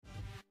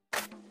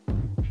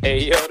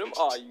Hey yo, them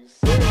are you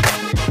serious?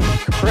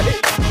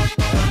 Crazy.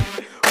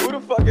 Who the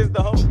fuck is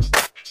the host?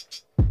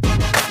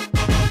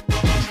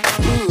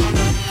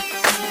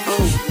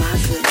 Oh my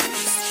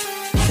goodness.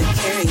 The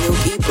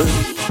karaoke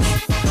bully.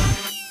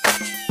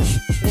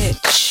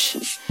 Mitch.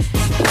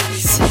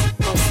 He's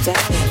most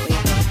definitely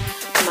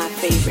my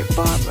favorite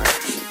barber.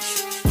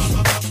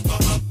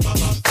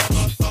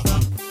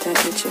 That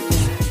Mitch and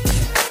Mac.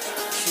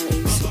 Are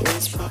you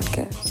serious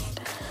podcast?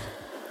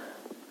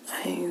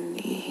 I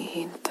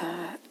need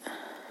that.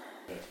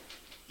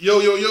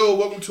 Yo,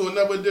 welcome to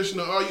another edition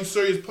of Are You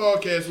Serious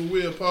Podcast, where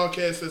we're a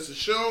podcast that's a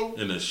show.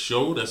 And a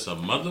show that's a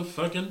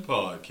motherfucking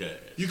podcast.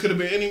 You could have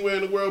been anywhere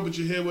in the world, but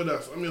you're here with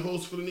us. I'm your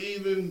host for the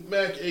evening,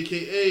 Mac,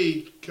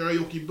 a.k.a.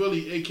 Karaoke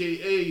Bully,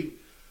 a.k.a.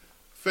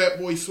 Fat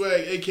Boy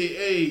Swag,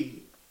 a.k.a.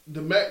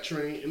 The Mac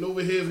Train. And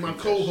over here is my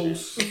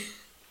co-host.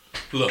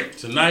 Look,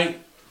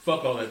 tonight,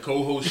 fuck all that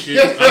co-host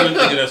shit. I'm the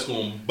nigga that's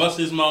going to bust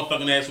his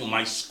motherfucking ass with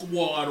my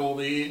squad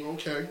over here.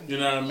 Okay. You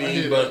know what I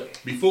mean? But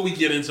before we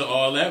get into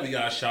all that, we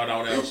got to shout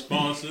out our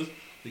sponsors.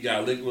 We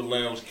got Liquid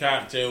Lounge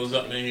Cocktails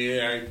up in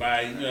here.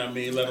 Everybody, you know what I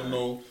mean? Let them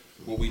know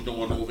what we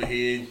doing over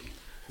here.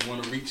 If you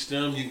want to reach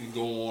them, you can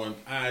go on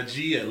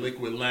IG at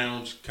Liquid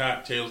Lounge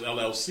Cocktails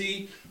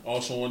LLC.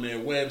 Also on their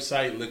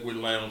website,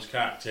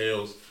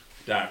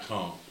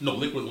 liquidloungecocktails.com. No,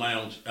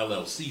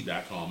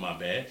 liquidloungellc.com, my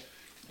bad.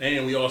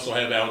 And we also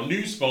have our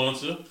new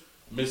sponsor,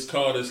 Miss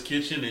Carter's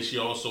Kitchen, and she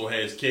also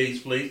has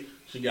Kay's Place.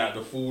 She got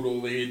the food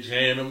over here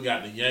jamming. We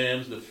got the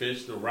yams, the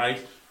fish, the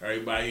rice.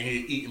 Everybody in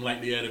here eating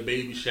like they had a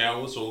baby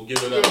shower, so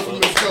give it up for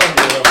Miss Carter.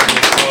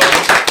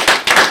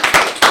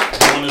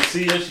 If you want to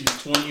see her,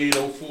 she's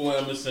 2804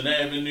 Emerson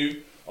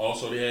Avenue.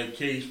 Also, they have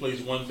Kay's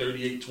Place,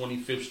 138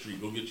 25th Street.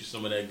 Go get you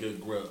some of that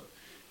good grub.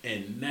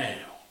 And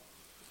now,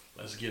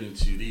 let's get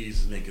into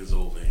these niggas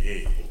over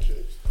here.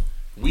 Okay.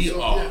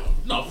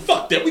 No,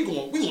 fuck that. We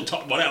gonna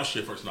talk about our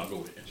shit first. Now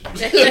go ahead.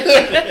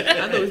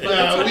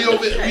 We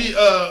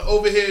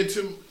over here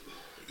to.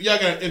 Y'all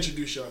gotta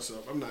introduce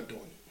yourself. I'm not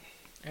doing it.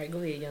 All right, go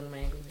ahead, young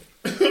man.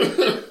 Go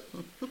ahead.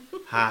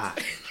 Hi.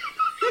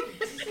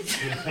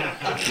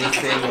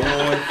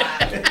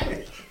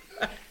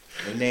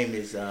 My name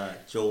is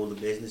Joel, the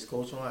business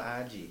coach on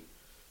IG.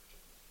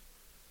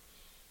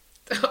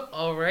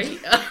 All right.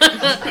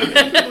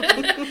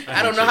 I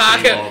don't know how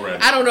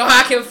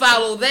I can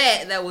follow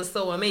that. That was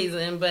so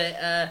amazing.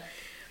 But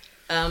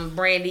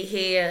Brandy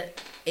here,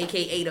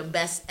 aka the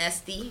best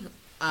Esty.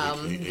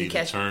 You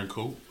catch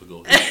turncoat.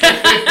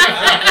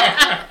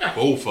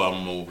 Both of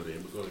them over there.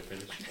 But go ahead,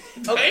 finish.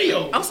 Okay.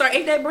 Damn. I'm sorry.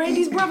 Ain't that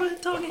Brandy's brother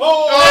talking?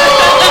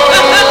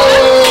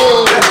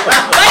 Oh!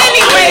 But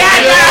anyway, I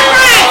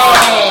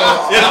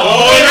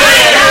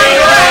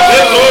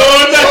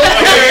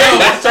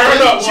Let's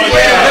turn up. Check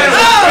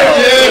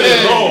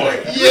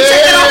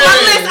it off my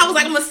list. I was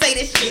like, I'm gonna say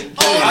this shit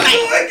all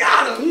night.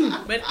 Got him.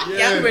 But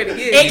y'all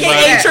ready?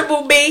 AKA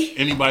Triple B.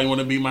 Anybody want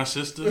to be my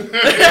sister?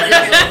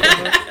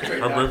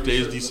 Her birthday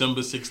is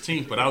December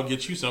 16th, but I'll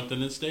get you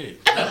something instead.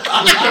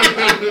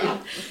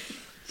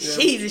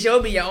 Jesus,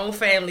 you'll be your own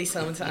family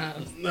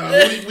sometimes.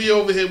 We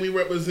over here, we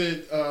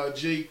represent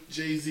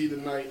Jay-Z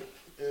tonight.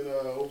 And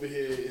over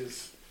here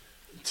is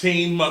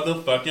Team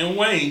motherfucking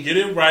Wayne. Get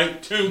it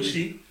right,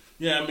 Tunchi.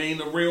 Yeah, I mean,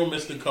 the real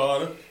Mr.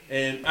 Carter.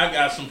 And I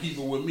got some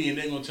people with me, and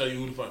they're going to tell you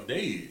who the fuck they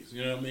is.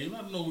 You know what I mean?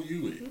 Let them know who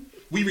you is.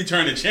 We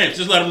return the champs.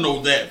 Just let them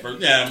know that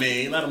first. Yeah, I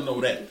mean, let them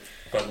know that.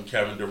 Fucking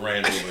Kevin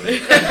Durant over there.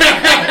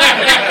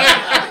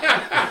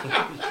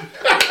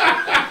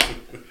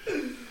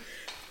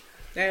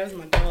 That was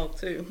my dog,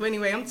 too. But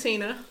anyway, I'm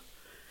Tina.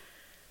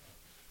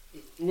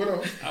 what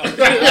else?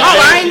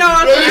 I ain't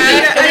know.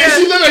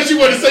 She looked like she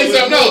wanted to say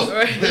something else.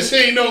 But she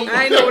ain't know.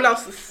 I ain't know what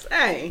else to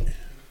say.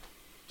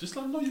 Just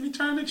let them know you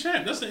return the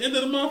champ. That's the end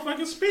of the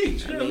motherfucking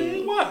speech. You know what I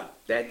mean? What?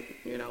 That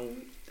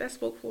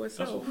spoke for That's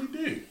itself. what we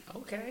do.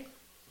 Okay.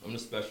 I'm the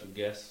special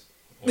guest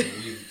on the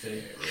music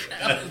team.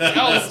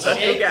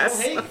 Special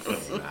guest.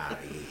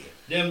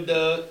 Them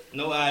Doug,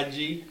 no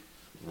IG.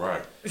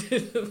 Right.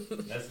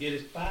 Let's get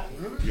it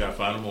poppin'. You gotta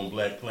find them on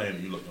Black Planet.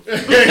 You looking for I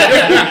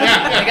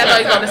thought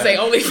he was going to say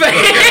OnlyFans.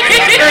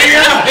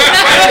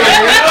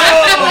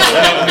 I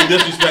be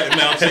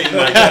disrespecting our team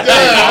like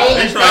that.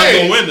 They trying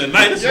to go win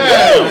tonight.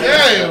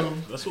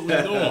 That's what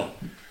we're doing. All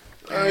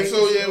right,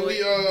 so yeah,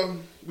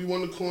 we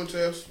won the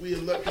contest. We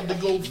elected to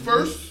go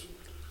first.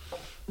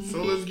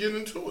 So let's get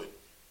into it.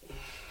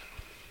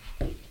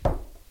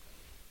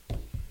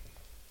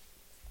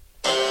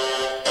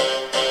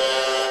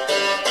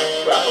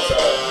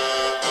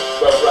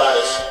 Rough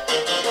Riders,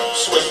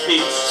 Swiss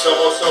Beats,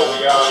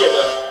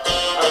 Jitter,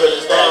 I really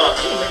stand.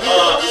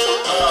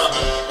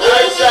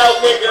 Lights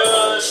out,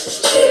 niggas.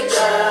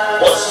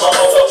 What's my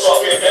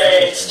motherfucking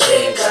name?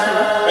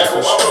 And who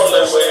I'm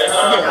rolling with,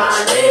 huh?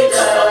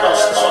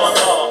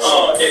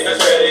 Niggas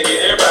better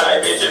get it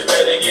right, bitches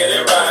better get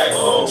it right.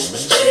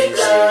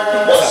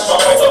 What's my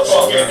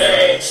motherfucking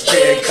name?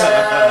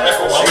 And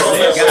who I'm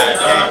rolling with,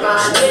 huh?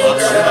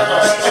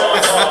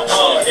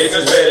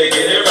 Niggas better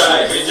get it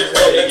right, bitches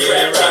better get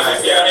it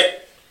right. Yeah.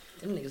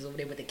 Them niggas over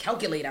there with the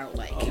calculate out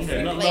like. You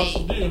had nothing else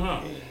to do,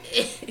 huh?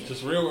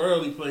 Just real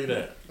early play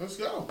that. Let's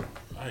go.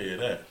 I hear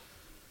that.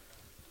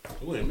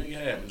 Go ahead, make it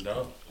happen,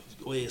 dog.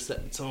 Go ahead,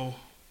 set the tone.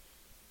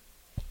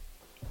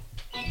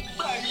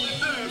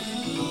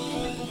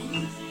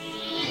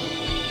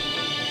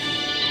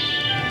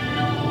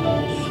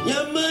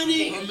 Your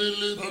money.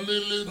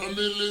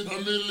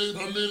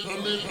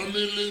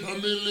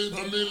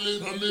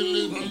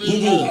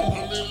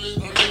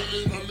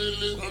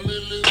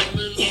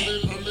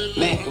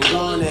 Mac, I'm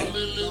on it.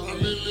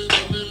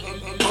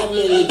 I'm a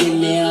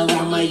millionaire,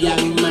 I'm a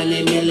young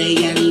money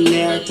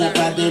millionaire.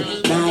 Tougher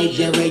than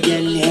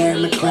Nigerian hair.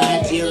 My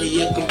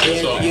criteria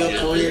compared to your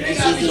career. This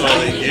is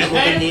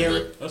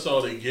That's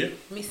all they get.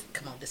 Let me see.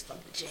 Come on, this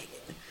fucking jacket.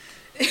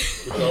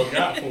 What y'all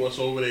got for us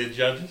over there,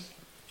 judges?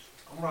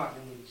 I'm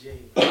rocking with Jay.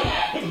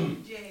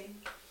 Jay.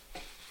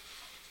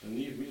 I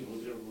need me no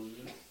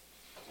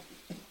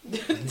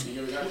difference.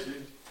 You got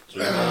shit. So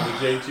you want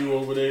the J2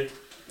 over there?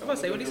 I'm gonna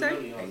say what he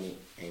say.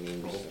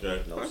 Ain't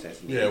Okay. no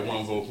sense. You had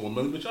one vote for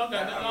Millie, but y'all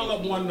got that all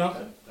up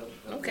 1-0.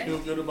 Okay. Feel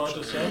good about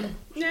yourself?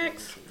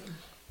 Next.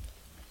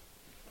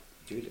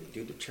 Do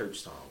the church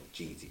song,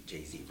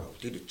 Jay-Z wrote.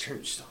 Do the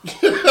church song. Not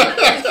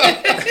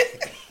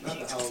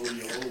the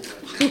Hallelujah old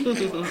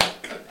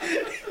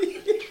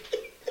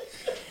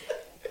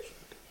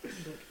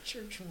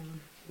Church one.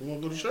 You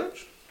want to go to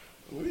church?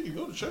 We can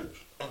go to church.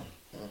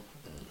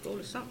 Go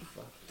to something.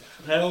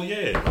 Hell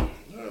yeah. All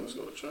right, let's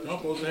go to church. Y'all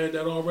supposed to have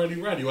that already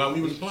ready while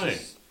we was playing.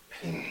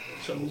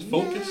 Something's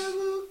focused.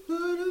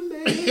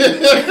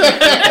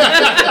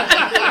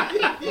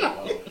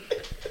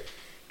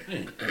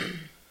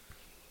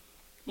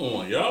 Come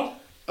on, y'all.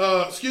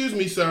 Excuse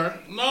me, sir.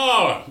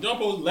 No, y'all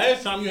supposed,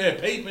 last time you had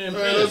paper and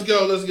All pen. right, let's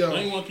go. Let's I go.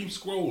 ain't want to keep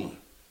scrolling.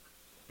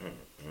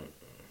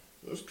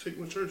 Let's take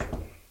my church.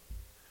 Come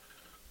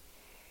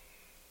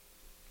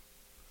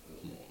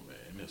on,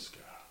 man, this guy.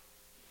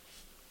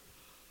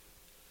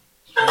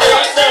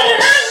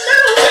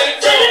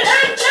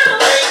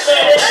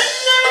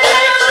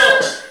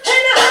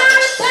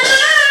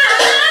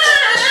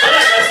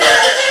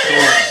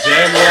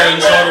 Jaguar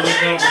in part of the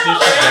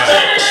competition?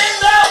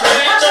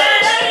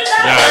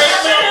 Got it.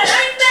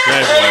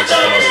 Jaguar is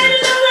part of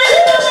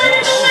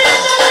this.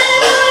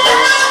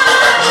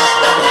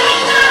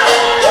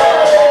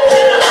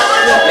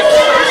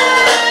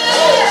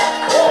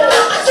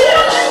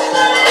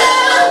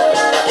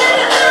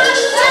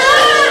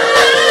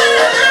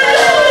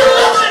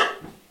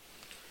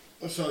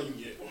 That's all you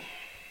get.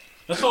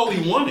 That's all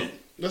we wanted.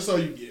 That's all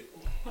you get.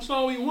 That's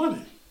all we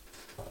wanted.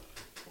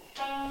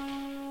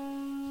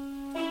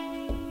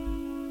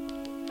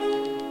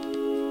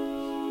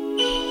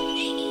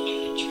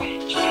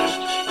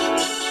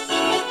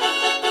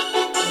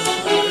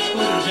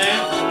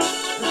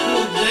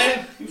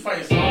 You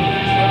fight songs.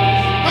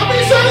 How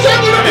many songs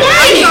y'all gonna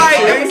play?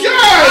 I'm sorry. God,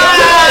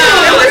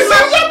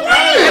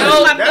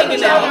 I'm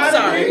thinking now. I'm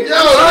sorry.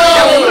 no,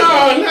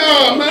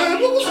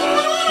 man. What was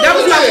going on? That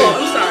was my over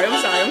fault. there?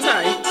 I'm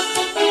sorry.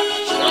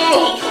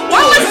 Oh,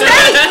 One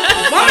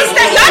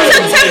mistake. Y'all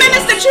took 10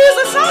 minutes to choose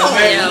a song.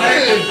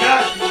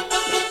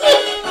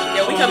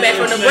 Yeah, we come back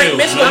from the break.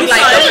 Mitch will be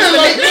like, man,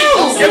 like, we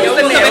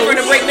come back from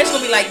the break. Mitch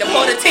will be like, the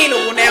Portatino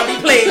will now be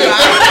played by.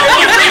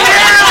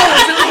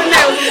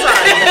 I'm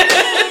sorry.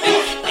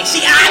 Like,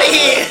 she out of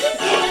here.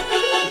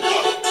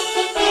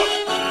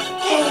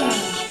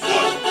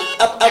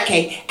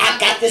 Okay, I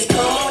got this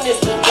cone, this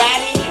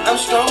Bugatti. I'm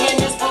strong in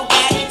this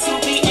Bugatti. 2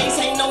 V8s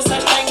ain't no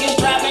such thing as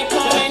driving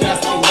cone in this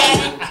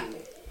Bugatti.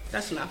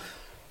 That's enough.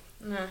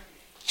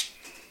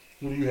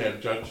 What do you have,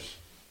 judges?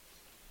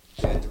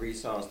 Got 3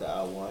 songs that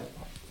I won.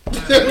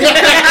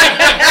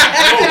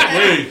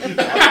 Wait.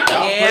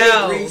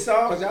 Y'all played 3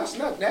 songs. Y'all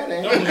snuck that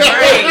in.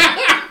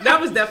 That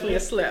was definitely a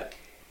slip.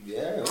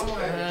 Yeah. I'm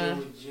gonna have to go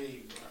with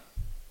Jay, bro.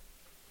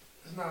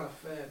 It's not a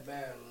fair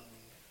battle.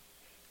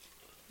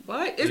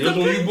 What? This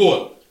one you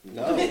bought.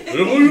 No. This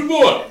one you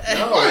bought.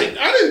 No.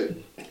 I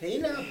didn't. He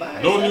not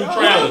biased. No at all.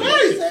 neutrality. I'm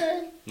just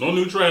saying. No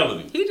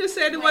neutrality. He just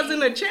said it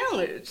wasn't a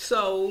challenge,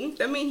 so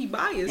that means he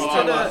biased Oh, to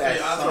I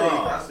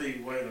the. say,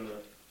 wait a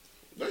minute.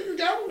 No, you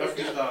got one. That's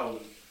freestyle.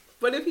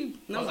 But if he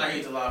Once I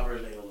hate the live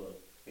version, ain't gonna look.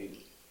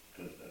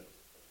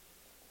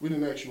 We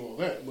didn't ask you all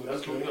that, but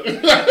That's okay.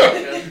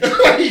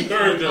 cool.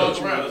 Third judge.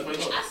 Around, let's play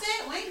look. I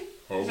said wait.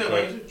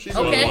 Okay. She's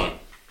Okay. One.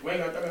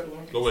 Wait, I got the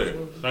one. Go ahead.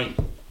 Thank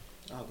you.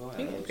 Oh, go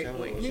He ahead. gonna pick Whichever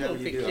one. He whichever gonna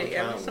you pick do, Jay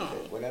I'm every fine with song.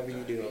 it. Whatever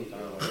you do, I'm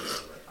fine with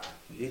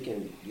it. You can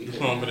You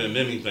confident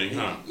in anything,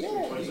 huh?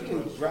 yeah, you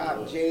can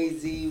drop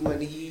Jay-Z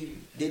when he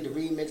did the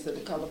remix of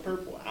The Color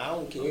Purple. I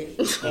don't care.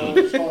 It's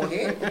gonna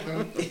hit.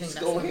 It's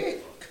gonna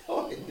hit.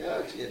 Go ahead,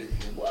 dog shit if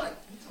you want.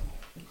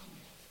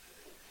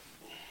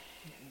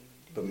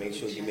 But make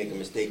sure you make a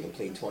mistake and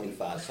play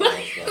 25 songs.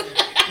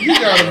 You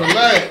gotta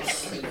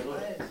relax.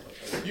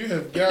 You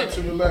have got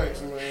to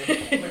relax, man.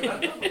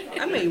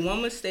 I made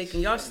one mistake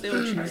and y'all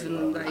still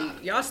choosing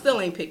like y'all still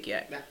ain't picked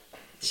yet.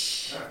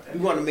 We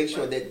want to make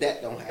sure that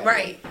don't happen.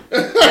 Right.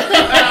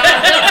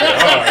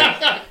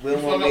 We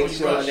want to make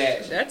sure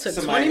that took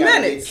somebody 20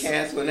 gotta minutes. get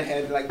canceled and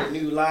have like the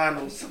new line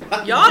on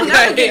somebody. Y'all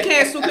never get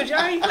canceled because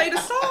y'all ain't played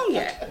a song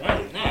yet.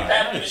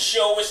 After the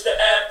show, it's the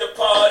after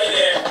party,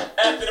 yeah.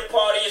 After the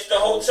party, it's the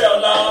hotel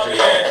lobby,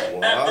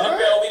 yeah. After the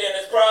Belby, then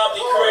it's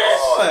probably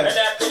Chris. And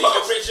after the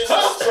original,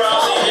 it's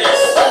probably this.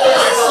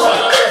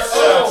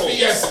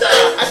 Fiesta,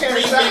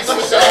 remix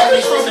with the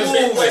homies from the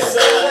Midwest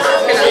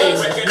side.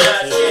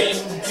 Recognize game,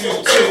 you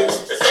too.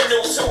 It's a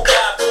new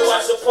two-guy,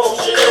 I suppose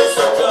you know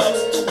some love.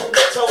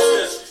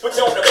 Toasters, but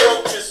don't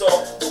approach us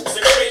or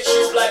treat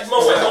you like Mo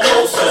and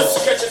mimosas.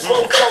 Catch us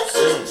both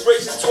coasters,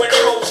 racing twin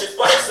coaches,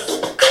 boxes to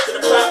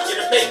the pocket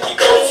to make you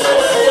go.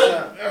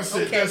 That's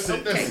it. That's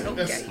it. That's it.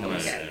 That's it.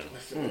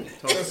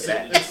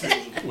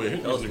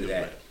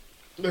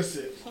 That's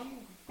it.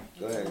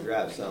 Go ahead and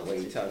grab something when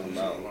you're talking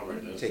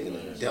about taking a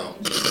dump.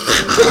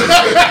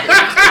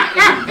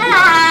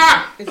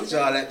 That's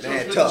all that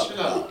man talk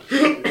about.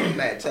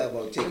 Man talk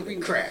about taking a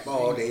crap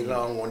all day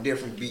long on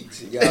different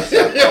beats. And y'all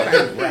stop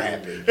talking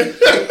rapping.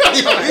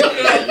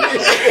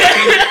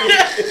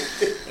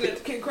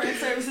 Can craft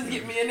services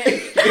get me in there?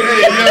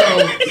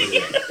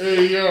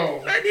 Hey,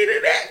 yo. I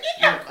needed that.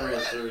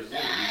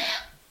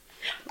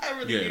 I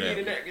really Yeah,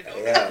 needed that.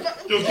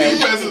 Yo, keep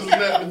passes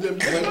that. When do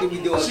we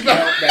do a She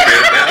about-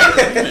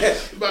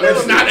 countdown?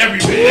 That's not every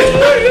bit.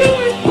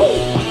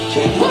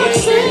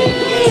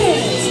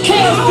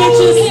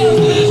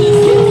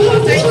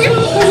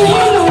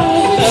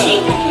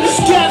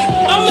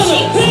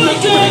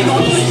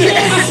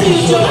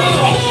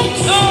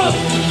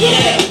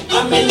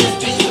 I'm in this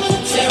piece of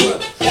terror.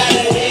 Got a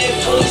head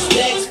full of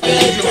stacks,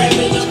 better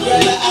grabbing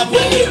umbrella. I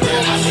make it,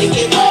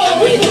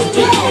 I'm in this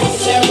piece of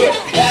terror.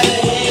 Got a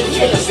head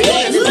full of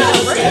stacks, better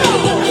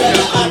grabbing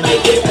umbrella. I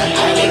make it,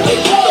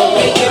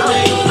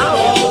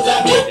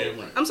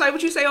 I'm sorry,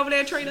 what you say over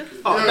there, Trader?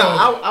 Oh, no,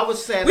 I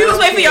was saying. We was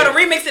waiting for y'all to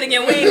remix it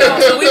again. We ain't know,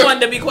 so we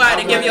wanted to be quiet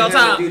and give y'all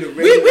time. We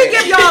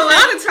give y'all a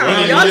lot of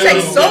time. Y'all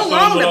take so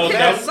long to pick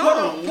a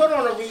song. Put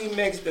on a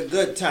remix, The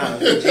Good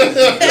Times.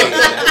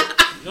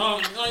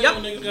 Y'all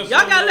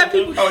gotta let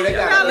people. Oh, they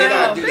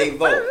gotta do their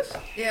vote.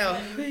 Yeah.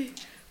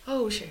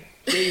 Oh shit.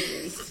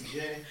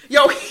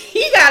 Yo,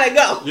 he gotta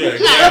go. Yeah,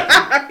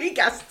 exactly. He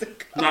got to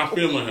go. Not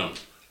feeling him.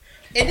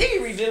 And then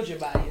you rebuild your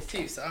bodies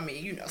too. So I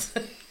mean, you know.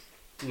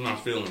 I'm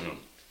not feeling him.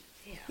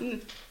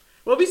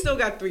 Well, we still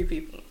got 3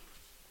 people.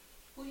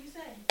 Who you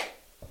say?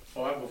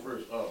 Oh, I go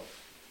first.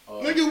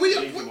 Nigga, we.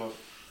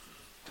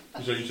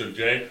 You said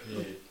Jay?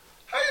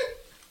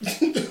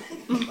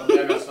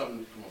 I got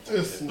something.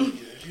 This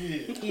nigga.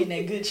 Getting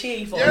that good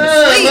cheese for Yeah,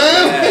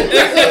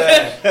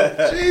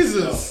 man.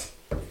 Jesus.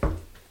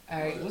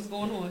 Alright, what's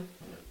going on?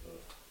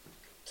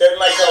 Turn the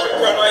lights on. Turn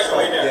the lights on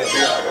right now.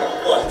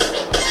 What?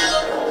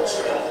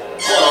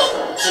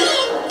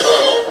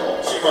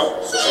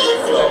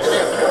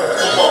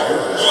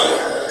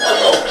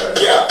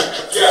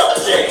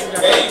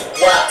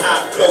 I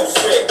flow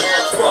sick.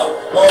 Fuck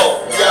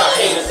all y'all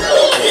haters,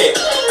 low dick.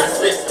 I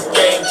spit the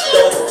game,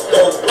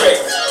 those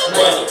bricks.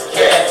 Money,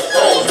 cash,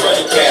 hoes,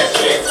 money, cash,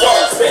 chicks.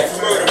 All sex,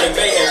 murder, and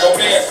mayhem,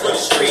 romance for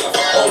the street.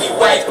 Only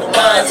wife of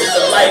mine is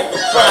a life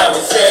of crime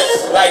and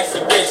sex. Life's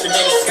a bitch and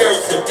many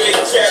skirts and big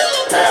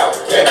checks. How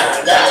can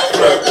I not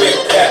flirt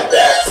with that?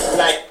 That's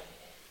like.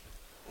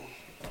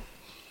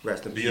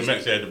 Rest in peace.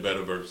 DMX had the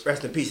better verse.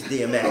 Rest in peace,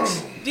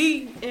 DMX.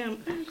 DMX. Yeah,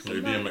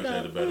 DMX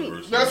had the better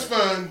verse. That's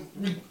fine.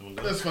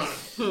 That's fine.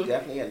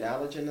 Definitely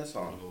acknowledging the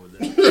song.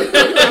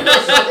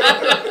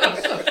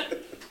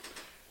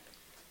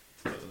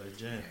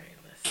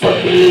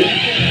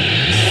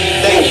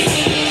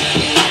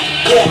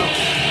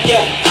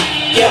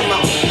 Yeah,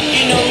 man.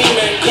 You know me,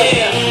 man.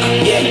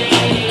 Yeah.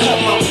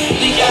 Come on.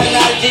 We got an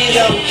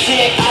idea,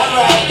 shit.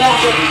 Alright,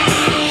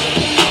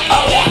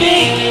 oh,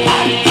 big. I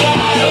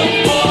got a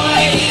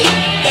boy.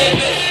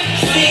 Baby,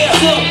 see ya.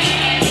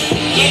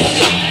 Get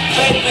it,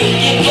 baby.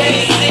 You can't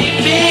see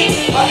me,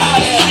 but I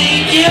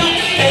see you.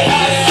 And I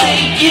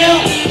see you.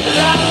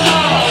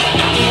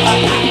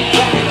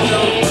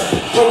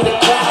 From the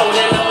crowd,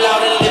 and I'm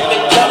loud and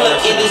living color.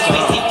 In this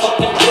greasy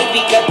fucking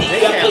baby, got these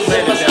rappers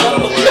in my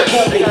stomach.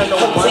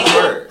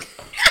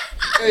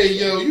 Hey,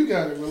 yo, you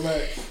gotta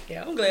relax.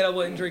 Yeah, I'm glad I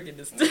wasn't drinking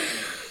this.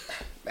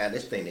 Man,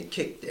 this thing that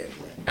kicked there,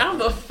 man. I'm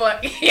a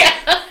fuck. Yeah.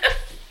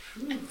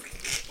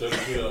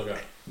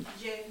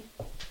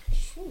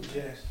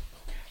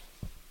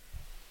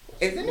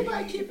 Is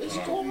anybody keeping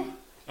score?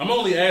 I'm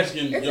only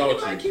asking Is y'all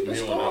anybody to. keeping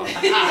You score? know,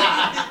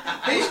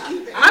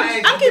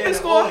 I'm keeping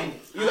score.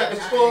 You got the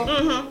score?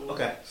 Mm-hmm.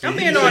 Okay. I'm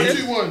being honest.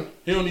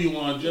 He don't need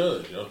one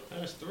judge, yo.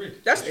 That's 3.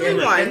 That's 3-1.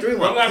 That's 3-1.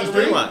 Y'all got That's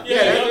 3? 3-1.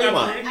 Yeah, that's y'all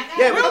got 3-1. 3.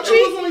 Yeah, We don't It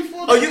cheat. was only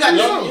 4 Oh, you got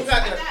songs. you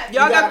got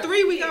Y'all got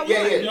 3, we got 1.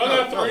 Yeah, Y'all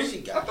got no, 3. she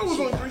got I thought it was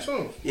only 3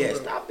 songs. Yeah,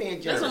 stop being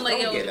That's jealous. what I'm like,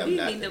 Don't yo, get them we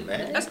need nothing, to.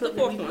 man. That's the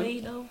 4th one. We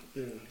though.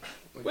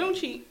 We don't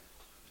cheat.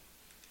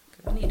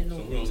 We need to So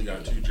know. we only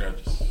got 2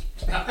 judges.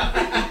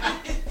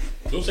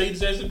 Don't say he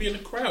just has to be in the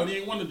crowd. He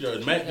ain't want to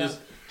judge. Matt just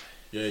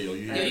Yeah, yo,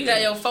 you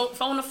got your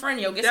phone a friend,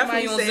 yo. Get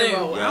Definitely somebody on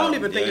Zoom. I don't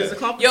even think it's a Yo,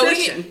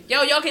 competition.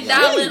 y'all can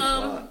dial in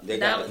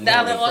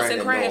dial in Austin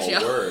Crash, yo.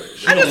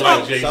 I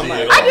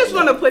just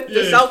want to put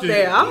this out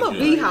there. I'm a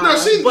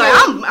beehive, but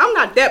I'm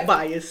not that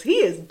biased.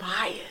 He is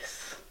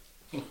biased.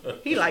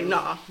 He like,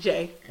 nah,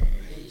 Jay.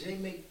 Jay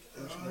make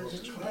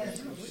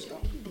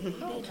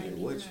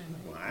Which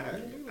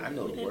I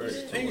know the words.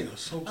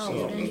 So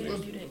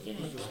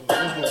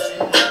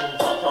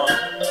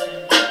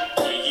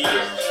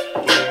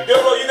Yo,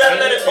 you gotta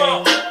let it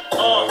pump.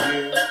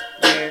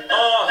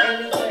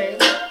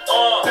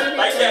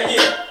 Like that,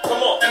 yeah.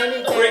 Come on,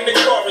 bring the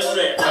chorus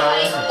in.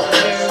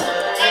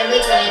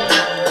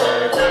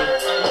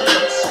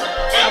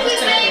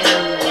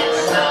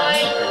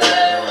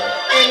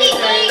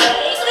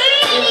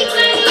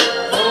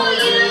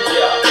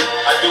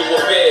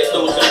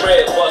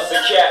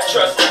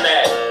 Trust in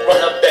that.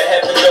 Run up the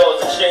heaven doors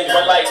and change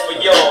my life for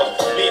yours.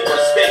 Leave a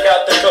stake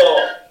out the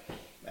door.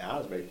 Man, I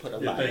was ready to put a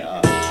light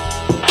up.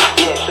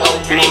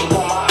 See,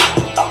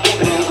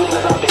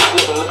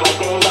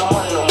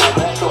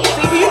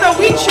 you know,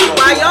 we cheat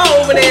while y'all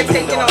over there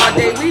taking all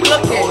day. We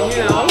looking,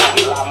 you know.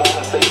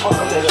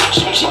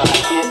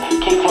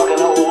 Keep fucking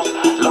hoes,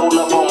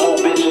 loading up on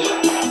more bitches.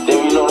 Then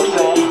you know what I'm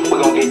saying?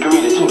 We're gonna get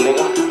greedy too,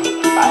 nigga.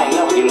 I ain't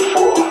never getting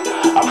full.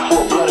 I'm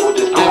full-blooded with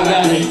this bitch. I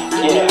got it.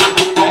 Yeah.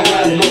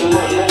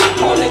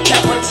 On the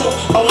capital,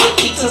 only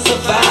key to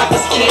survive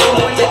is kill.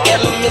 If the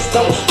elements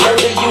don't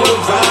murder you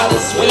and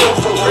violence will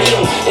for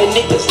real. And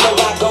niggas know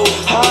I go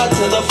hard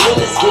to the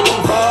fullest. Get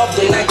involved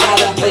and I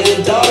gotta play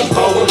the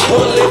dodgeball with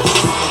bullets.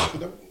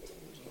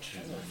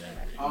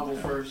 I'll go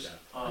first.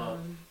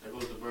 There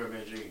goes the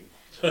Birdman Dream.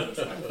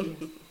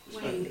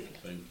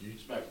 Thank you.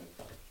 Respectful.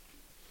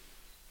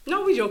 No,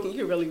 we joking.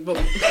 You really vote.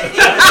 We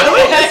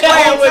just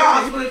playing with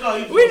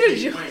you. We just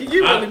joking. You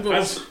really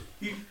vote.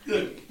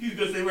 He's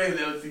gonna say right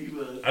now.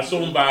 I saw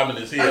him bobbing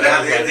his head. I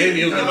was like, maybe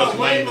he'll give us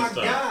money this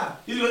time.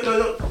 He's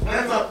gonna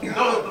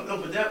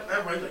but that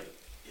right there.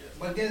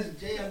 But against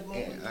Jay, I'm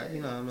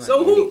going. I'm like,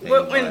 So who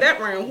in that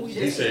round? Who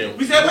He said,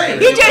 we said Wayne.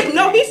 He just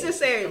no. He just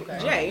said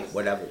Jay.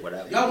 Whatever.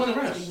 Y'all won the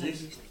round.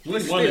 we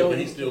won it, but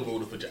he still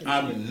voted for Jay.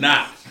 I'm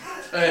not.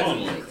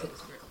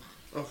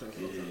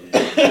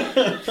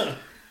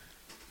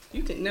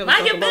 You can never Mind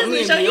talk your about me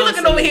business, and yo. You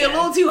looking over here a Beyonce.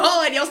 little too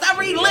hard, yo. Stop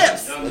reading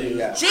lips.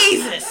 Yeah.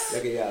 Jesus.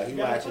 Look at y'all. He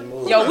watching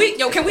movies.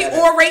 Yo, can we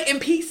orate in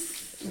peace?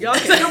 Y'all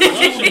can.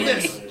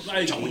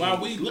 Like, why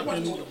we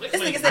looking? This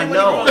nigga said I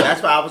know.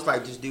 That's why I was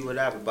like, just do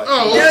whatever. But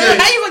Oh, Dude, okay.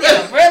 how you gonna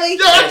get really?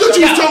 Yo, I thought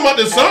you was talking about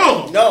the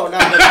song.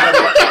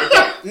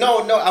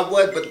 No, I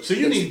was. But So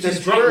you need two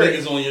drunk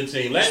niggas on your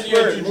team. Last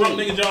year, two drunk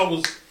niggas, y'all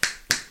was.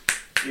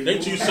 They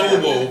too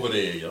sober over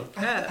there, yo.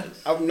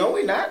 No,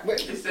 we not. We're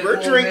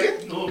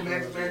drinking.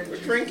 We're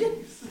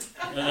drinking.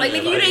 Like,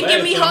 nigga, you didn't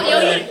give me hard,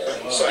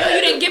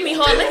 you didn't give me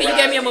hard liquor. You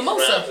gave me a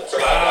mimosa.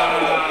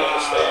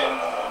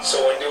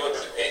 So when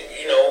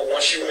you know,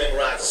 once you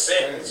memorize a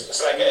sentence,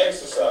 it's like an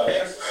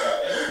exercise.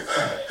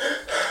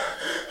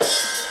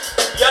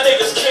 Y'all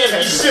niggas can't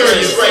be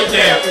serious right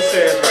now.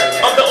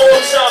 I'm the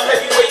all-time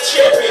heavyweight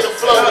champion of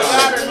flow.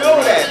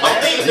 I'm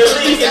leading the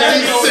league in that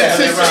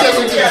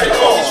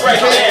categories right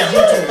now.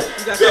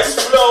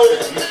 Best flow,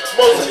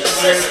 most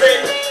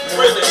consistent,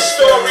 brilliant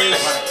stories,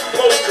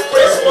 most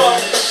charisma.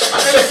 I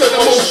said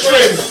the most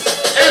strength,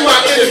 and my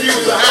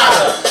interviews are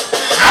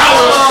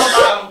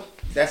hour.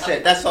 That's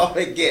it. That's all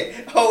they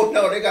get. Oh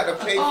no, they got to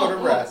pay for the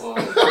rest.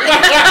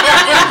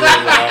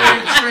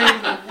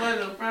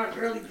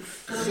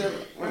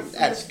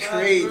 That's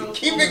crazy.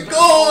 Keep it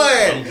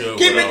going.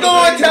 Keep it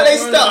going till they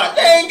start.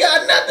 They ain't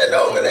got nothing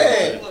over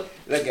there.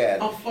 Look at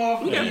it. I'm far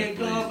from being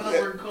gone, but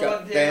I'm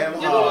recording. Damn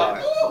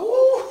hard.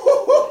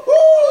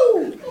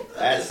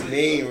 That's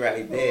mean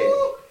right there.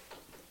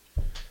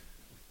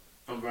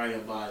 I'm very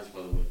unbiased,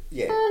 by the way.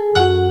 Yeah.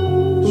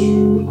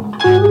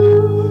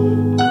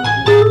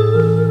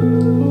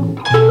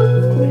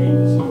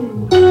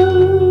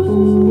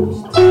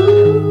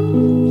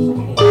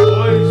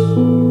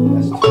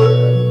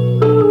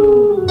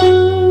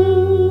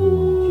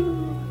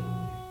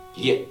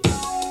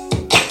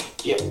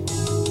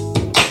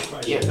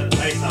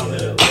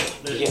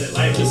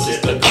 This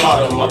is the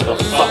Carter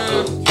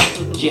motherfucker.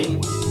 Yeah.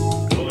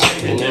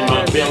 And in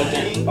my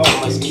building, I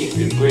must keep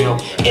it real.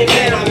 And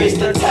man, I miss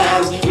the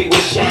times we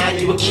would shine.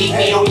 You would keep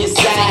me on your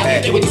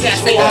side. You would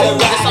teach me how to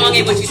ride.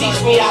 You would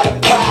teach me how to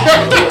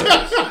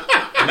ride.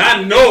 And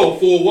I know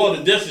full well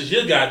that this is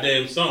your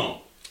goddamn song.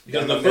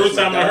 Because the first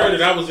time I heard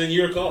it, I was in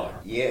your car.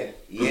 Yeah.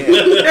 The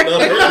first time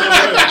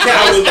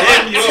I was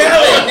in your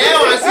car.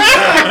 Now I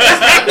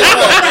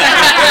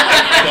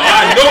So I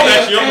know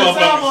that's your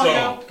motherfucking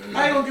song.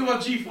 I ain't gonna give up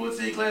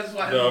G14 classes. The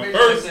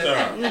first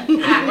time.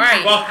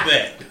 Right. Fuck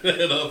that.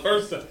 The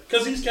first time.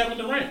 Because he's Kevin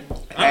Durant.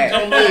 Hey.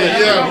 I'm coming over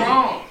here. I'm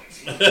wrong.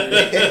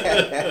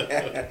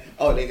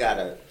 Oh, they got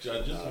a.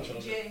 Judges.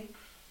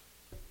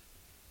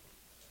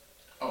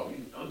 Oh,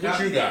 what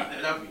you got?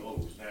 That'd be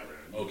old.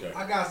 Okay.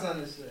 I got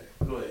something to say.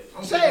 Go ahead.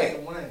 I'm Say it.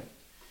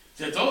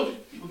 See, I told you.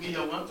 People get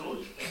your one. I told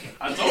you.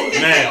 I told you.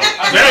 Now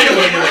you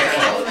want to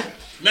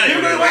get Now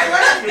you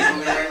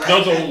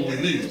don't know when we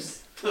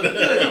lose. I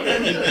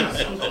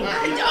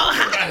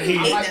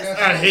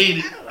hate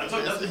it.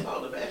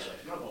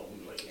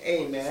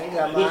 Hey man, I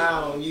got my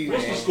eye on you.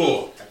 What's the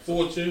score?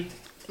 4-2.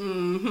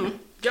 Mm-hmm.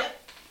 Yep.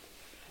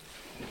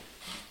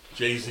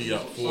 Jay-Z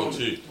up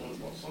 4-2.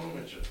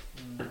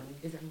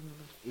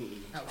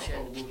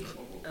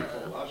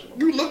 Oh shit.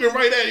 You looking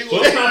right at you. So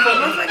it's time for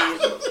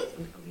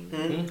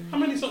how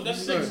many songs?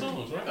 That's 6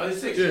 songs, right? Oh, it's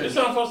 6. Yeah. It's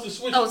time for us to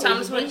switch. Oh, time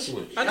to switch.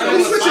 I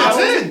We switch at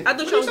 10. I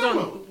thought y'all was What are you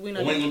doing. We We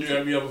not. ain't gonna do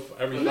every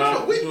 5. No,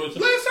 last time we switched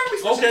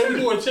Okay, at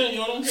we 10. do a 10.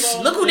 Y'all don't get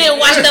all. Look who didn't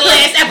watch the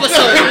last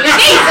episode.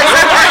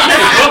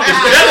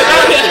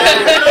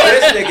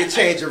 This nigga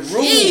changing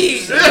rules.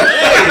 Jeez. Hey,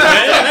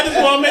 man, I just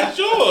want to make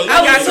sure.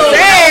 I got so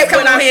sad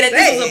come when I on here that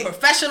this say is a it.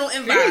 professional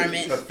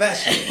environment.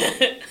 Professional.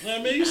 Yeah,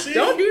 man, you see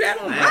Don't it? do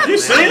that on my.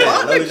 You see it?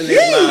 Losing his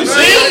You mind.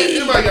 see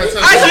it? Anybody got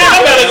time?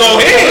 I better go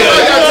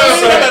ahead. I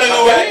better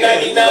go ahead.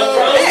 99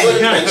 problems with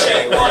a bitch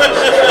ain't one.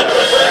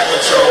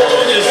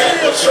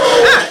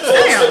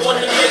 Want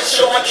to make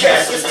sure my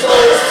casket's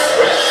closed.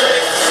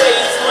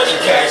 Saves money,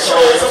 cash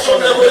holes. I'm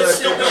from the hood,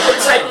 stupid. What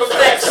type of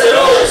facts are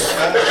those?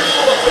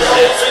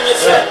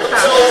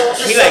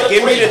 He like,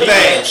 give me the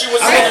thing. I'm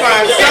gonna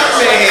find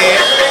something in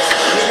here.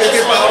 You can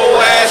get my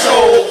old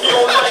asshole.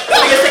 You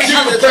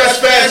can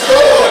press fast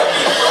forward.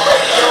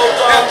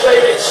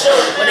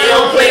 When they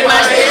don't play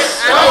my shit,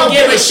 I don't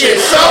give a shit.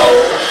 So,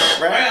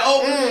 right?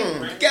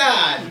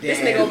 God damn. This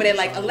nigga over there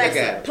like, Alexa,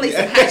 Okay. play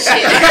some hot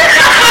shit.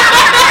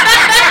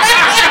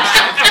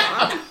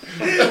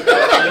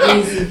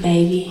 Easy,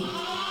 baby.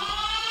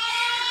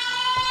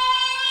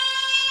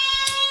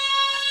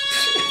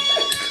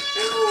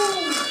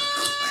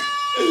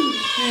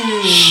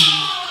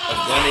 A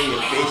gun in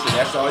your face, and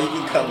that's all you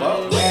can come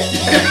up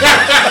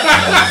with.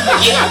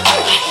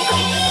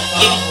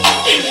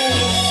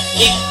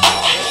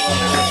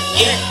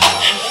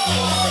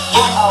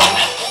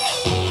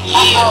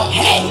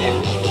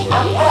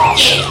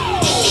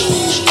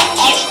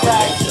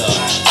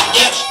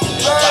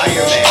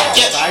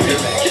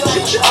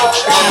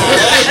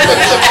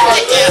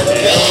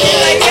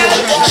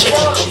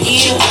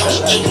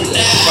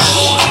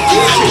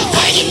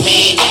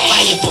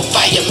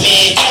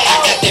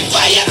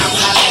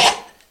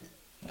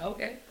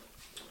 Okay.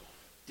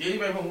 Did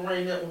anybody want to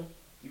rain that one?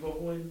 You want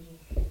to win?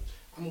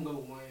 I'm going to go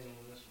with Wayne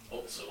on this one.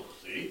 Oh, so,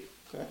 see?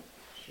 Okay.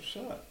 What's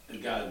up?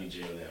 It gotta be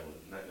Jay on that one.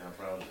 Not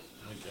proud. I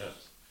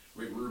guess.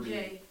 Rick Rubin.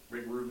 Jay.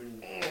 Rick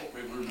Rubin. I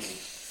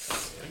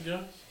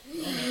guess.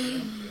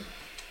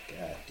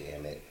 God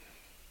damn it.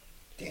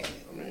 Damn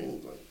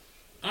it.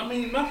 I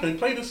mean, nothing.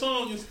 Play the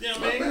song. You know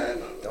what I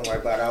mean? Don't worry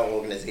about our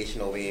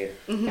organization over here.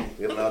 We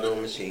have another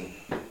machine.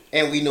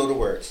 And we know the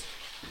words.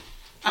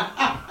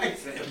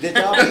 Did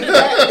y'all peep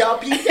that? Y'all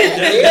peep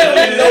that? Yeah, we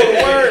know the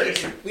words.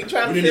 We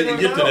trying We to didn't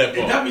figure even them get to out. that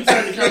part. That be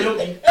turning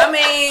karaoke. I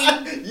mean,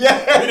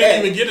 Yeah. We didn't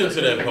even get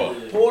into that part.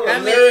 Pull the I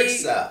mean-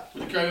 lyrics up.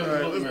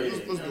 Karaoke Let's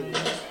do it.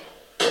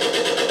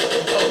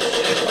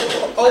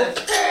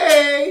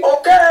 Okay.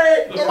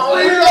 Okay,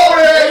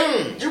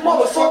 Mm. you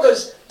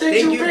motherfuckers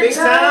think you big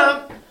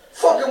time?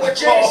 Fucking with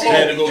Jay-Z. I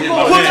had to go get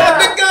my Put up man.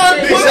 the gun.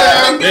 Put up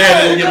the I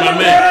had to go get my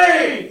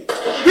man.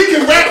 We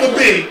can rap with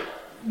Big.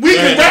 We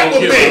can rap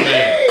with Big. I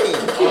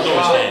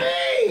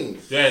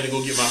had to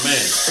go get my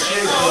man.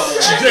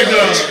 Jigga. I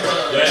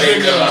had to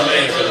go get my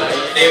man.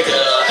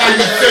 How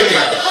you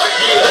feeling?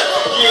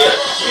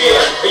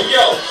 Hey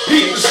yo,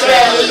 people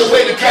styling the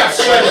way the cops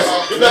sweat us.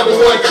 The number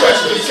one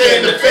question is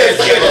can the feds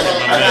get us?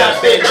 I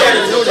got big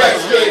letters, no right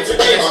spins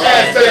against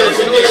ass fellas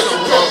and niggas who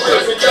come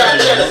first and try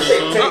to let us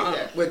Take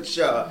that with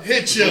y'all.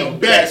 Hit your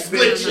back,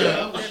 split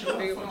ya.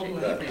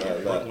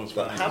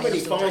 How many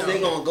phones they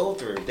gonna go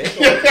through? They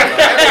gonna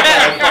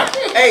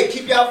hey,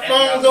 keep y'all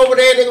phones over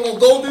there. They gonna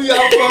go through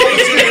y'all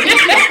phones.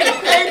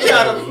 They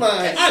trying to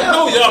find. I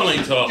know y'all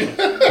ain't talking.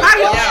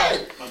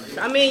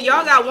 I mean,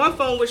 y'all got one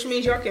phone, which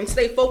means y'all can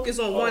stay focused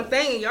on one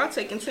thing, and y'all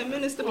taking 10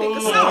 minutes to pick a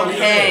song.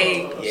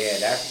 hey. Yeah,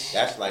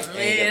 that's like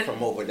anger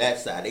from over that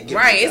side. They give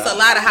Right, it's a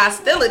lot of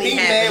hostility He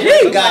mad happening.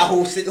 with the guy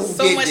who So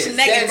did much this.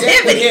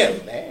 negativity.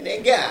 Him, man.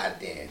 They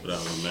goddamn.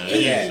 Whatever, man. Yeah.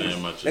 He ain't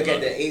saying much Look about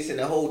at the ace in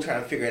the hole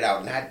trying to figure it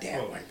out. Not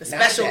that one. The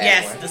special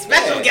guest. The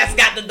special guest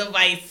got the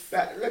device.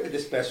 Look at the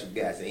special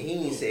guest, and he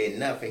ain't said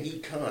nothing. He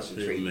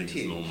concentrated Niggas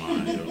too. no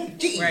mind, yo.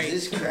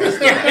 Jesus Christ.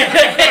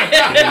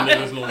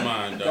 Niggas no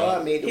mind, No,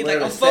 dog. I made the He's word like,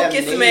 in I'm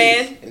focused, 7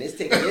 man. days, and it's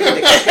taking this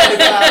nigga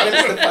 25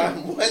 minutes to find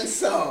one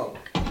song.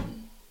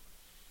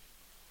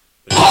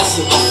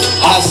 Hustle,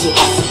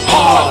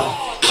 hard.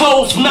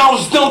 Closed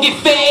mouths don't get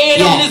fed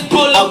on this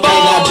boulevard. Okay,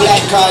 now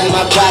black card in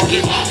my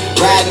pocket,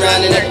 riding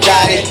around in a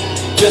Gotti.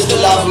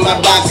 Pistol off of my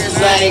boxes,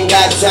 I ain't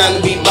got time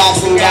to be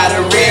boxing. Got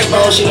a red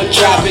bone, she done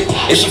drop it.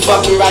 If she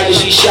fucking right, then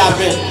she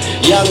shopping.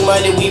 Young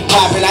money, we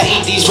poppin'. I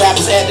eat these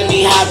rappers,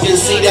 Anthony Hopkins.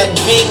 See that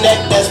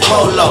V-neck, that's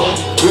Polo.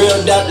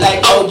 Grilled up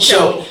like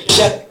Ocho.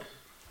 Check.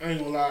 I ain't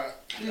gonna lie.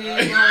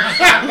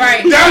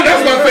 Right.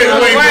 That's my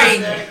favorite way. Right.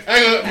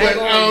 I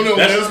don't know.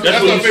 That's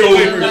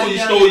where you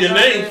stole your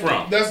name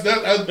from. That's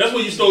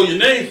where you stole your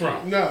name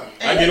from. No.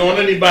 I get on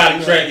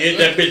anybody track, hit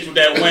that bitch with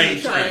that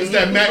Wayne track. It's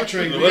that Mac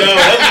track.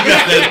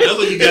 That's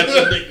where you got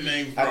your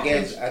nickname from.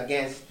 Against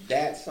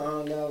that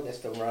song though, that's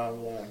the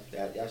wrong one.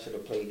 Y'all should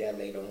have played that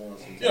later on.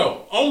 Sometime.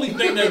 Yo, only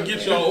thing that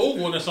gets y'all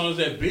over on that song is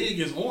that Big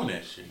is on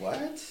that shit.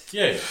 What?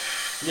 Yeah.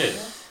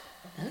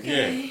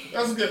 Okay.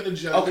 Let's get the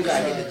judges. Oh, we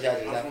gotta get the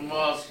judges. I'm from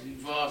Varsity,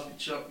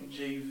 Chuck, and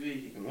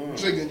JV.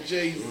 Nigga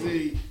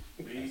Jay-Z.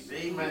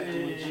 They might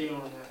do a G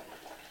on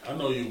that. I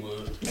know you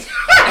would. He like,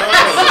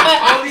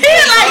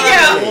 yo.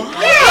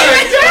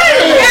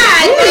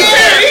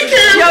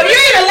 Yo, you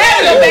ain't allowed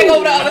to go back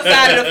over the other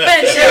side of the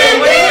fence. I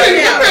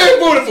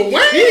voted for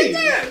Wayne.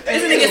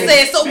 This nigga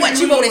said, so what?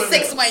 You voted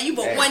 6 Wayne. You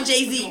voted 1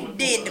 Jay-Z. You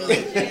dead to me.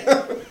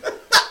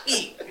 Fuck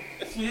you.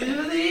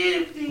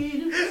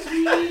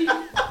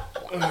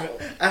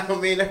 I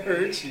don't mean to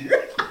hurt you.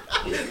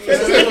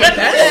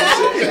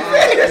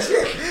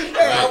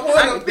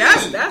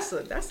 That's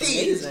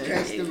amazing.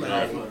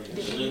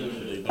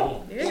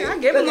 Yeah,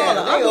 I give Look him all at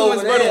the it. other They ones,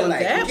 over but there on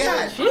like, that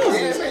God one,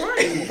 Jesus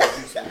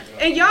Christ.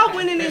 And y'all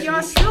winning and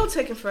y'all still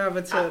taking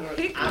forever to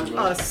pick a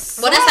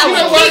song. Well, that's how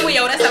we keep it,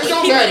 yo. That's how we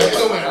keep it.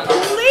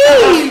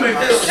 Please.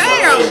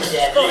 Damn.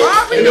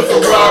 In the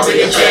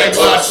Ferrari and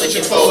Jaguar,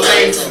 switching 4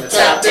 lanes from the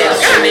top down,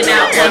 screaming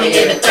out money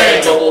in the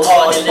thing. Go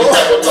hard in the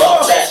double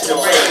law, fast the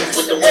range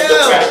with the window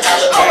crack.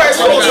 Alright,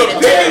 so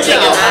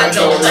I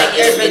don't like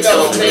it, bitch,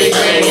 don't make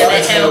me. And the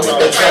hell with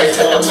the price,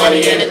 put the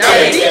money in the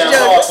thing. Down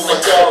hard from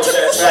the dogs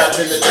that's out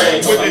in the thing.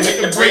 With the hit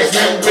the brakes,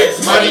 new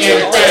bricks, money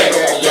in the thing.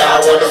 Y'all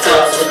wanna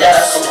fuck with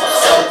us?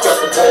 Some across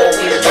the board,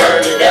 we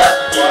burn it up.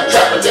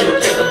 Drop a little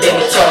paper,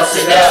 baby, toss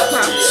it up.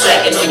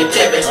 Second on your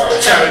pivot,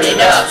 turn it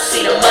up.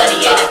 See the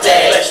money in the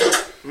thing.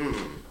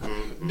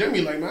 Them be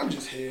like, man, I'm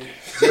just here.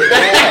 This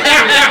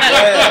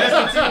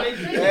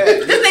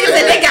nigga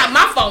said they got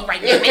my phone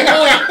right now.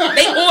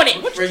 They on it.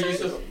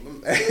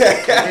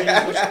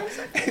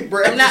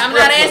 I'm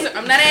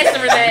not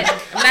answering that.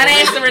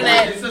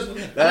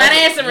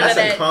 That's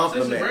a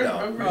compliment, though.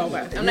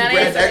 I'm not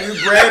answering.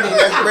 That's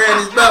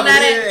Brandy's brother.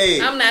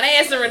 I'm not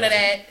answering to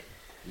that.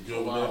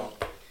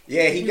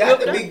 Yeah, he got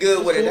to be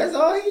good with it. That's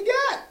all he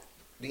got.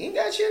 He ain't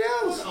got shit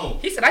else.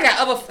 He said I got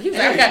other. He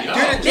said I got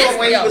this.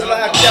 When he was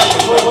locked up.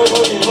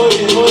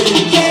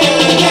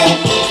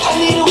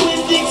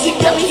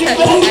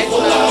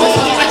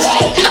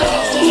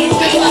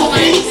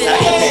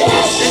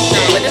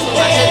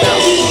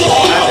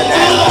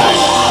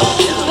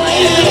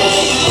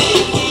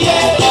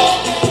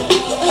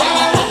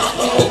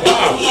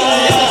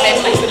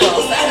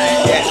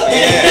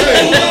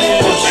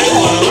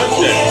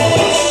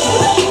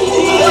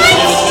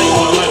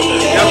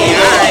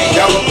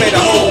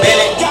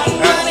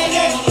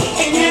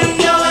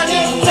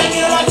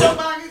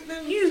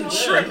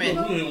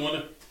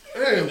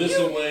 This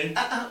away,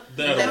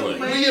 that away.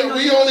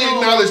 We only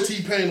acknowledge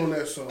T-Pain on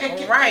that song.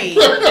 Right.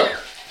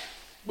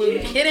 But, you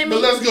kidding me?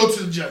 But let's go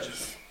to the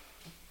judges.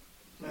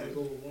 I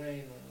go with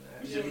Wayne on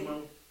that.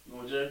 You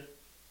want Jay?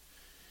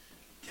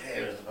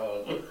 Damn, it's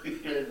hard.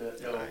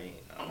 Yo,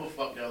 I'm gonna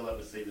fuck y'all up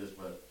and say this,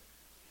 but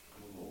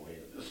I'm gonna go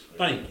Wayne on this.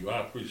 Thank you, I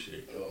appreciate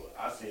it. Yo,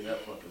 I seen that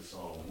fucking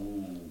song.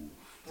 Ooh.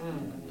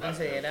 I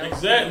said that.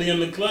 Exactly, in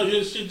the club,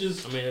 this shit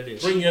just bring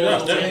it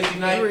up.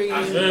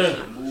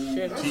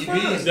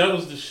 TVs, that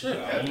was the shit.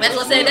 That's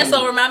what I said. That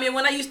song remind me of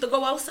when I used to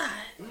go outside.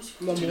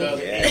 One more.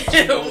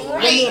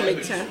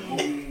 Right.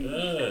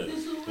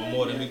 One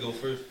more, let me go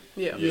first.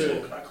 Yeah.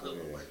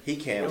 He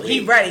can't. He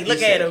ready.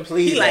 Look at him.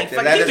 He like,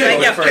 fuck you.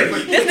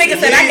 This nigga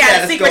said I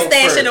got a secret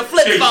stash in a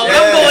flip phone.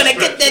 I'm going to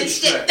get that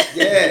shit.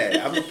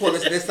 Yeah, I'm gonna pull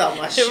this out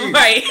my shoe.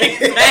 Right,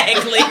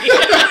 exactly.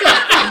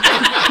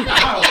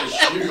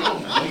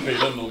 Don't pay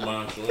them no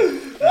mind, so.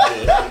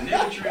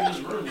 Nigga tree in this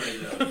room right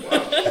now. Wow.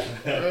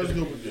 Let's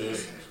go with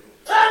this.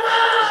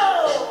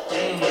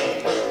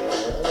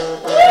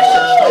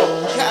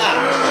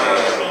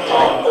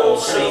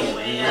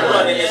 We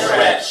running this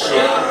rap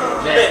shit.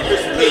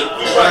 Memphis Week,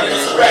 we running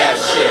this rap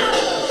shit.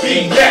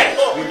 Be back,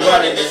 we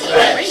running this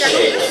rap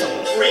shit.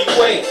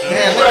 Freeway, we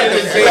running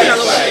this rap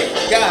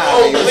shit.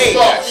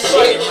 Overstock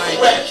shit,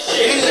 rap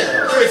shit.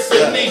 Chris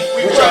and Neef,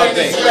 we running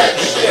this rap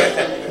shit.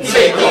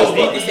 Take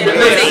over, And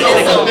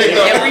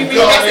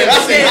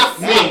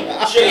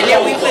then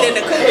we put in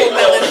the Cocoa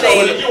Melon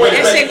thing.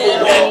 That shit go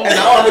And I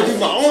already do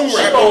my own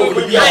rap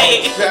over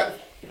Right.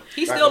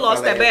 He still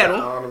lost that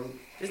battle.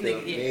 This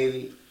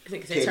nigga, This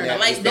nigga said turn the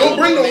lights down. Don't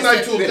bring no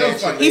knife to a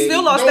gunfight. He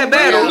still lost that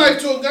battle. Don't bring no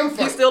knife to a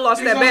gunfight. He still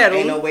lost that battle.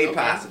 Ain't no way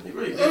possible.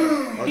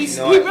 He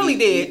really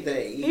did.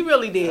 He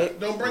really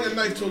did. Don't bring a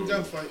knife to a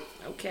gunfight.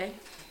 Okay.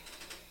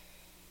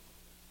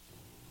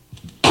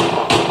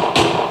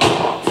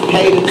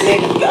 Hey, the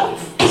nigga.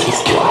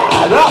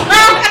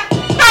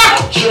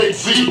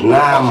 JC.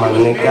 Nah, my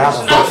nigga. I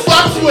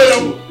fucks with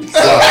him.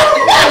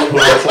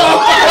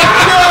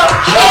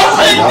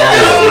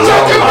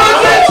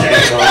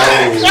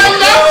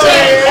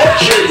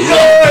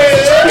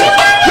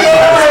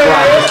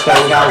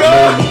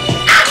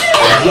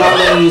 If y'all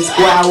ain't in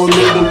squad with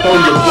me, then throw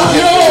your gun.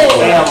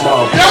 Hell,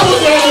 motherfucker. If you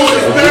ain't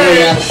got a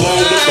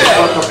gun, get the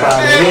fuck up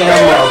out of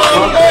here,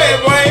 motherfucker.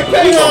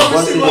 We gon'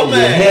 bust it over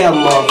your hair,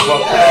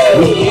 motherfucker.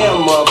 We here,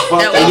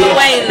 motherfucker.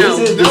 Yeah, this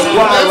is the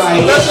squad right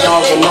here.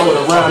 Y'all can know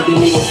it around,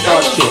 didn't even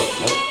start shit.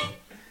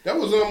 That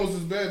was almost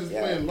as bad as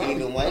playing Lonnie.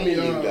 Even Wayne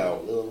knew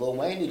though. Lil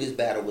Wayne knew this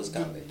battle was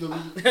coming. No,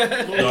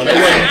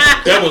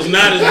 that was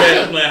not as bad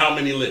as playing How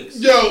Many Licks.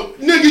 Yo,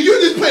 nigga,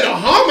 you just played a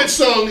homage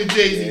song to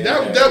Jay-Z.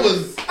 Yeah. That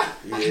was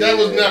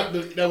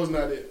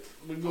not it.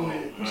 But go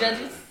ahead.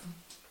 Judges.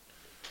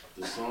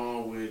 The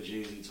song where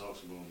Jay-Z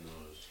talks about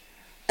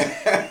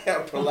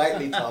Nas.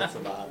 Politely talks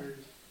about her.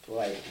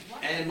 Politely.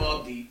 And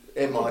Mobb Deep.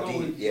 And Mobb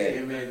Deep, yeah.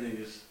 And mad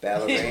niggas.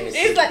 Ballerina.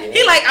 He's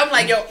like, I'm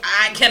like, yo,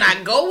 can I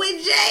go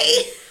with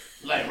Jay?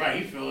 Like, right,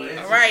 he feel it.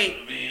 Right.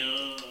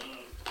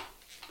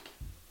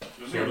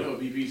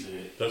 BP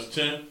said. That's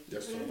 10?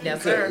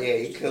 Yes, sir. Yeah,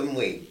 he couldn't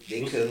wait.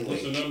 They couldn't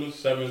wait. What's the number?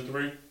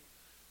 7-3?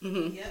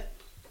 Mm-hmm. Yep.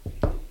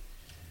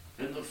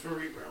 And the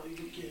furry probably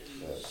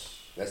begins.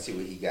 Let's see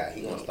what he got.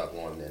 He gonna start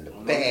going in the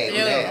bag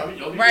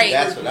now. Right.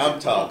 That's what I'm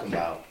talking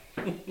about.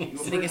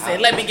 This nigga said,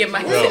 let me get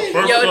my this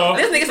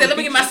nigga said, let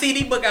me get my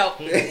CD book out.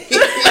 They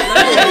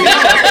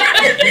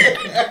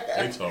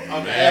talking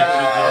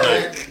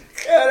mad.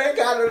 Yeah,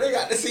 they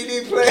got the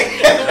CD player.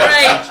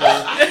 Right.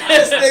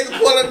 This nigga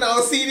pulling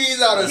out CDs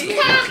out of his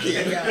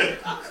pocket.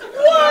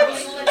 What?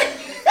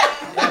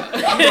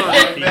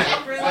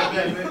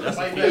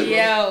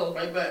 Yo.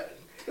 Right back.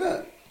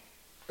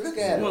 Look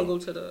at him. You wanna go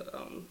to the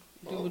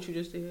do what you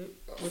just did?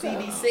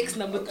 CD6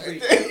 number 3.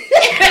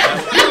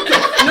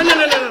 No.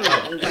 No,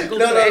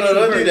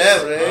 don't do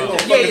that. They gonna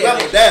fuck us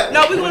up with that one.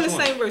 No, we going the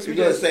same verse. We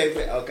doing the same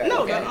thing. Okay.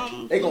 No,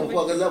 okay. They gonna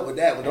fuck us up with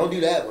that one. Don't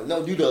do that one.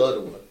 No, do the other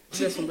one.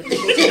 This one. Look at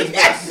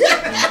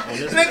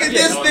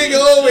this nigga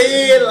over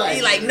here like.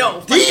 He like,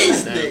 no.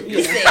 These niggas.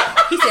 He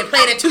said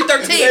play it at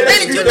 213. Play it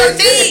at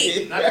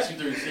 213. Not at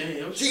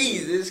 213.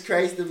 Jesus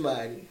Christ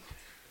Almighty.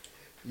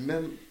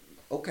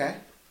 Okay.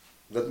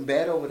 Looking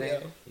bad over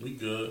there. We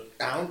good.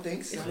 I don't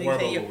think so.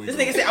 This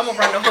nigga said, I'm going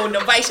to run the whole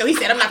device show. He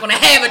said, I'm not going to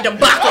have a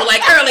debacle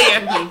like earlier.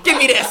 Give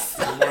me this.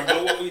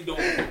 What we doing?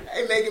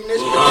 Hey, making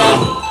this.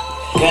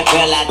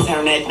 Girl, I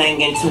turn that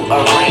thing into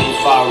a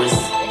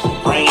rainforest.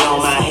 Rain on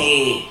my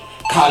head.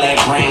 Call that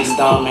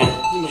brainstorming.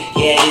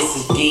 Yeah, this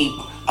is deep.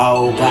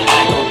 Oh, but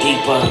I go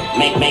deeper.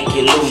 Make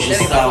you lose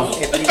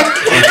yourself. And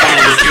find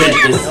the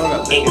slippers.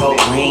 It go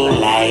green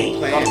light.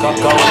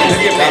 Go.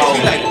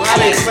 Like, why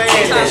they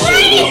saying that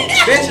shit?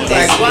 Bitch is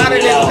like, why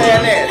they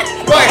saying that?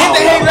 Go ahead, hit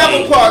the hang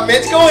level part,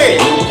 Mitch. Go ahead.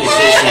 He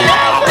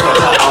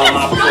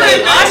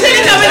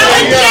coming out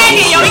the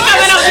jagging, yo. He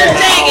coming out the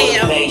jagging,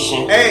 yo.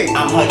 Hey,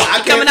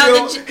 I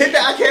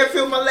can't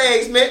feel my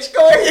legs, Mitch.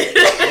 Go ahead.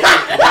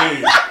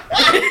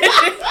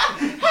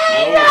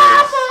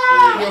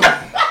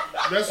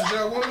 That's what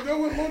y'all want to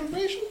go with,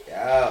 motivation?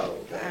 Yo.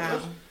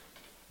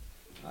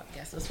 I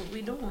guess that's what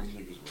we doing.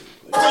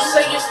 To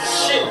say it's the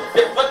shit,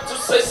 if I do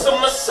say so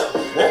myself,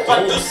 if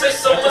I do say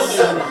so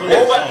myself,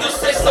 if I do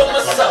say so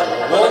myself,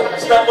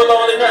 stumble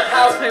all in the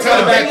house,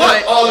 turn back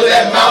up all of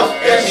that mouth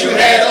that you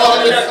had all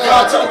in the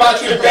car, talking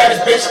about you the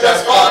baddest bitch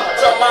thus far,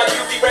 talking about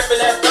you be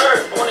reppin' that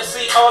bird, wanna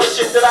see all the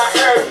shit that I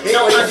heard. He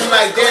when he do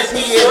like this,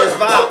 he in his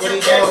vibe when he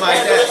doing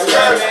like that, you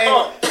know what I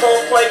mean?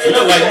 You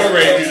look like you're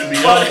ready to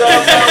be honest.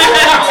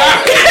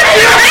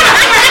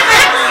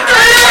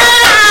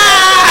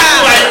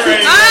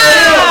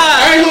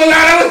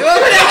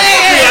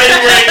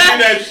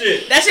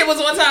 That shit was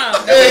one time.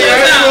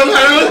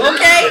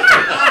 Okay.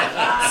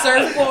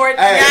 Surfboard.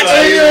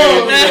 Got you. You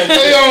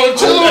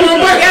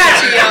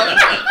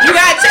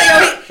gotta tell yo.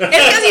 It's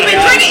because he been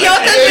drinking, yo.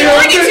 Because he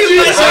been drinking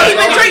too much, yo.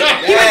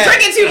 He been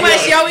drinking too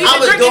much, yo. He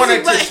been drinking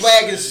too much.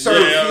 Swag and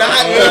surf,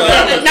 not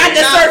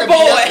the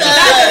surfboard.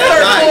 Not the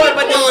surfboard,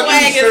 but the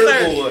swag and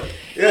surf.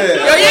 Yeah.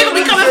 Yo, you ain't gonna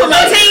be coming from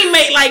a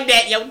teammate like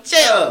that, yo.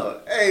 Chill.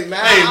 Hey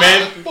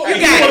man. You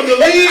want to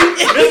leave?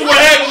 This is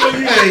what happens when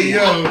you leave,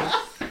 yo.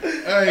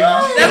 Hey.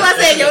 That's what I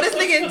said, yo. This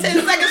nigga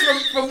 10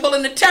 seconds from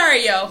pulling the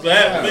turn, yo.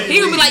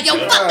 He would be like, yo,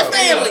 fuck the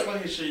family.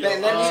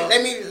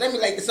 Let me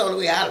like this on the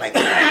way I like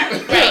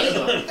it.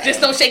 Right.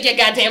 Just don't shake your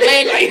goddamn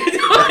leg like you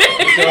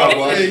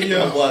doing.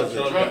 I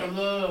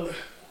wasn't.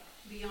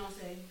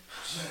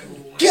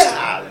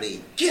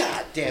 Golly,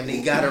 goddamn,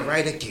 they got it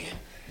right again.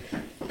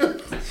 Look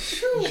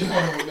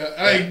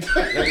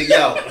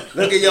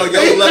at yo,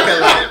 looking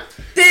like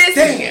this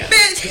damn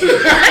bitch.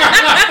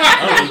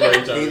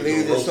 He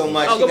leaves it so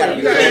much. You gotta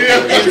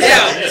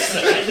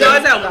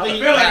it's out.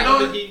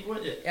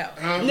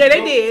 Yeah,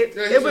 they did.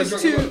 It was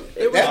two.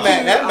 That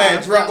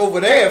man drunk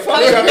over there. Fuck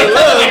drunk over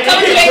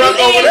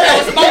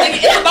there. It's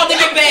about to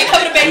get bad.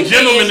 Come to baby. The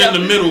gentleman in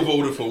the middle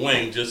voted for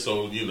Wayne, just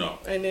so you know.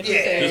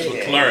 Just for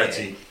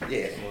clarity.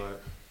 Yeah.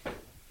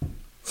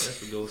 That's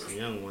the ghost of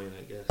young Wayne,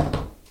 I guess.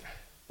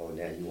 Oh,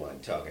 now you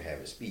want to talk and have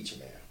a speech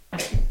now.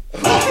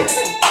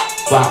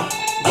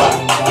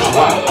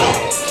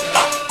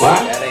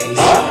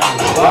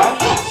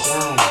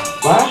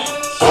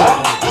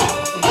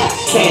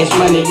 Cash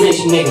money,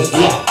 rich niggas,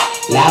 yeah.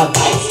 Loud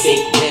pipes,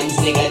 fake limbs,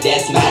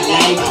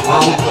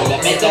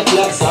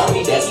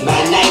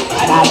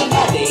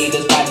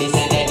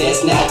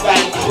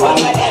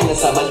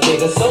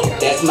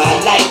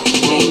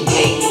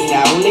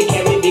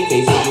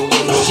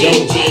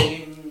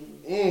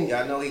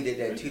 only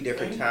did that 2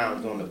 different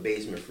times on the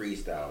basement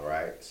freestyle,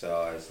 right?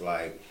 So it's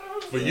like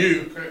for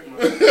you.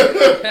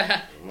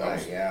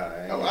 Like,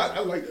 yeah, I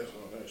like that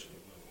song actually.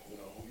 You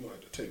know, you have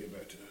to take it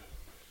back to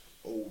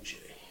OJ.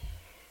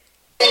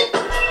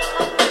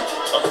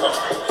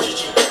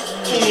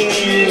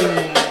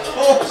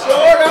 Oh,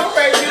 Lord, I'm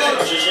ready.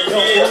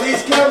 Yo,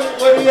 police coming?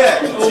 Where he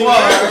at? Oh, all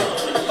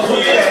right.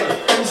 Okay,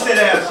 let me sit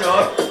down,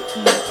 Sean.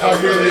 How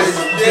good is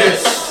this?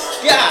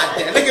 God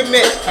damn, look at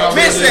Mitch.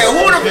 Mitch said,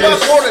 who the fuck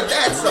ordered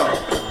that song?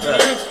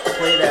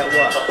 Play that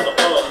what?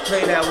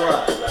 Play that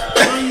what?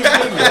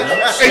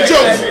 Hey, Joe,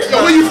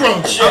 where you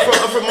from?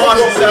 I'm from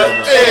Austin, son.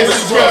 Hey, this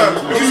is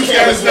Ron. You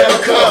guys never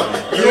come.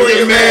 You and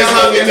your man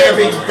hung in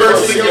every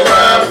verse of your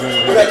rhyme.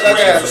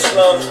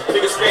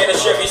 Niggas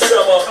Spanish every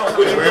summer.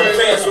 With the real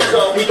fans will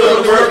come. We go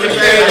to work and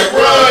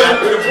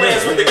run. With the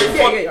plans with the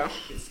Yeah.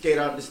 Skate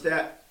off the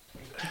step.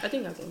 I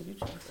think that's on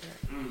YouTube.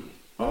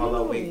 All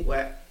the week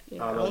wet.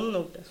 Yeah, I don't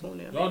know if that's on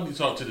there. Y'all need to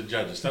talk to the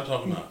judges. Stop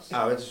talking to us.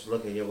 I was just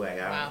looking your way.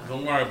 Wow.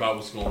 Don't worry about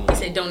what's going on. He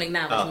said, "Don't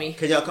acknowledge me."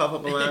 Can y'all cough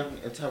up a line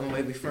and tell them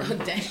where we from? Dang.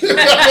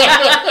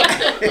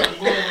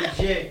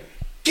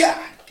 God damn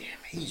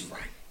it, he's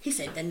right. He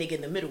said that nigga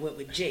in the middle went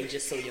with Jay,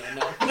 just so y'all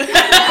know. Oh,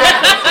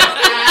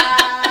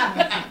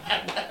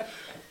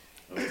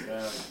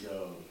 God,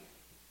 yo.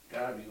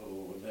 Gotta be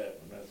old with that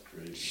one. That's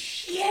crazy.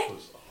 Shit.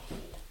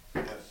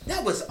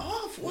 That was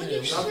off. What you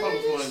I serious? fuck with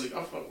Little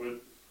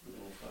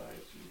Five,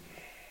 too.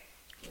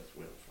 That's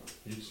where I'm from.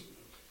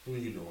 What are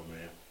you doing,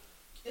 man?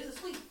 This is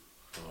sweet.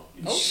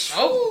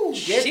 Oh,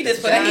 she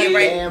just put her hand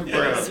right.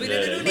 Sweet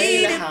little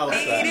Clean the house up.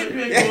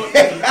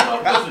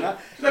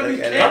 I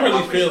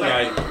really feel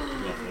like.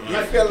 You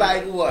feel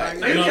like what?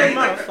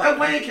 That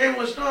Wayne came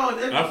with strong.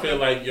 I feel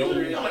like yo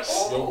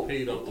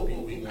paid up the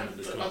people we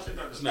wanted to come.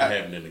 It's not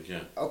happening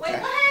again. Okay.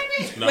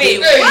 No.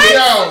 Wait, Hey, what?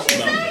 yo.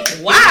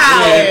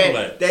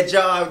 Wow. That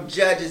job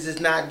judges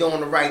is not doing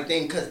the right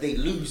thing because they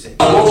losing.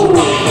 The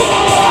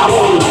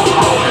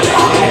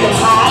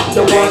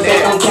ones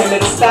that don't tell me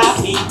to stop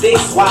me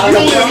this while I'm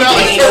That's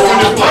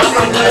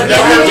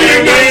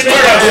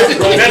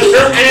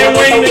Turk and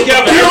Wayne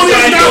together.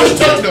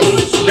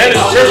 That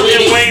is Turk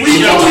and Wayne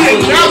together.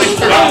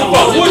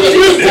 What you do?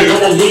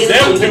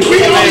 We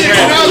only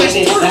acknowledge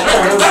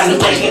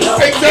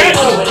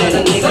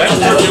Exactly. That's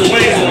Turk and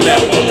Wayne on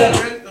that part.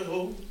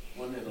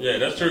 Yeah,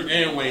 that's Turk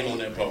and Wayne on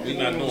that part. We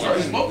not doing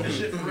that. Smoking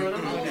shit for real. Look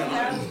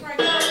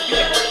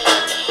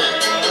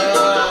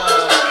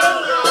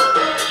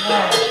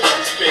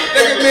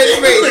at Miss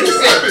Ray. She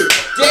said,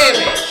 damn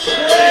it.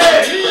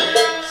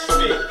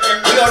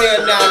 We only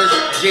acknowledge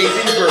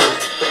Jay-Z's verse,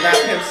 not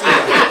Pimp C.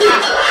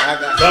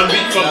 Done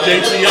beat from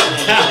JC up.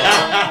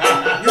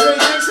 You really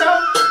think so?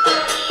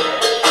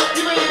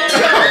 You really think so?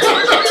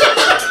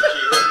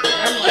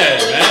 Yeah,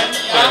 man.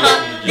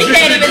 He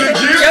can't even. Yo,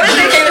 this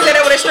nigga can't even say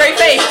that with a straight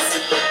face.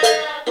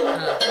 You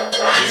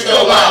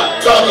know I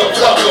fuck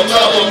 'em,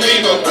 love 'em,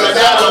 leave 'em, 'cause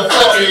I don't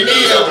fucking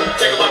need 'em.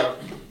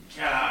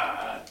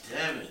 God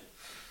damn it.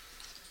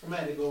 I'm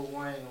had to go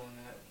Wayne on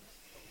that.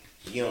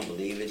 You don't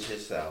believe it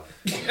yourself.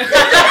 Now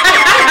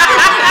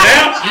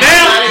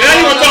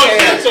you want to talk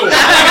shit to him.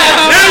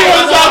 Now you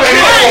want to talk shit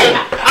to him.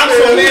 I'm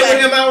so mad with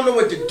him, I don't know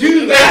what to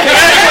do.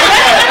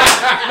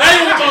 Now you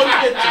want to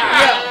talk shit to him.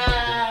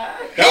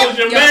 That was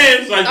your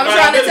man's like I'm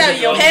trying to tell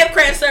you, yo, have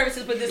craft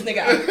services put this nigga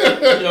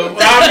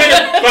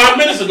out. 5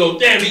 minutes ago,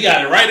 damn, he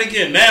got it right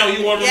again. Now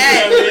you want to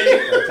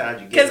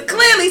Because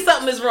clearly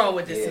something is wrong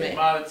with this man.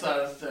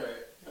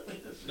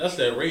 That's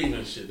that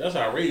Raven shit. That's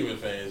how Raven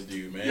fans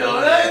do, man. Yo,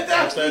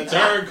 that's that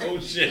turn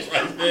coach shit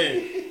right there.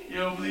 You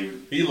don't believe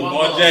it? He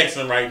Lamar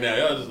Jackson right now.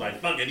 Y'all just like,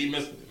 fuck it, he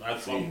missed it. I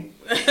see him.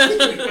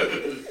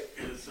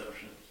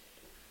 Interception.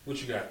 What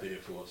you got there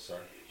for us, sir?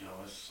 Yo,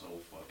 it's so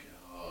fucking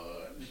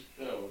hard.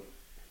 Yo,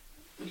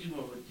 what you know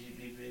about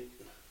GBB?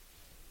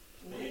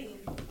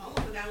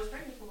 Almost forgot I was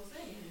pregnant for a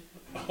second.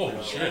 Oh,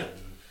 shit.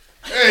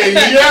 Hey,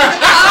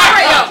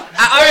 yeah. I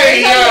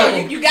already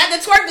told you. You got the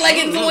twerk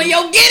leggings on,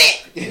 yo, get it.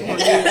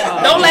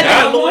 Don't let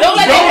the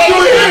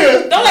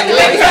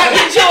baby try to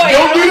get joy.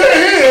 Don't do that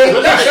here.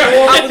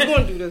 I was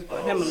going to do this,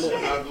 but him and Lord.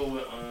 I'll go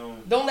with,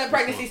 Don't let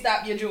pregnancy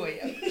stop your joy.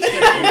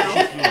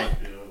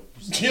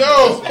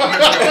 Yo.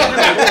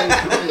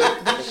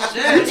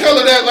 You tell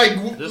her that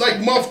like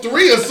month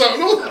 3 or something.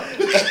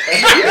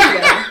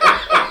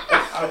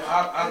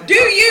 Do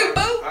you,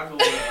 boo? I go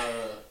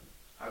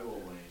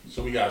with Wayne.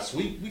 So we got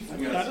sweet. We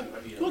got a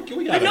But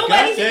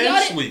nobody's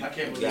goddamn sweet. I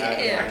can't believe it. I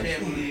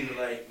can't believe it.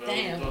 Like, bro, we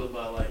Damn. thought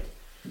about like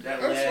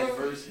that last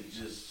verse. It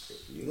just.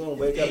 You're going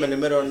to wake up in the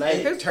middle of the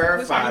night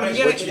terrified of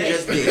what you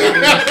just did. You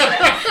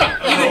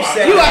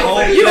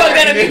are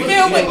going to be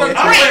filled with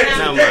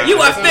regret.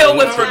 You are filled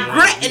with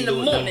regret in the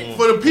morning.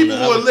 For the people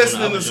who are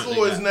listening, the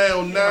score is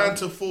now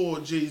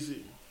 9-4,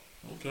 Jay-Z.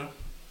 Okay.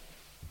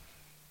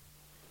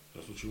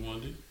 That's what you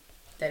want to do?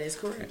 That is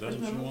correct. That's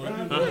what you want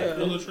to do? Yeah.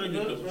 Pull the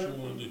trigger. That's what you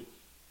want to do.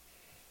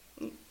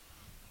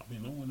 I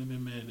mean, no one have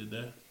been mad at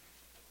that.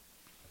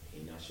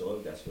 He's not sure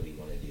if that's what he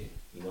want to do.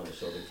 He want to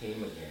show the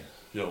team again.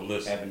 Yo,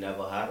 listen. Haven't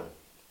never had him.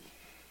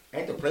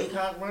 Ain't the play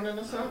clock running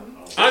or something?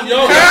 Somebody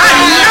took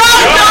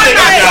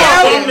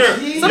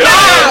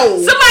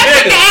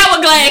the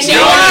hourglass, yo.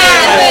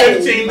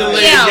 15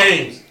 delayed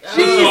games.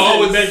 So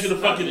all the way back to the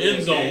fucking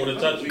end zone with a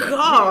touchdown.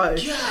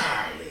 Gosh.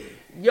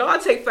 Y'all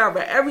take forever.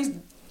 That was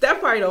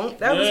probably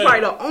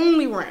the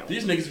only round.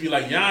 These niggas be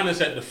like Giannis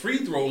at the free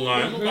throw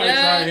line. Nobody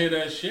trying to hear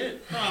that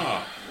shit.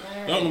 Nah.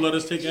 Y'all gonna let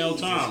us take our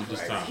time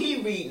this time.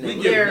 He reading we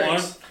the get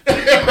lyrics. one.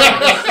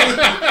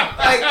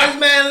 Like this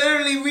man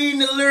literally reading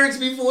the lyrics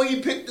before he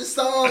picked the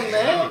song,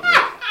 man.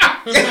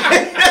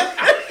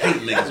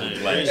 Hate niggas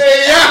with glasses.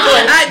 Hey,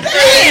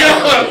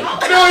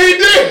 no, he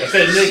did. I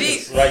said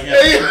niggas. Right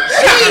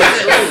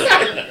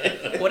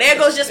now. Well, there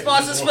goes your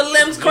sponsors for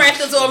Limbs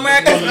Crackers or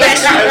America's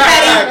Best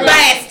Petty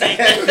Blasting.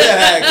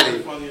 Exactly.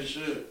 Funny as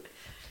shit.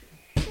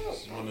 I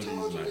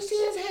told you to see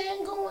his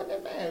hand going.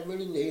 That man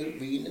really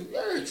reading the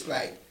lyrics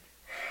like.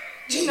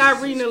 We're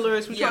not reading the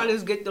lyrics. We're trying to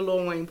just get the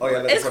Lil Wayne part. Oh,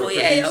 y'all looking for the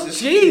producers?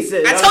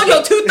 Jesus. I told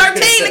you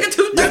 213, nigga,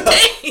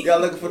 213. Y'all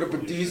looking for the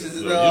producers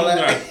and all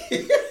that?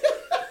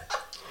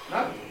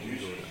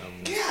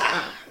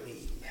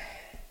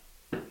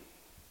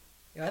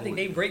 I think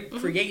they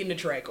creating the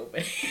track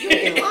open.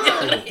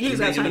 You just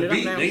gotta turn it up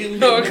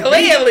now. Oh,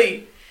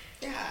 clearly.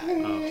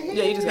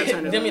 Yeah, you just gotta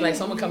turn it up. Then be like,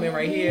 someone come in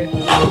right here.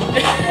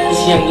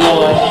 It's Young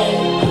Lord,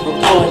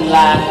 reporting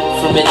live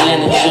from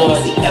Atlanta,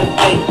 Georgia.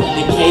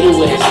 Decatur,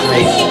 West.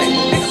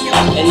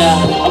 And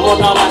I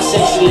want all my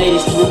sexy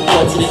ladies to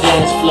report to the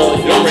dance floor.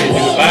 You're ready to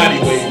do the body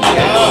weight.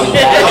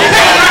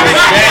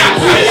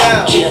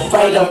 Yeah,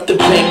 right off the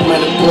bank,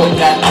 man, the boy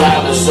got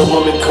dollars. So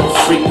women come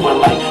frequent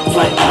like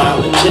flight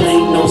mileage. It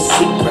ain't no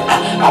secret.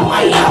 I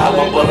might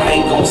holler, but I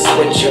ain't gon'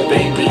 sweat you,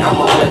 baby.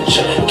 I'ma let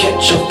you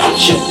catch up with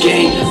your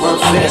game. Run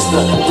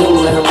faster,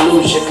 don't let them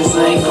lose you, cause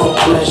I ain't gon'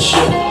 bless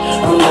you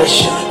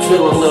unless you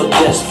feel a little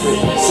desperate.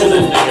 Send a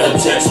nigga a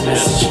text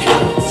message,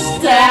 girl.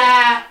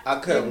 Stop. I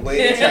couldn't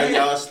wait until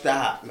y'all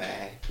stop,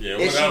 man. Yeah,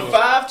 is she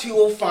whatever. 5'2"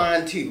 or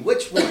fine 2?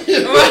 Which one?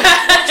 Which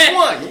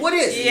one? What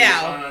is it?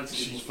 Yeah.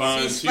 She's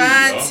fine She's too.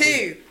 fine bro.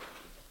 too.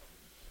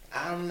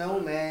 I don't know,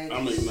 man.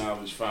 I'm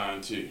acknowledge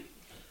fine too.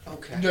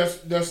 Okay.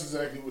 That's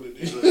exactly what it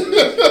is.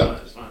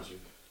 It's fine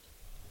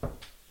too.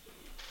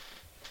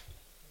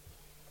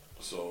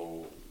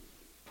 So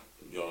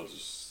y'all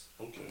just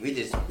okay. We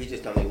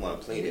just don't even want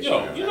to play this. Yo,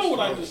 round. you know what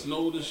I just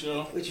noticed,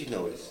 y'all? What you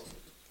notice?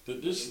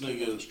 That this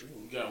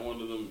nigga got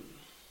one of them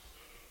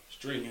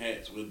string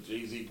hats with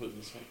Jay-Z putting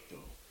his hat though.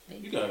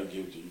 You gotta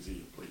give Jay-Z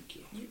a break,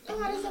 yo. Oh,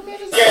 that's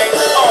amazing. Gang,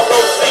 all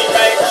rotate,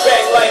 bang,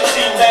 bang like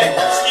G-Mac.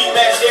 Ski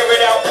mask, air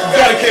it out. You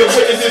gotta kill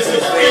witnesses with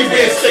three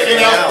men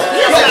sticking out.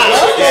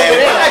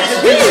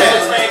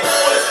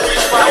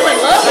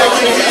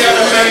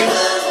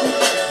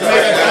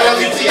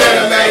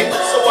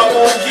 So I'm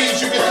on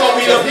keys, you can call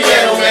me the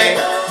piano man.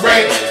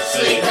 Rain,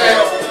 sleep,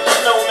 hell,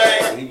 no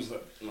man. He was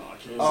like, no, I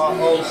can't.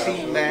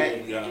 ROC,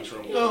 man. We got in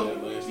trouble Yo, with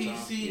that last time.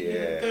 BC,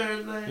 Yeah.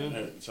 third lane. I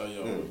had to tell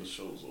y'all when the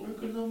show's over.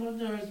 Working on my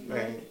nerves,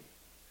 man.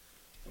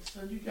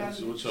 Son, you got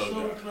So me what y'all so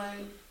got?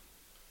 plain.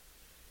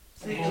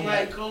 Singing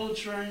like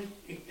Coltrane.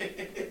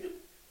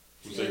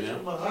 You say now?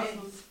 My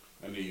hustlers.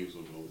 I knew you was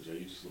gonna go with Jay.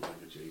 You just look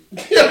like a Jay.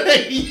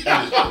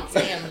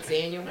 Damn,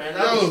 Daniel. Man,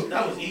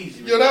 that was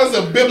easy. Yo, that was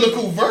a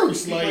biblical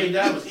verse. Like, Like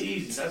that was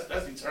easy.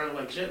 That's eternal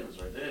like chitlins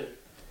right there.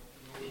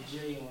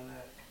 J on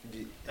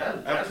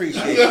that. I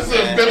appreciate That's it,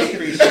 a man. I better-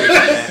 appreciate it,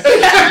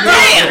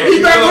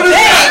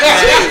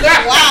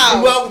 man.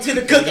 Wow. Welcome to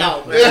the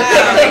cookout,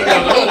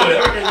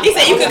 man. He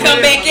said you could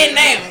come back in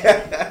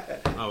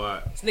now. All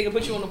right. This nigga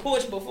put you on the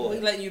porch before he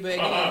letting you back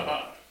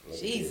in.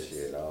 Jesus.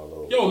 Shit all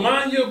over. Yo,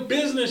 mind your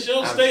business,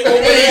 yo. Stay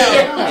over here.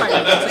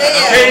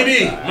 Damn.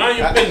 KD, mind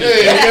your business.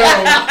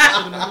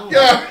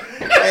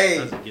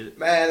 Hey,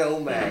 man, oh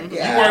man. You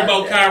worry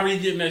about Kyrie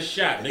getting that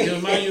shot, nigga.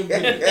 Mind your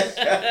business.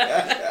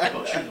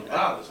 Don't shoot the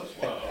violence. That's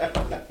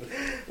wild.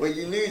 When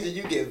you lose it,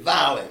 you get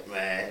violent,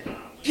 man.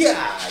 God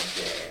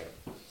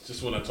damn.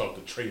 Just when I talk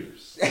to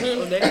traitors.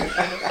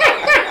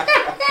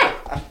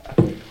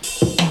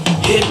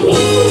 Hit me.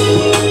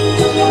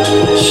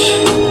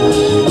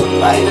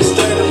 Like the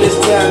start of this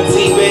time, T,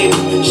 baby.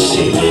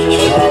 Shit, you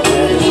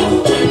already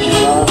know. You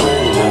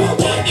already know.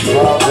 You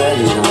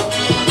already know.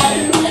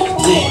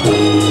 Damn.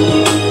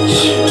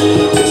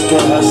 It's the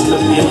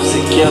hustler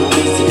music, young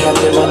music. Got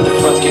that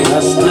motherfucking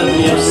hustler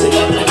music.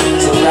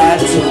 So ride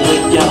to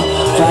it, yo.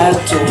 Vibe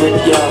to it,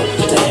 yo.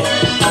 Damn.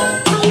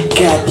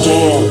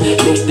 Goddamn.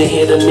 Next to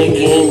hit a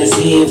nigga in his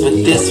head with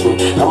this one.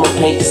 I'ma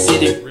paint the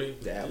city.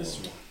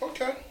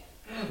 okay.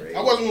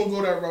 I wasn't gonna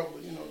go that route,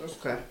 but you know that's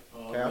Okay.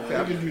 Okay.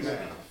 I can do that.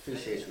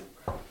 Appreciate you.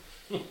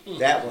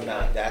 That one,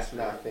 that's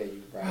not fair,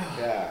 you right.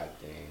 God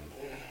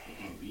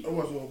damn. I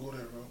wasn't gonna go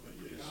that route, but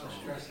yeah.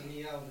 Stressing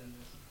me out in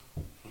this.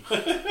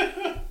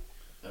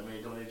 That man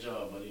doing their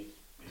job, buddy.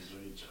 He's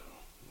doing their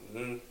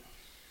job.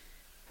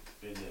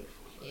 Been there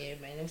before. Yeah,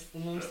 man.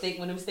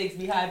 When them mistakes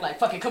be high, like,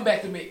 fuck it, come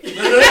back to me.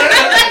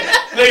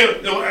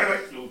 Nigga, no,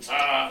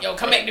 time. Yo,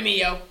 come back to me,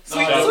 yo.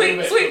 Sweet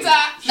Sweet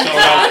top.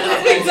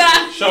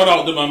 Shout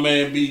out to my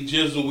man B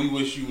Jizzle. We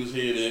wish you was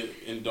here to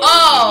indulge.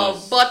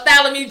 Oh,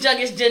 Bartholomew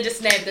Junkish Ginger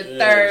Snap the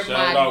third.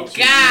 My God.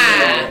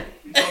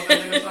 You talk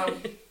that nigga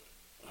something?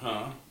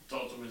 Huh?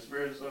 Talk to him in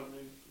spirit or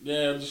something?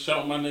 Yeah, just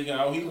shout my nigga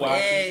out. He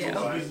watches.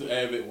 Yeah. He's an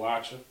avid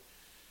watcher.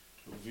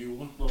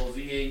 Viewer. Little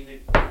VA nigga.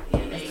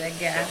 That's that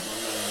guy.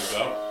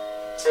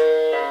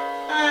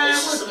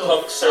 This is a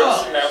public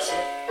service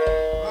announcement.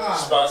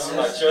 Sponsored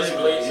by Jersey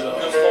Blaze and the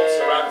good folks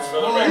at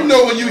Rockefeller Records. You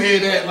know when you hear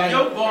that, like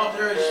Yo, bought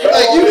her shit.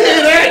 you hear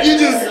that, you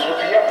just. God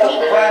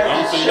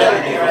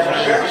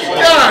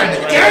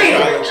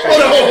damn!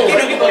 Hold on.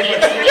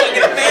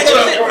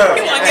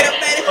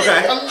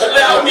 Okay.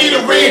 Allow me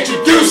to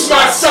reintroduce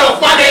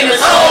myself. My name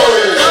is Ho.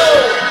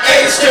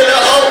 H to the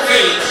OV.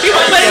 He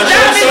was putting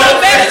down in my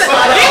bed.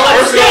 He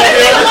was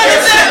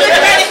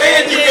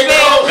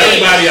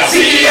Everybody out.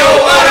 CEO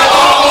of the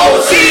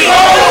ROC.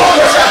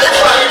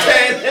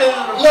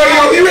 Look,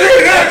 yo, you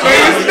hear that,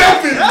 man?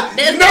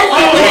 It's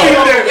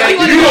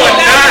nothing. You are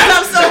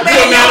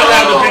not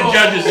allowed to pick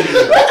judges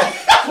anymore.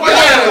 Wait a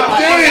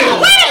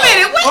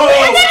minute. What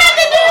does that have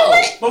to do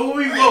with? But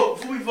before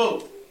we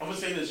vote, I'm gonna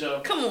say this, y'all.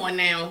 Come on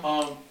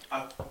now.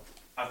 I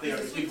think I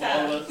can speak for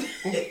all of us.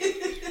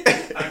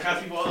 I can't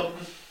speak for all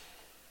of us.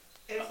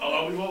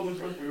 Are we voting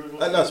first?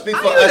 No, speak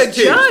for us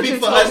too. Speak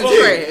for us too.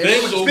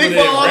 Speak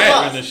for all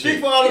of us. Speak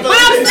for all of us. But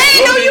I'm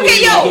saying, no, you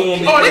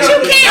can, but you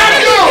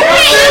can't.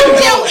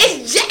 Yo,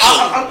 it's Jay.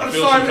 I'm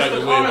sorry,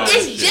 Mr. Carter.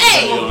 It's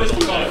Jay.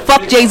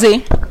 Fuck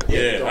Jay-Z.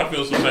 Yeah, I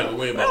feel some type of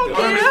way about that.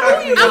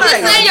 I'm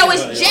just saying, yo,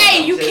 it's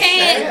Jay. You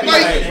can't.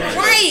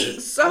 Right.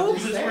 So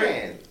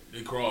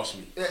They crossed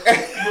me.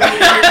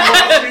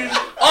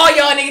 All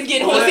y'all niggas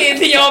getting horsey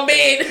into your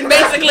bed.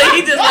 Basically,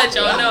 he just let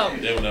y'all know.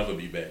 They will never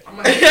be back.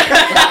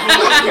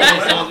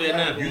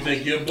 You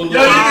think your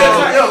bulletin?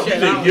 You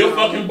think your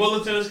fucking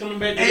bulletin is coming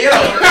back? Hey, yo.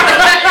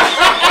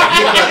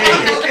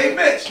 Hey,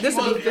 Mitch. this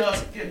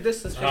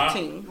is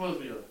 15.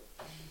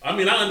 I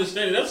mean, I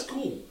understand it. That's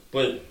cool,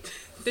 but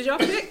Did y'all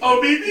pick? Oh,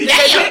 BB.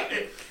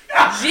 Damn.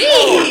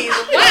 Jeez.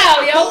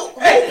 Wow, yo.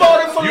 Who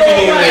voted for you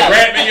can go there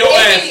rapping your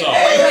ass off.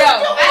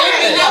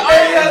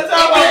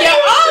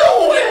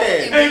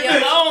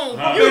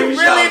 You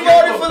really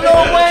voted for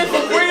Lil Wayne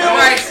for real?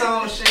 Right.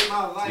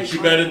 What you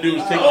better do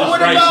is take this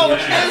rice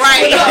with you.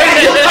 Right.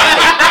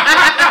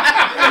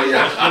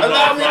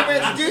 Allow me to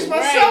introduce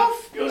myself.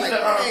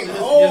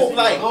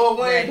 Like, Lil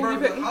Wayne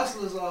broke the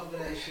hustlers off of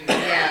that shit.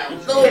 Yeah.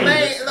 Lil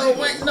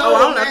Wayne, no, I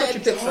thought you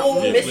picked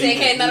something. Miss saying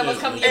can't none of us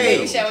come to your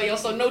baby shower, yo,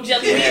 so no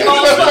jelly beans I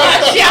all over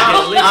our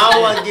shower.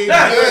 don't want to give you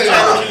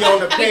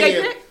your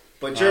opinion,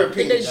 but your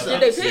opinion.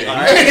 Did they pick?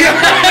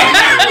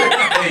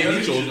 Hey, you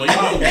chose one.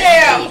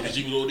 Damn. Because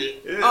you was over there.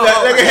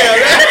 Look at him.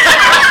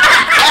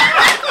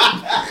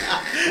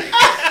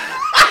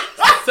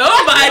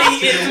 Somebody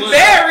is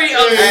very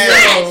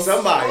upset.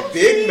 Somebody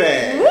big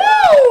man.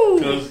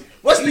 Woo!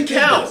 What's the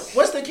count?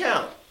 What's the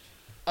count?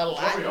 A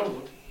lot.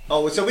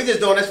 Oh, so we just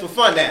doing this for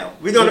fun now.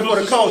 We doing it for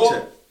the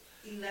culture.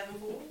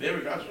 11-4. There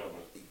we got you.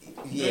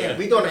 Yeah,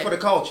 we doing it for the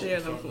culture. Yeah,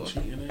 no,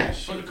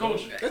 For the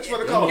culture. That's for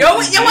the culture. Yo,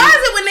 why is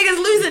it when niggas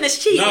losing is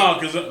cheating? No,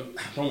 because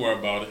don't worry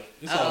about it.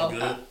 It's all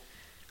good.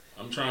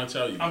 I'm trying to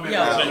tell you. I mean, This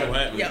ain't gonna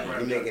happen. Yo.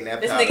 You making that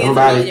This pop. nigga is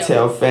Somebody yo.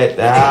 tell Fat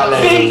to holler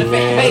at me,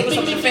 man. Put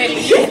some of your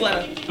family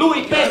newsletter.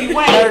 Louis baby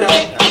Wayne.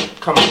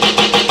 Come on.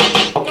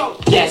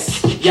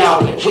 Yes,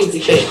 y'all and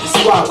Weezy baby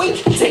squabbling.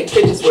 Take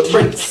pictures with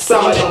bricks,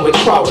 some of them with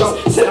crawlers.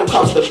 Send them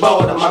across the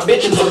border. My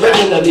bitches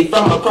originally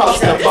from across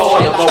the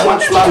border. But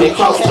once mommy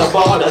crossed the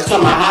border to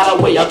my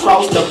hideaway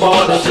across the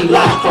border, she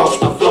lied across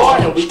the floor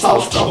and we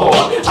tossed the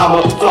whore. I'm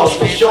a floss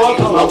for sure,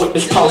 cause my whip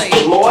is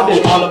costing more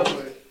than all of.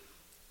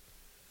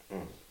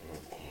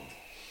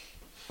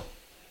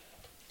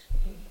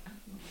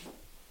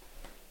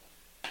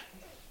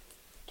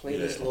 Play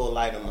this little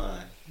light of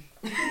mine.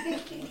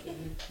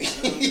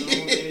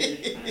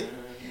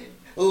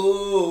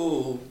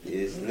 Ooh,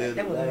 this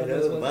little light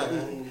of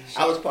mine.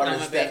 I was part of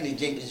the Stephanie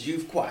Jenkins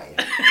Youth Choir.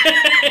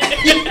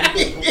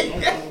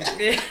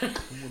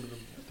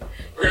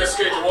 We're gonna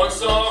skate to one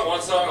song only.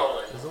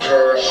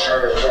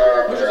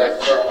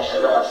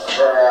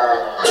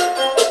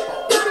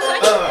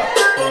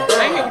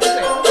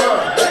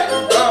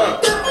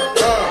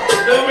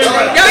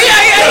 Yo, you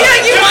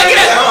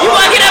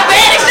want to get up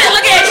bad and shit?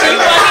 Look at you. You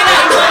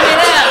want to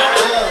get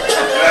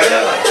up.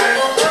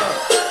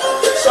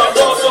 So I'm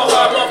going so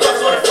hard, motherfuckers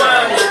wanna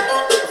find me.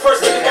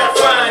 First thing you gotta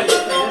find me.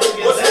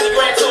 What's in the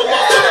grand to a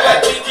motherfucker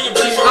like me? Can you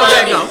please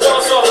remind me?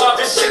 Going so hard,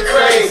 this shit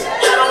crazy.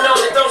 Y'all don't know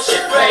that don't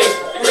shit phase.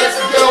 And let's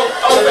go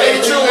over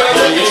 82 and I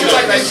look at you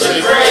like that shit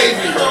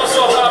crazy. Going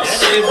so hard, this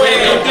shit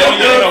crazy.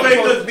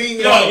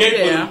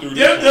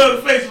 Give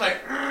the face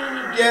like,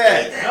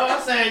 Yeah. no,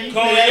 I'm saying you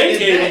Kanye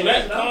gave him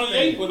that.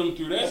 Kanye put him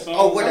through that song.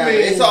 Oh, whatever.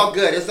 It's all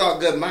good. It's all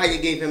good. Maya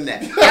gave him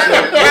that. Right.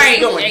 What you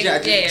doing,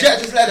 judges? Yeah.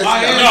 Judges, let us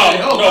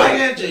know. No.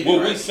 What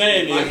we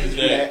saying is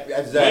that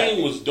Exactly.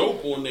 Wayne was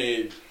dope on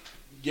that.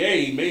 Yeah,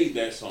 he made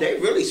that song. They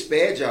really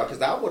spared y'all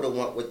because I would have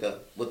went with the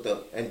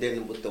and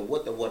then with the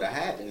what would have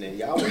happened and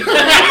y'all would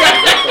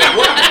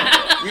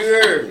have. You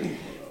heard me.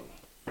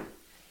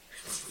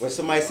 When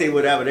somebody say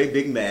whatever, they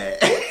big mad.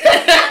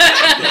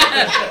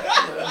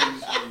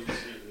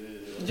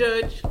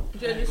 Judges.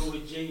 Go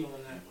with Jay on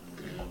that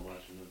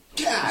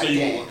one. So you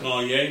went with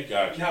Kanye?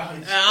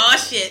 Gotcha. Oh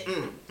shit.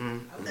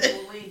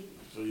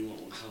 So you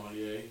went with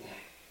Kanye.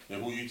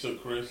 And who you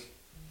took, Chris?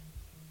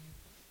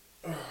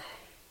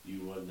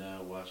 You were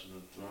down watching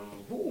the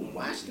throne. Ooh,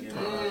 watch the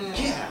throne.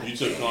 Yeah. You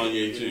took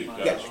Kanye too.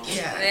 Gotcha.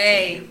 Yeah.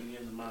 Hey.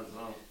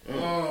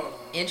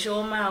 Inch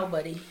your mouth,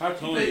 buddy. How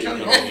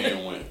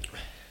Kanye went?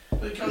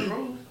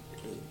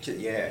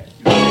 Yeah.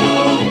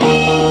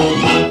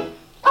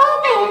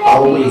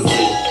 Always.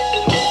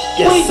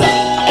 Yes, sir.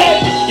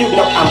 Hey, you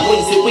know I'm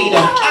Weezy Weeder.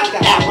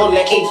 Apple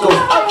and Eagle.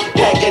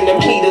 Packing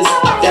them heaters.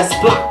 That's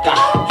Blocker.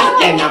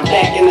 And I'm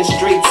back in the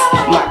streets.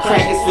 My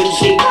crack is for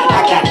cheap. I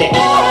got that.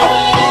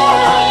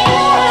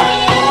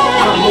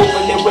 I'm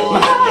moving it with my.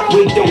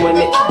 We doing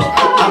it.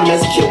 I'm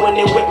just killing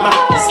it with my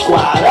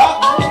squad up.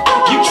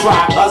 You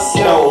try us,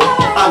 no.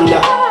 I'm the.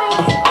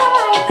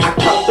 I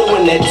come through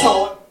in that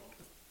toy.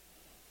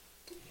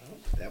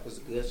 That was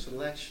a good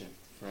selection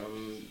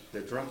from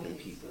the drunken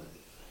people.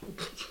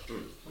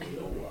 I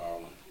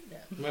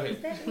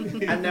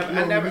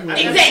never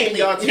Exactly.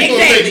 y'all two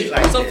Exactly.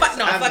 like So this. fuck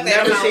no, I've fuck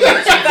never that. seen you two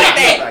Fuck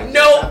that. like this.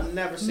 Nope. I've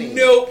never seen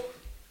Nope.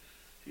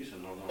 He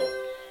said no.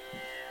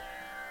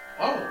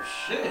 Oh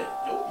shit! Yo,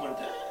 what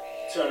that?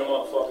 Turn the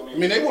motherfucker, man. I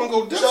mean, they want to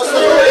go Dipset.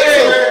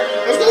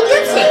 Let's go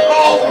Dipset.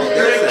 Oh,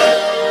 Dipset.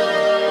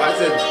 Why is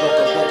it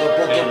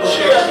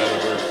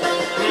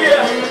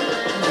Yeah.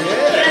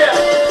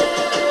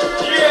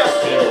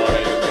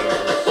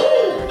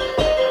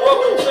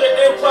 Welcome to the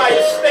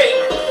Empire State.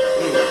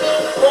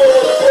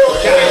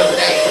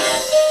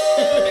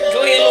 Go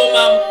ahead, little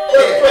mama.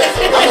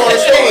 I'm on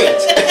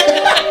stage.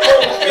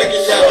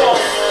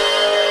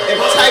 And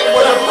tight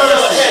with a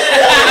person.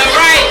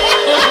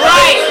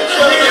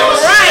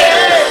 Right.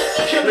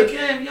 Killer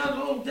Cam,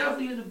 y'all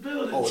definitely in the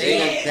building. Oh, they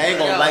ain't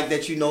gonna like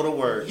that you know the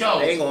words. They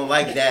ain't gonna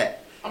like that.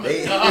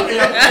 They, He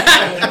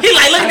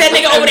like, look at that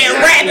nigga over there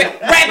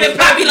rapping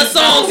popular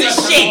songs and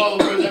shit.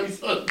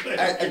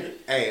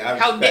 Hey,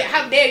 How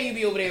dare you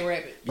be over there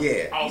rapping?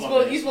 Yeah.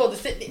 You supposed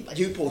to sit there. Like,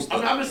 You supposed to.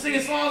 I've been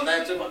singing songs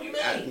that too. Fuck you,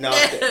 man. No,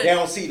 they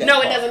don't see that.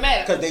 No, it doesn't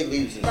matter. Because they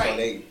losing,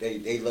 Right. so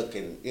they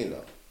looking, you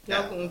know.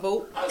 y'all can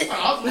vote.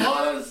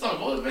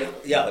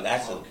 Yeah, but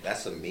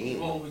that's a mean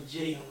one. Going with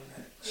Jay on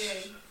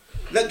that.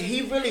 Look,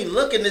 he really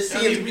looking to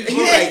see if he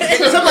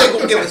like somebody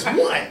gonna give us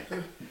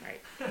one.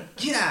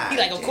 Yeah. He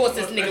like, of course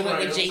this nigga went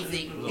with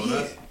Jay-Z.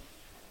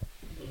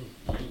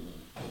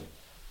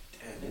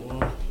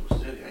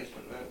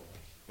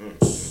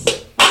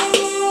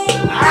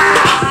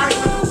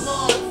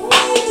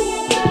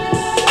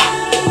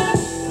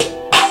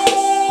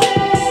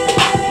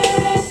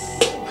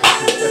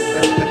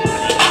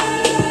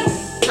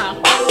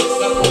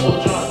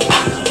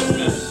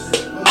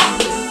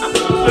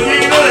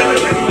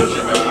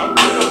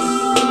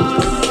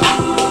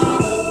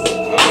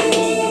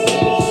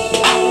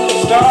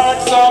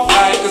 Starts off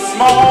like a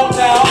small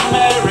town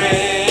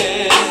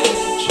marriage,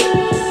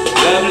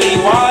 lovely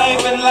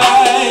wife and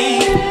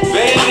life,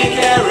 baby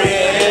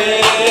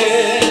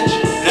carriage.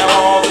 Now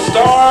all the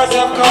stars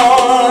have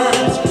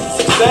cars,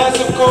 success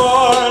of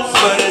course,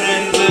 but it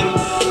ends in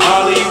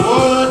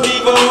Hollywood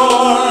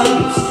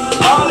divorce,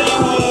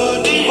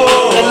 Hollywood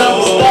divorce. And I'm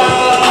a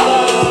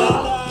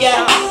star,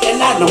 yeah, and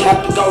I don't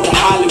have to go to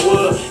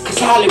Hollywood, cause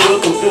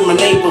Hollywood come through my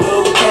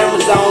neighborhood with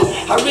cameras on.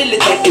 I really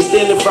think they're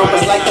stealing from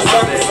us like a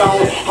circus song.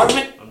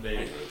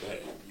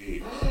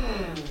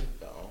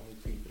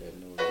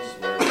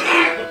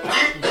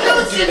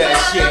 Don't do that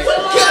shit.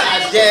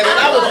 God damn it,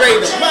 I was ready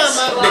to mind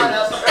my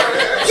business.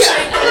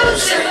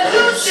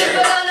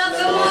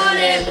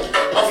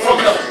 I'm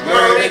from the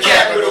murder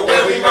capital,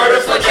 where we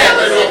murder for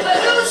capital.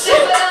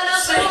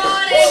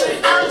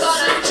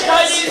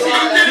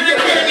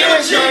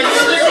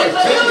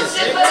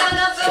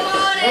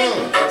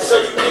 So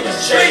you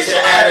niggas change your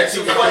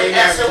attitude. Funny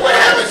asking what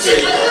happened to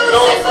you.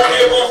 Lord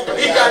forgive him.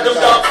 He got them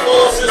dark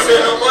forces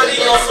in him, but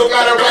he also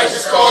got a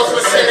righteous cause for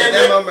sinning.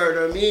 Them a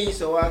murder me,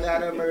 so I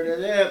gotta murder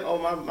them. Oh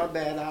my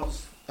bad, I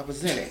was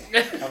in it. I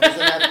was in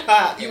that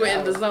pot. You were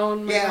in the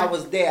zone, man. Yeah, I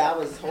was there. I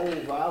was over.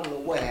 I don't know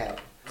what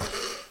happened.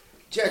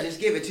 Judges,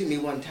 give it to me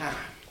one time.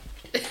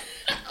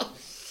 Oh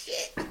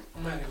shit.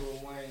 I'm gonna go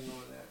whine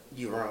on that.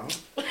 You wrong.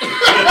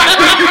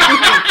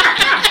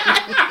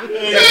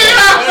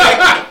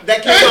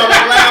 That came out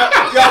loud.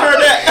 Y'all heard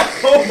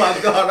that? Oh my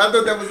god, I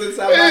thought that was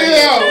inside my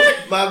head.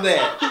 My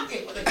bad.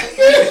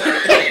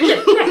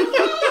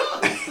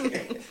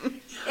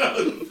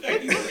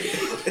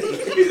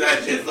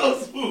 That shit so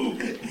smooth.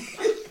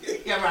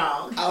 You're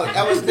wrong.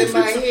 That was in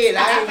my head.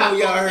 I didn't know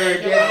y'all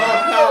heard that. My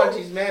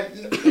apologies, man.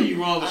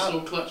 You wrong was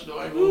so clutch though.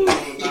 I ain't gonna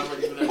I'm not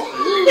ready for that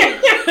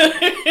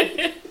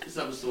shit. This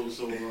episode was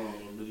so wrong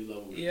on many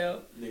levels. Yeah.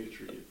 Nigga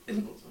treated.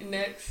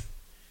 Next.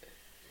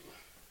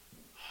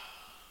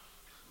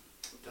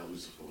 That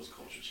Lucifer was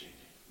culture changing.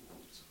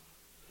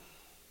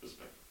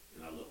 Respect.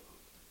 And I love him.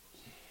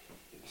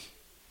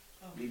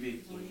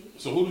 BB.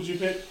 So who did you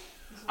pick?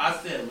 I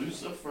said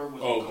Lucifer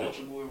was a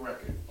Culture Boy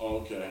record. Oh,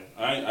 okay.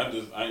 I ain't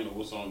know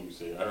what song you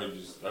said. I heard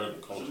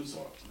the Culture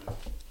part.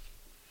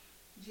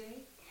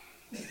 Jay?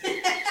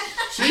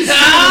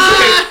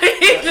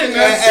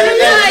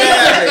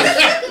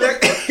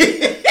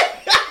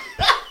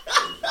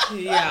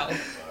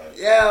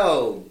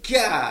 Yo,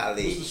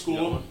 golly. What's the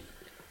score?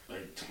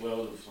 Like 12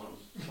 or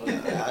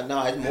something. No,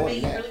 it's more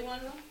than that. Really want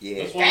to know?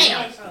 Yeah.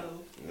 Damn.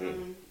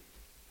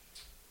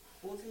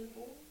 14-4?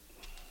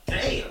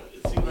 Damn.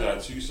 We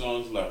got 2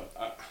 songs left.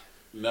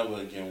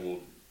 Never again will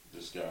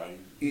this guy.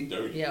 He's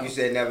dirty. You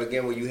said never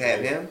again will you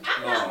have him?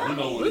 No, you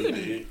know what he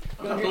did.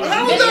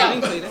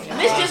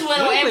 This just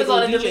went on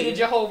Amazon and deleted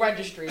your whole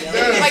registry. Like,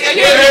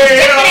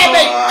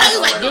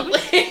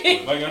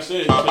 Like I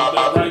said, take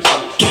that right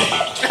switch.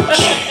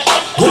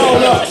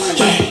 Roll up,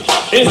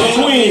 it's the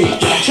queen,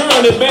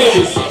 turn it,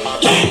 baby.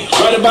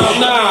 Right about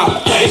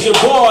now, it's your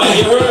boy,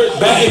 you heard,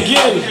 back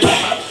again.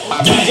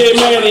 DJ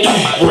Manny,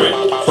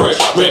 fresh,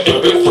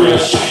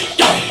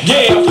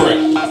 yeah,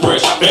 fresh,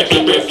 fresh,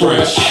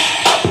 fresh,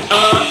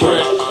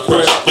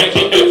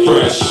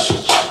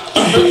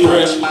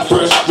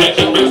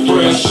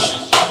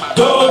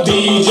 go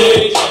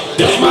DJ,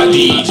 that's my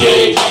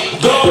DJ,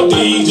 go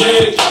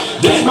DJ,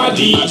 that's my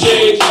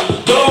DJ,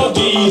 go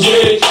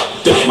DJ,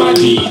 that's my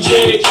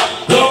DJ,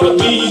 go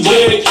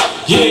DJ,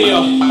 yeah,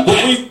 what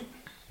we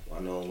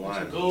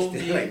 101.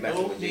 Still ain't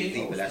messing with Jay-Z,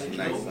 but that's a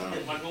nice song.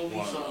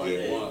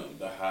 One,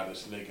 the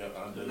hottest nigga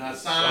under the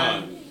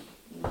sun.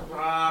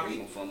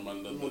 From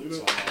under the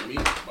Tommy,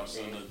 my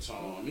son of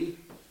Tommy.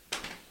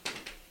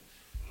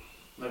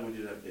 Let me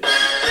do that bit. Turn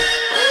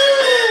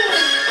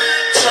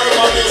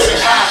my music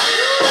high.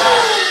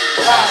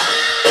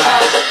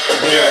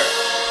 Yeah.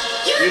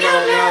 You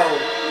don't know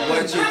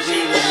what you do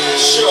with me.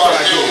 Sure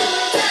I do.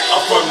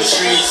 I'm from the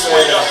streets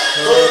where the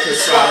hood can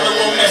swallow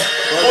a man.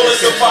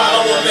 Bullets can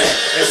follow a man.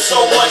 There's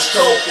so much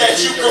coke that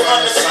you can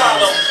run the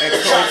swallow. The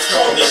cops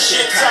call this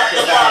shit top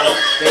to bottom.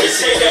 They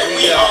say that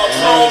we are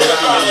prone to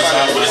violence,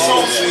 but it's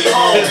home sweet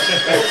home.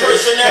 The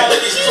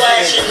personalities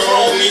clash and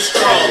chrome is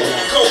chrome.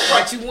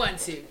 But you want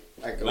to.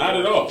 Not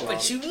at all.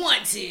 But you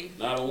want to.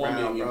 Not a one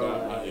made me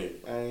bow my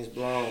head. Things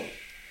blown.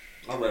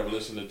 I'd rather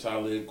listen to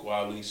Talib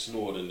Kweli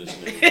snore than this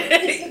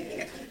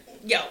nigga.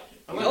 Yo,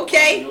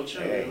 okay.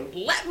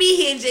 Let me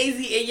hear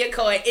Jay-Z in your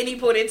car at any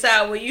point in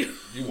time when you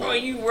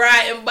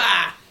riding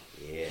by.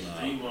 Yeah.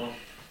 Nah, you won't.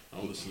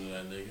 I'm listening to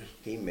that nigga.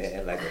 He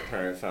mad like a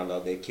parent found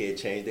out their kid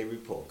changed their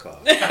report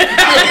card. Hey,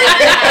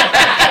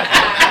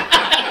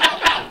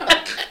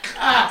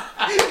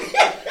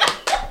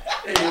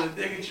 the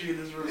nigga tree in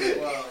this room is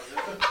wild.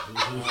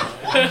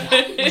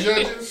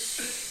 Judges.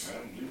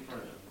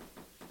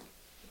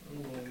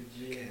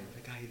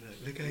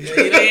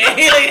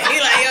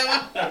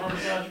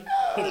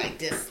 He like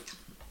this.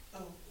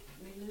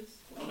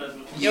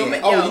 Yo, you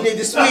need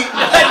the sweet.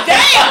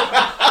 Damn.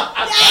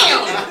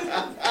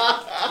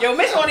 Yo,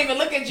 Mitch won't even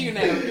look at you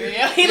now.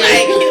 He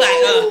like,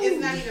 it's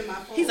not even my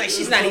fault. He's like,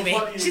 she's not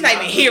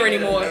even here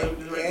anymore.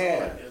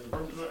 Yeah.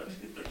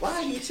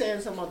 Why he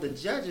saying something about the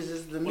judges?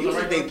 Is the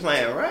music they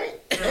playing, right?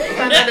 They ain't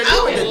got nothing to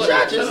do with the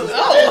judges. It's the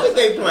music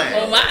they playing.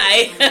 Oh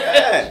my.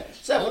 Yeah.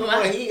 Except for the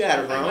one he got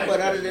it wrong,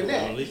 but other than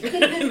that.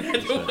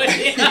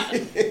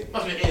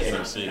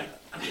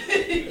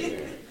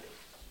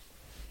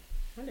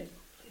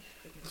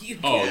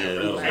 Oh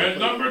yeah, at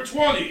number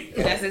 20.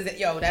 That's his,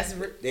 yo. That's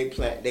they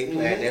plan.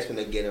 That's when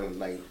they get him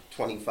like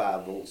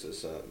 25 votes or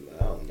something.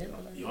 I don't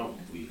know.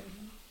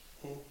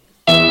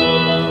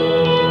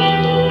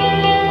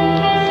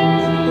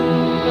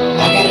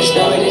 I got a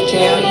story to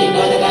tell, you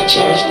know that I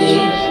cherish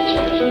these.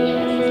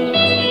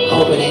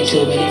 Hope it ain't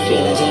too many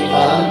feelings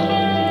involved.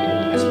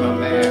 That's my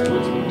man.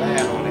 Put some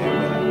man on there.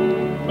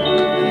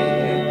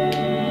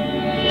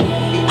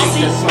 I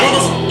see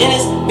niggas in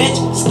this bitch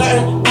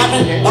slurring,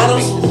 popping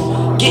bottles,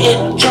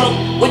 getting drunk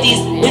with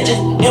these bitches,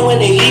 and when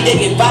they leave, they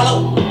get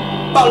followed.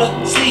 Fall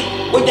asleep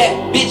with that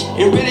bitch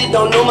and really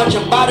don't know much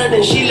about her.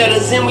 Then she let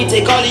us in, we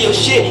take all of your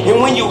shit,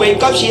 and when you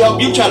wake up, she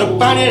help you try to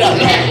find it out.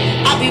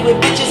 I be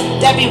with bitches,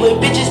 that be with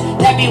bitches,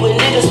 that be with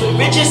niggas with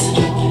riches.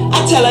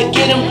 I tell her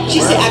get him, she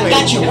say I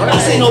got you. I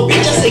say no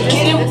bitch, I say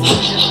get him.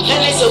 And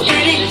they so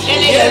pretty, and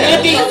they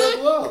lippy.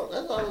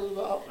 That's all it's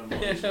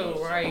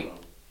about. Right.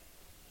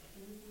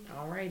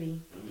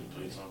 Alrighty.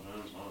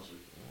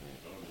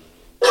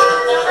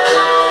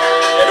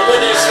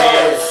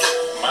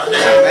 My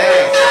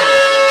name.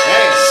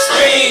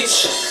 Speech.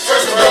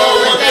 First of all,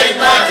 one thing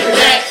not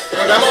connect.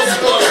 Most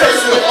important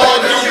person with all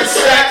due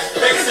respect.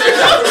 Thanks to the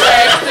couple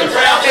rags, the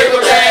brown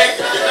paper bag.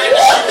 Like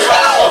the shoe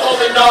drop for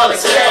holding all the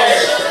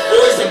cash.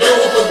 Boys and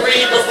dudes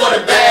agreed before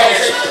the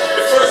badge.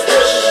 The first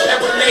push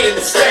ever made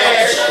the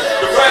stash.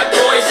 The rock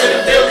boys in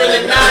the building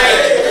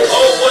tonight.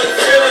 Oh, what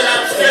feeling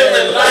I'm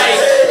feeling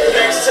like.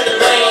 Thanks to the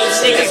lanes,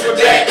 niggas with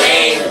that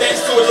aim.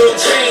 Thanks to a little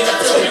change, I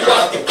told you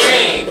off the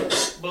game.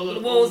 The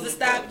ones to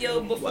stop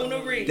your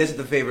buffoonery. This is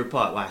the favorite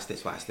part. Watch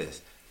this.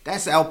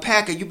 That's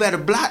alpaca. You better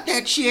block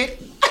that shit.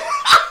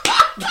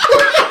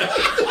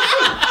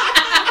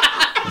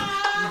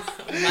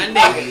 My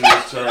nigga. It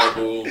was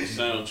terrible. The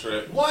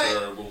soundtrack was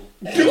terrible. What?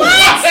 Oh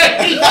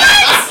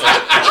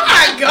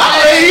my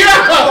God. Hey, yo.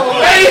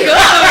 Hey,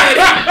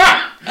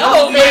 God.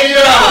 Oh my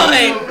God.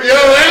 Yo,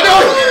 I know.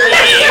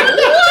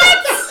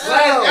 What?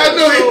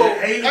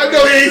 I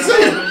know he ain't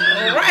saying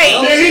it. Right.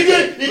 Yeah, he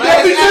did. He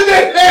definitely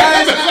said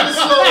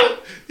that.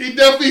 He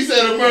definitely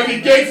said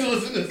American Gangster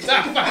was in the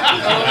top 5.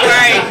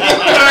 Right.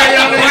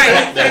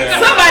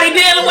 Somebody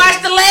didn't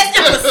watch the last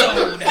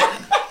episode.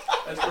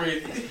 That's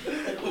crazy.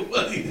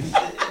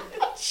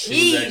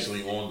 She was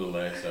actually on the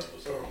last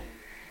episode.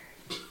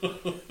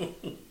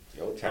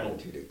 Yo, turn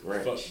to the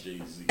Grinch. Fuck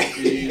Jay-Z.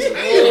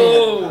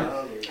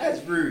 Oh,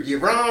 that's rude. You're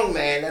wrong,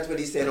 man. That's what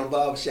he said on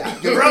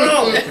Barbershop. You're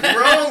wrong.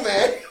 You're wrong,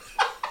 man.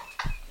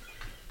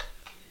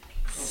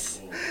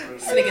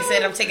 This nigga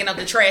said I'm taking out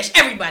the trash.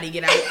 Everybody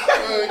get out.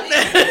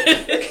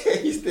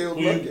 He's still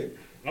looking.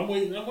 I'm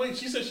waiting.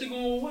 She said she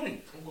going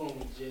away. I'm going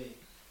with Jay.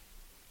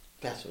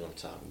 That's what I'm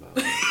talking about.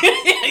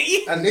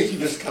 I knew you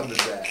was coming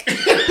back.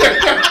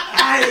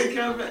 I ain't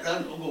coming back.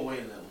 I'm going to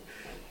wait now.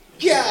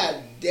 God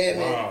damn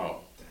it. Wow.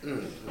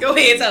 Go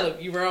ahead, tell him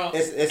you wrong.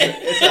 It's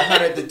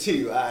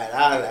 100-2. All right,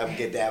 I'll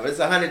get that. But it's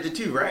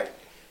 100-2, right?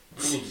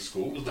 What was the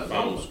score? What was the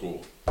final score?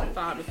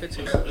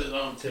 5-15.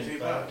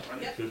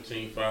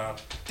 15-5.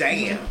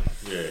 Damn.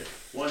 Yeah.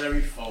 One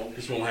every 4.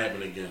 This won't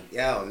happen again.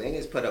 Yo,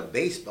 niggas put up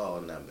baseball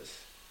numbers.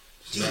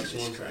 Next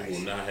Jesus one Christ.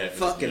 will not happen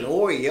Fucking again.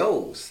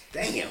 Oreos.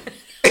 Damn.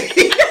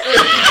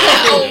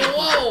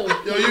 Whoa.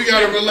 Yo, you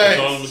gotta relax. That's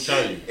all I'm gonna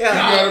tell you. Yeah, You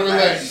gotta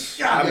relax.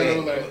 I mean,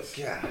 relax.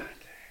 God. I'm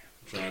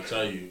trying to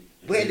tell you.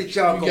 Where did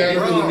y'all go gotta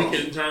wrong? We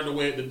getting turned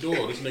away at the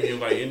door. This nigga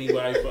invite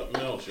anybody fucking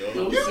else, yo.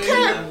 You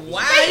can't.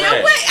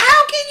 Why? Wait,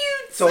 how can you?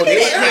 So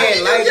they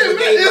can't like what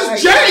they It's like.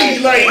 Jay.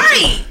 Like,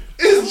 Right.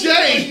 it's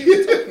Jay.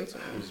 It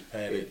was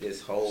padded. This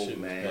whole Shit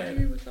was man.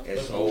 padded.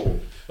 It's whole.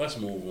 Let's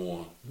move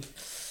on.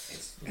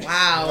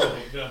 Wow.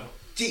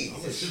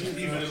 Jesus.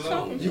 Leave it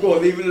alone. You gonna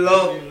leave it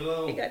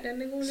alone? He got that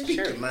nigga on his Speak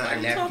shirt. your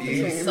mind, Why you talking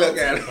nephew. to him? Look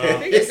at him.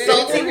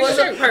 Salty was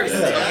a person.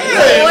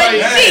 Yeah, Lord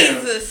like,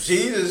 Jesus.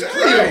 Jesus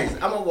Christ. I'm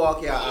gonna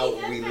walk y'all out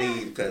when we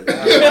leave because you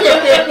know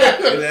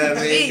what I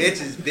mean?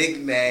 Bitch is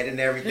big mad and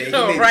everything.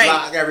 You need to Right.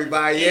 block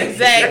everybody in.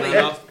 Exactly.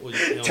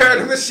 Turn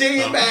the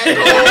machine back on.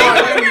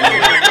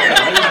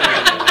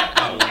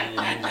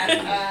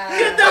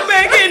 Get them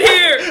back in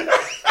here.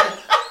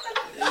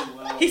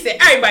 He said,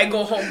 everybody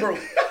go home broke.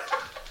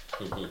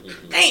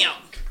 Damn.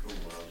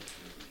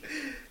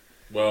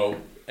 Well,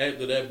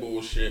 after that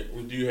bullshit,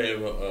 we do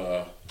have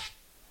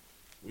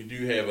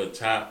a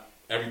top.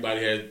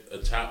 Everybody had a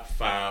top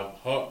 5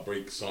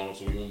 heartbreak songs,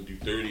 so we're gonna do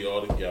 30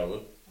 all together.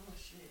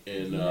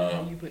 And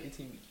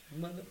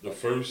the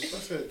first. I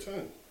said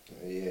 10.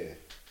 Yeah.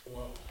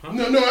 Well,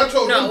 No, I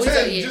told No, them we 10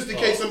 said, yeah. just in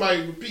case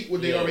somebody repeat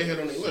what they already had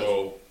on their list.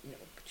 So,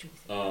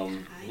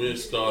 we'll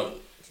start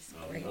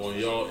on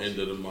y'all end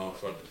of the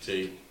motherfucking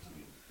tape.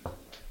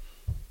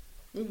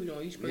 We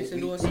doing each person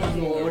do a song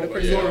or the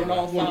person Yeah. doing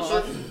all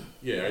 5.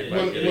 Yeah,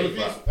 everybody get One a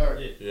apiece? 5. All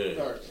right. Yeah.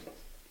 All right.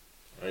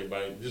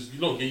 Everybody, just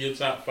get your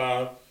top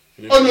 5.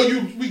 Oh, no,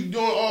 we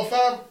doing all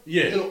 5?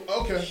 Yeah. You know,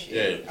 okay.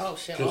 Yeah. Oh,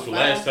 shit. Because all the 5?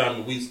 last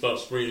time we start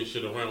spraying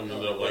shit around, we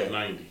ended up like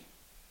 90.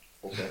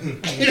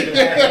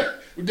 Okay.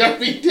 We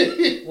definitely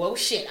did. Well,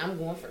 shit, I'm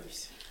going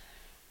first.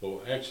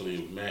 Well, actually,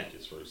 Mac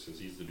is first since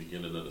he's the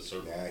beginning of the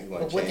circle. Nah, he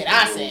But what did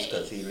I say?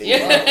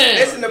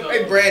 Listen to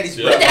hey, Brandy's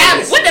Yeah.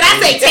 brother. What did I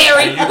say,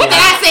 Terry? What did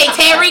I say,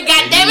 Terry?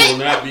 God damn You it. will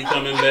not be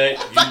coming back.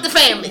 Fuck the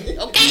family,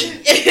 okay?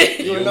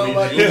 You know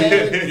about You'll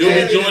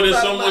be joining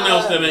someone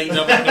else that ain't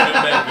never coming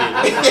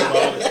back here. Don't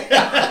worry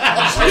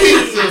about it.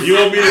 Jesus. You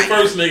won't be the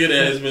first nigga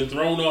that has been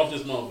thrown off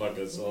this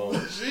motherfucker. So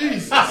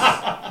Jesus.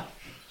 All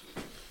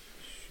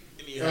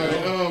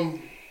right,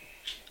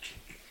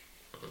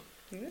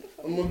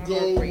 I'm gonna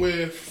go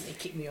with. They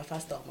kick me off. I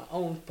start my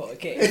own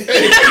podcast.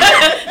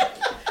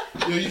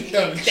 Yo, you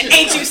kind of The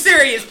Ain't You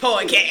Serious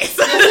podcast.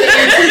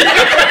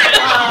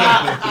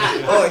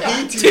 Oh,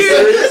 he too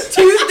serious?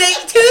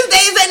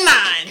 Tuesdays at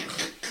 9.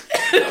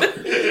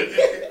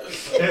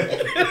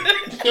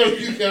 Yo,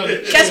 you kind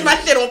of. Catch my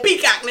shit on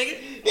Peacock, nigga.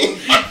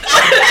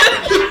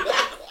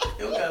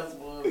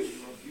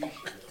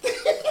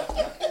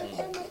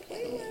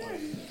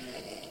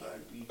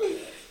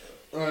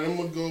 Alright, I'm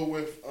gonna go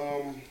with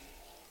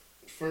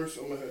first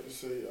I'm gonna have to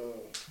say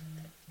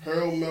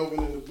Harold Melvin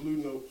and the Blue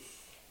Notes.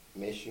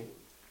 Miss you.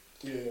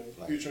 Yeah,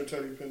 featuring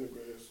Teddy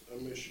Pendergrass. I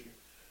miss you.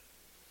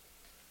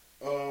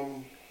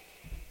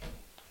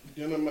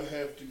 Then I'm gonna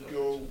have to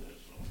go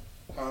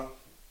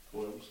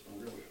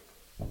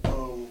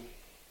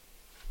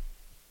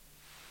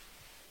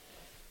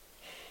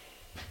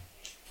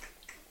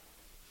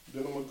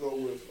then I'm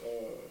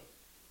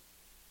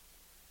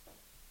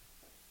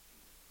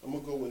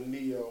gonna go with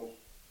Neo.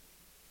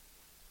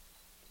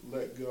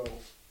 Let Go.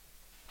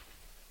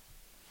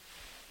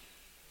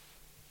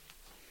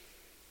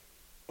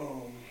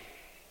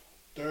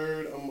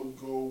 Third, I'm gonna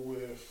go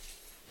with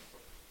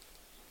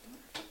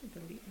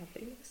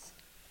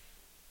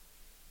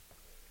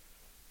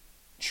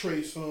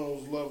Trey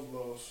Songz, Love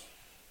Lost.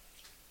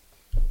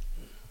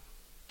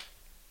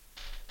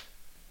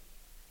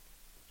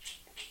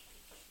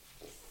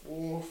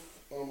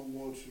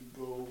 to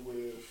go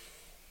with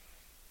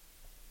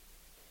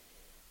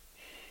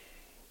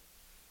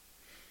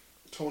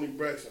Tony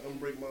Braxton,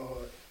 Unbreak My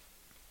Heart.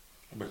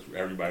 I bet you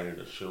everybody at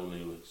the show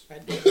knew it. I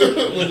did.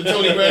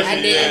 Tony Braxton.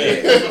 I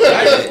did.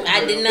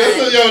 I did not.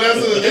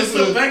 That's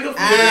a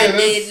I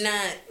did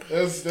not.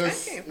 That's I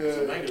can't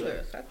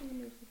yeah. I think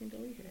I'm fucking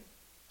deleted it.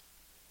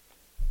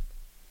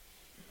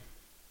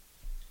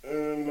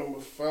 And number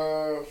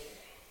 5.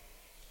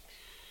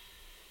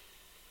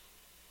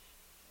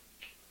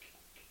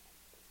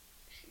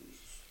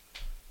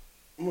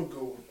 I'm gonna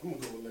go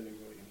with Lenny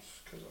Williams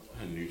because I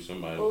knew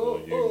somebody was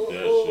gonna use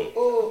that shit.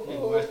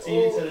 Watch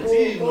TV till the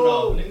TV went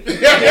off, nigga.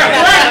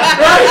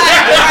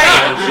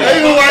 They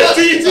gonna watch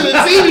TV till the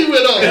TV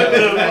went off.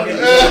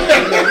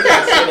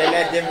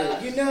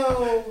 You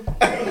know.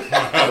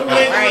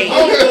 Right.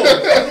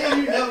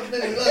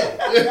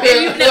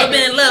 You've never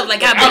been in love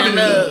like I've been in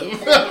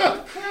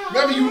love.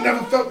 Maybe you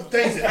never felt the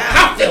things that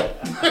I felt.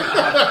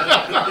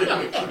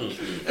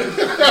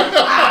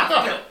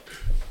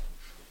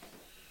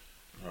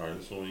 All right,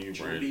 this one you,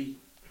 Brandy.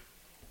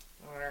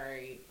 All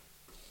right.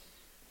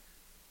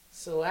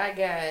 So I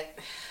got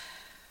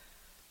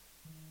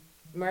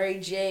Mary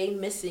J.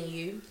 Missing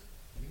You.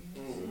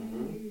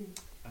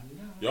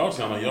 Y'all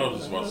sound like y'all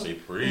just about to say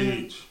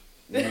preach.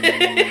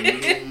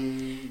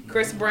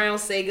 Chris Brown,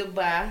 Say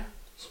Goodbye.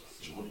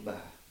 Goodbye.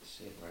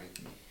 Shit, right.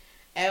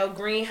 Al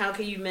Green, How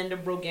Can You Mend a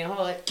Broken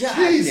Heart? God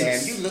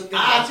damn, you looked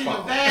at my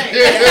phone.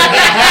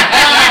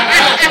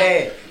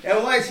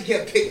 And why she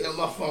kept picking up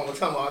my phone and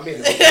talking about me?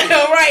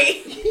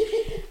 Right.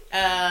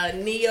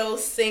 Neo,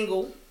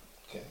 Single.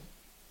 Okay.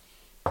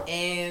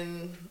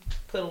 And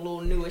put a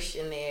little newish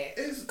in there.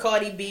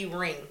 Cardi B,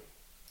 Ring.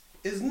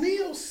 Is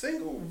Neo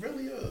Single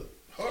really a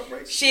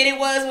heartbreak? Shit, it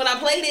was when I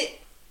played it.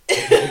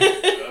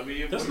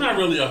 That's not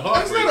really a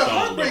heartbreak song. That's not a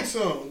heartbreak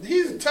song.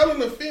 He's telling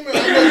the female,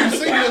 I know you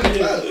single in the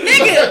club.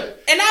 Nigga,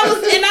 and I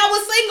was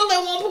single at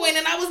one point,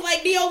 and I was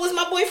like, Dio was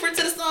my boyfriend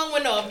till the song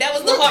went off. That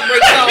was the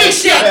heartbreak song.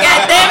 Shit,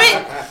 goddamn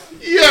it.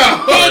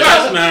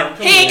 Yeah.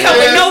 He ain't come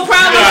with no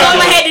problems. All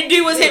I had to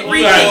do was hit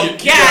repeat. You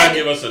gotta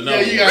give us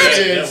another.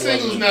 Yeah,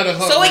 single's not a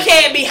heartbreak. So it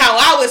can't be how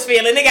I was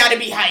feeling. It gotta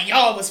be how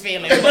y'all was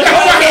feeling. But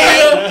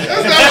okay.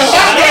 That's not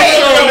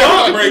a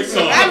heartbreak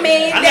song. I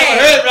mean, I never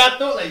heard it, but I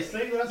thought like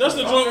single. That's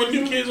the joint with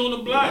New Kids on the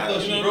Block. I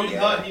thought she broke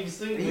your heart and even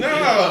single.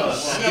 No.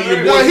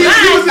 Your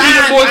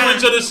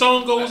boyfriend till the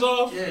song goes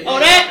off? Oh,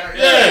 that?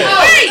 Yeah.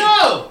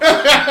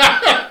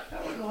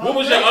 What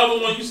was your other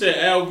one? You said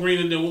Al Green,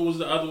 and then what was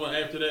the other one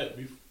after that?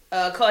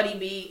 Cardi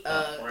B,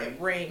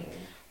 Ring.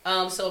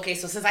 So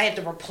since I have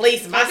to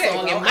replace my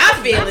song and my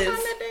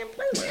feelings,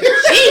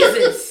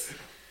 Jesus.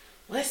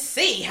 Let's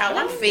see how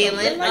I'm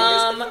feeling.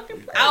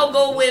 I'll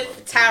go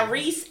with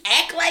Tyrese,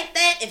 Act Like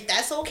That, if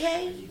that's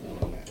okay.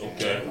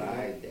 Okay.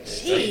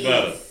 Jeez. That's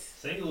better.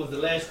 Single was the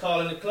last call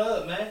in the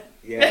club, man.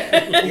 Yeah.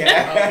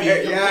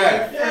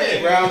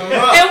 Round them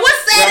up. And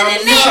what's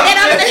sad in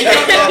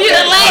that I'm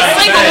the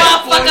last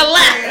single motherfucker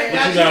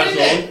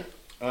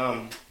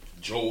left.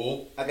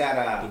 Joel. I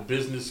got the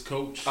business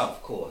coach.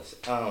 Of course.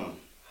 How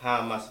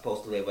Am I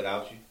Supposed to Live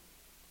Without You?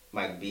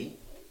 Mike B.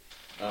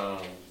 I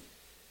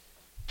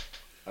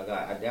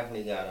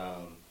definitely got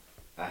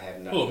I Have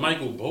Nothing. Oh,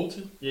 Michael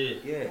Bolton? Yeah.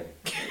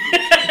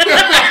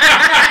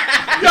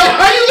 Yo,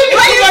 how you looking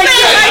at me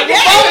like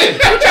that? You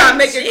trying to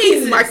make it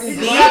cool, Michael B.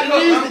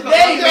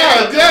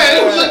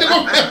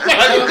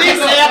 Michael B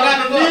said I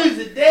got the news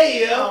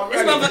today, yo.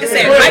 This motherfucker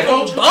said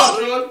Michael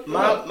Bolton.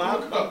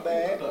 My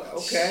bad.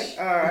 Okay,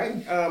 all right.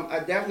 I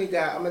definitely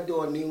got. I'm gonna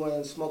do a new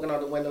one. Smoking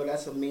Out the Window.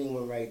 That's a mean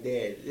one right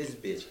there. This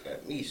bitch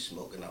got me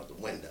smoking out the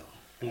window.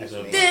 That's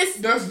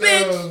bitch.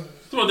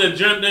 So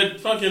that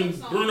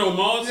fucking Bruno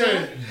Mars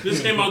song?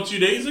 This came out 2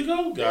 days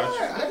ago?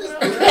 Gotcha.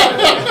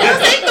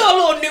 They throw a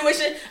little newish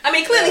shit. I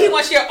mean, clearly he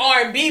wants your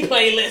R&B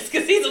playlist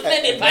because he's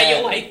offended by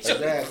your white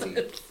choice.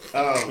 Exactly.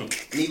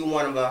 Neither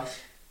One of Us.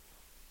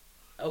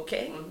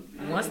 Okay.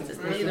 Wants to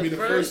be the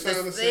first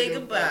to say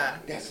goodbye.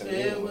 That's a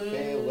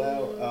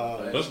farewell.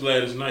 That's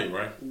Gladys Knight,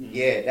 right?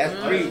 Yeah, that's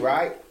 3,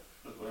 right?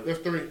 That's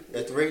 3.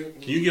 That's 3.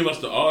 Can you give us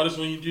the artist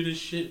when you do this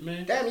shit,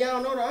 man? Damn,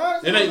 y'all know the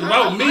artist. It ain't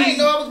about me.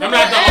 I'm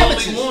not the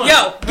only one.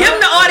 Yo, give them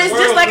the artist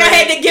just like I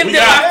had to give them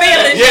my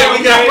feelings. Yeah,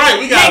 we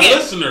got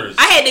listeners.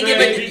 I had to give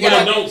it. People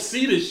that don't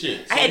see the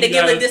shit. I had to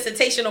give a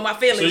dissertation on my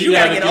feelings. So you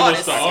gotta get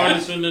artists. The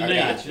artist and the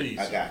name, please.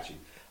 I got you.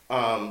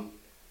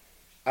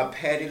 A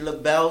Patti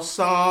LaBelle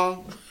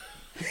song.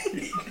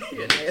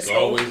 It's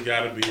always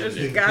gotta be. There's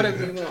gotta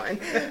be one.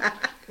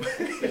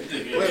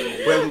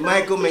 with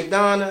Michael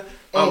McDonough.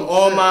 I'm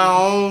on my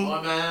own.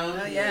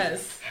 Oh,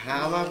 yes.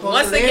 How am I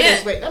supposed to live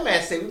this way? That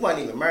man said we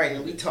wasn't even married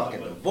and we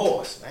talking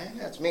divorce, man.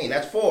 That's mean.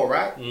 That's 4,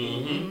 right?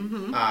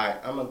 Mm-hmm. All right,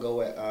 I'm gonna go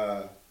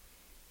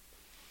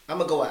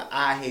with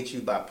I Hate You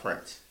by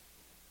Prince.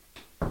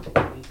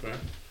 Okay.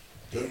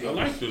 I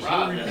like this.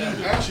 I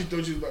actually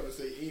thought you was about to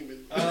say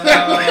Eamon.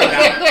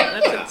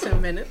 That took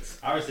 10 minutes.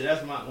 I already said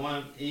that's my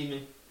one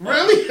evening.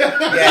 Really? Yeah,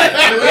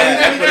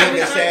 that's what he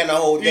been saying the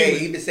whole day.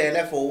 He been saying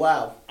that for a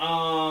while.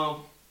 I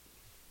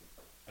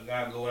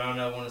gotta go. I don't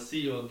ever want to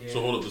see you again.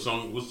 So hold up, the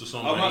song. What's the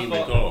song Oh, by my Even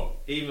fault. called?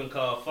 Even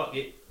called Fuck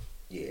It.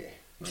 Yeah.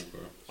 Okay.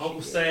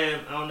 Uncle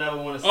Sam, I don't ever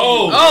want to see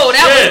Oh, you. Oh,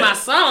 that shit. was my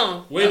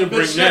song. Way to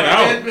bring that That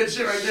out. bitch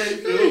shit right there.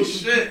 Oh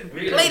shit.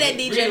 Play that,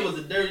 DJ. Rita was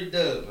a dirty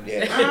dub.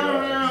 Yeah.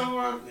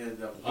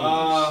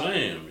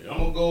 Sam, yo. I'm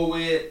gonna go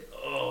with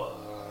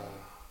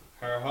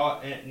her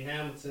heart, Anthony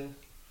Hamilton.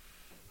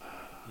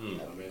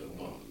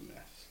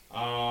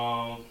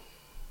 I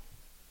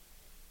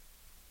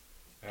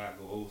gotta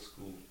go old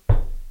school.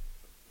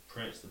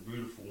 Prince, The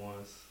Beautiful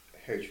Ones.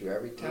 Hurt you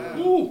every time.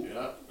 Ooh.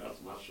 Yeah, that's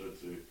my shit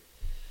too.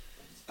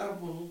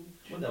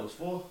 What that was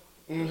for?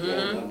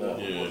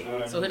 Mm-hmm.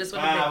 Yeah. So hit us with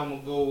the I'm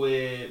gonna go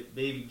with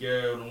Baby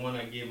Girl, the one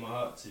I gave my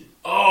heart to.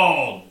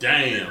 Oh,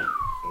 damn.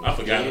 I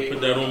forgot to put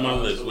that on my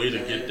list. Way to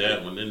get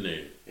that one in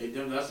there. Hey,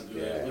 that's a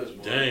good ass list,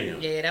 boy. Damn.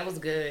 Yeah, that was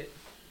good.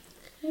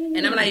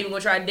 And I'm not even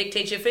gonna try to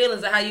dictate your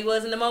feelings of how you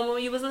was in the moment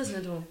when you was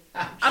listening to him.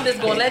 I'm just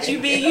gonna let you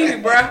be you,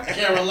 bro.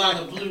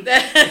 Carolina Blue.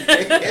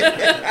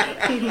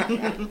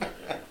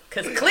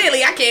 Cause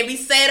clearly I can't be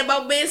sad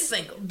about being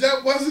single.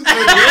 That wasn't. I'm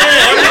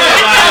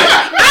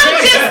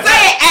just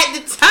saying at the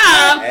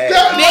time.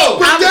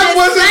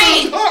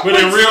 But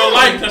in real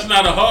life, that's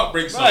not a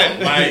heartbreak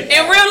song. Like,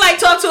 in real life,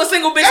 talk to a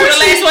single bitch with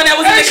the last one that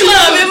was in the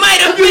club. It might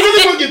have been. If you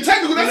really want to get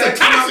technical, that's a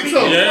toxic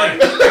song. Yeah.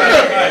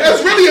 That's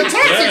really a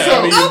toxic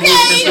song.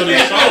 Okay.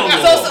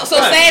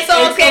 So sad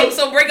songs can't.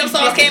 So breakup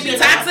songs can't be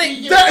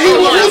toxic. Who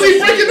was he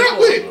breaking up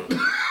with?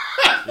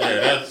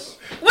 Yeah, that's.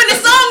 When the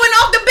song went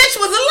off, the bitch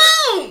was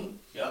alone.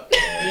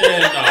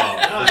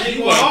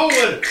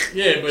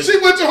 Yeah, but she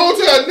went to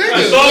hotel nigga.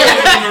 The song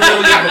wasn't even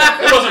really.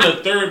 It wasn't a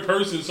third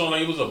person song.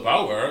 Like, it was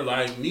about her.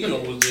 Like Neo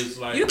was just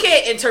like. You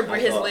can't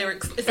interpret his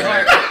lyrics. It's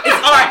art.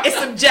 It's art. It's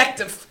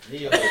subjective.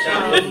 You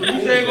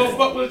ain't gonna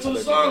fuck with it till the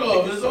song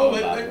off. It's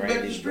over.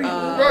 Back the street.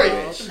 Right.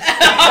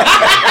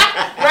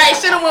 Right.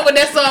 Should have went with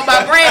that song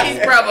by Brandy's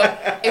brother.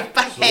 If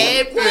I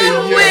had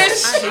one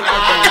wish. I hate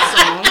that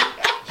song.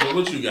 So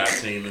what you got,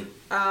 Tina?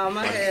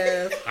 I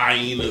have.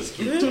 Hyenas.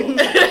 Tina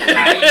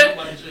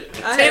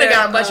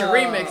got a bunch of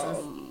remixes.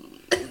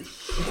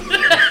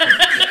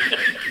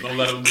 Don't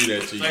let them do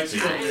that to you. I ain't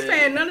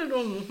saying none of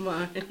them was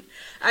mine.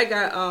 I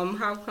got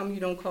How Come You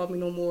Don't Call Me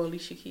No More,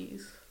 Alicia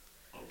Keys.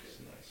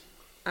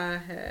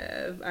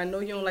 I know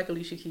you don't like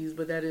Alicia Keys,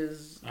 but that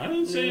is. I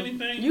didn't say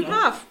anything. You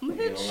huff,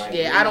 bitch.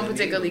 Yeah, I don't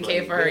particularly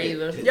care for her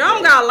either. Y'all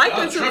don't gotta like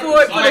it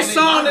for the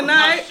song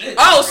tonight.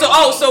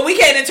 So we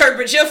can't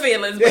interpret your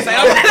feelings. But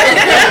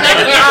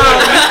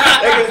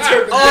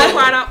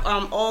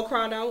All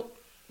Cried Out,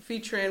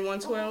 featuring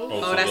 112.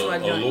 Oh, that's my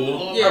joint.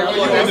 Yeah,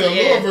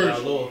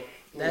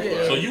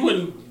 So you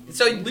wouldn't.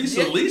 So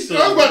Lisa I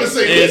was about to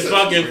say is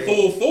fucking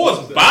full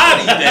force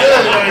body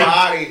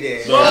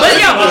that. But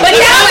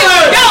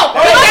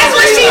that's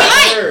what she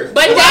like.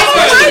 But that's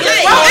what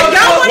she like.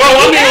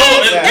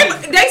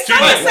 They say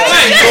the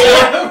same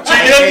shit.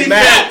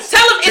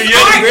 Tell them it's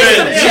art.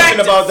 It's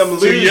subjective. About them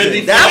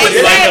losing. That was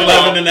like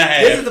 11 and a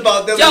half. This is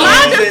about them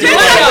losing.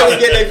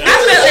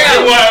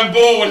 I wasn't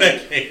born when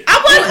that came. I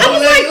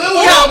was like,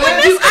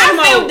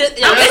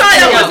 I'm sorry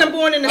I wasn't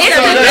born in the 70s.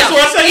 That's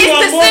why I said you It's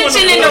weren't born the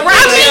when in the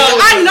rocket.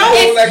 I know.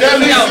 It's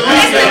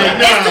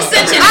the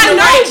cinching in the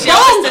rocket.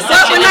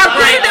 But when I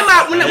put it in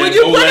my, when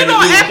you put it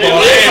on Apple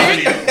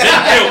Music,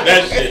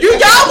 do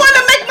y'all want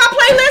to make my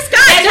playlist?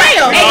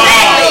 Goddamn.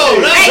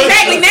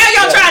 Exactly. Now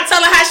y'all trying to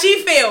tell her how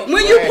she feel.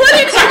 When you put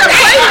it in the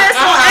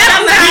playlist on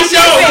Apple Music,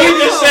 you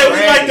just said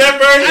we like that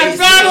version.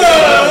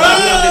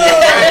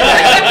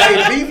 They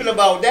beefing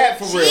about that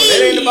for real.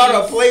 It ain't about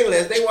a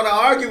playlist. They want to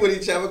argue with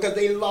each other because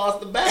they lost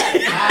the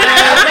battle.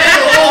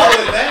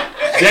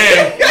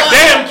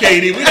 Damn,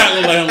 Katie, we not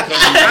gonna let him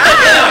come.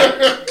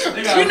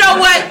 You know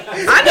what?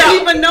 I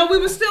didn't even know we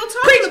were still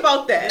talking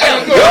about that.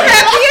 You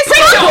have me as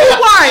who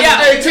won?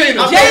 Hey,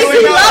 Tina. Jay-Z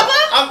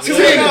lover? I'm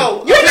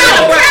 2-0. You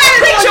got a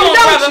preach on,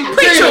 don't you?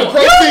 Preach on.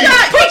 You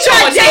got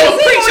Jay-Z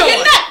on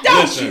your nut,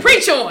 don't you?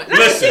 Preach on. Let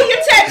me see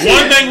your tattoo.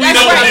 One thing we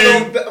don't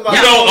do, we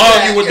don't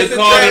argue with the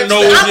Carter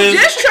Noses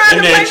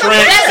and their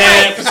tramp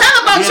stamps. Tell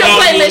about your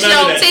playlist,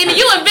 yo. Tina,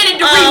 you invented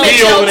the remix, He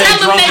yo. over there Tell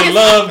them drunk in niggas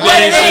love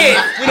what it dancing. is.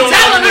 We don't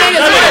Tell them argue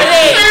niggas with what it is.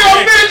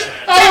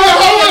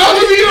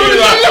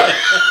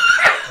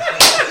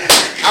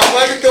 I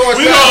wasn't doing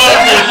We don't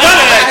argue with none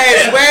of I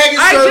had swag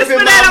and surf in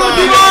my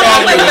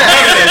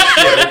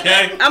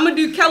mind. I'm gonna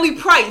do Kelly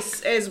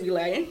Price as we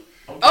laying.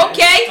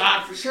 Okay.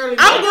 I'm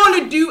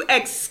going to do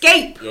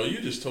Escape. Yo, you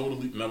just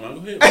totally. No,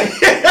 go ahead.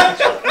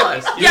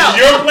 Yo,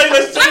 your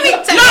playlist. Let me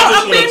tell you.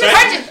 I'm being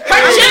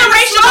Her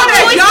generational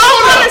choices.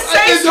 Y'all want to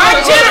say her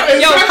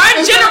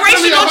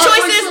generational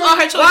choices are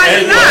her choices.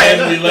 Why is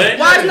not?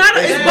 Why is not?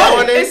 It's It's both.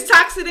 morning. It's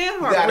toxic and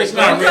heartbreak. It's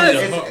not really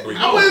a Because heartbreak.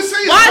 I wouldn't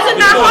say why is it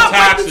not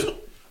heartbreak? Toxic.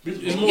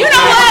 It's more You know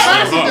what?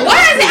 toxic. Why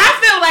is it? I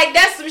feel like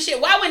that's some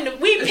shit. Why when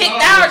we picked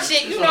our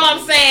shit? You know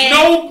what I'm saying?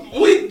 No,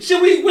 when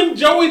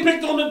Joey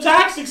picked on the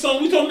Toxic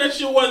song, we told him that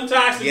shit wasn't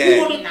toxic. Yeah. We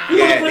wanna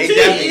They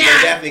pretend.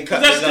 definitely cut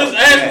That's it up.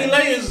 because As We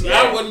Lay is,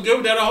 I wouldn't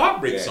give that a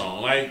heartbreak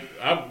song. Like,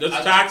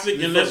 that's toxic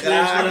and that's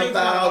where it's going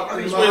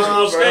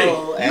to stay.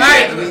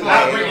 Right. You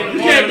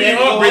can't be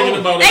heartbreaking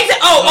about They it. said,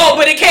 oh,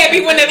 but it can't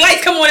be when the lights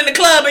come on in the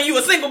club and you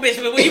a single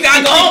bitch, but when you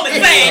gotta go home and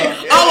sing.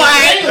 All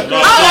right.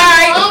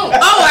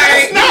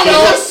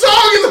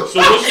 So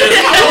what's your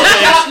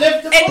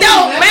It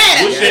don't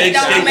matter. What's your It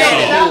don't escape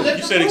matter. song?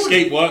 You said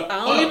escape what?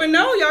 I don't even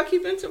know. Y'all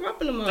keep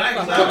interrupting the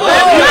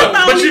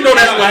motherfucker. But you know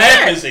that's what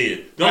happens here.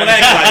 Don't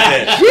act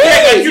like that. You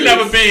act like you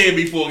never been here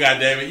before,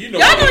 goddammit. You know.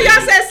 Y'all know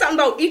y'all said something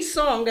about each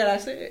song that I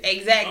said.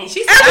 Exactly.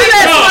 She said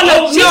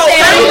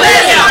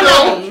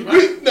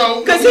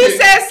No, because he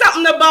said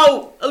something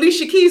about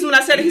Alicia Keys when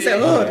I said it. He said,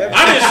 "Oh, I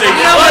didn't say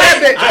you know what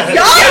that bitch."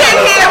 Y'all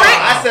didn't hear it.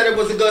 I said it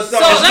was a good song.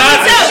 So let me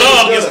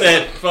tell you. It's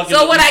that fucking.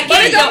 So what I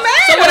get, don't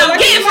matter. so what I'm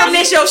getting from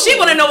this show, she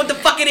wanna know what the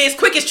fuck it is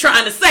Quick is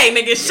trying to say,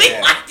 nigga. She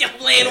like you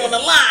playing on the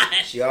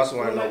line. She also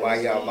want to know why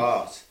y'all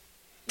lost.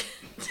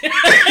 A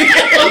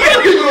lot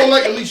of people don't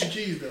like Alicia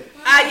Keys though.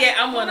 Yeah,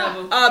 I'm one of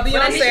them.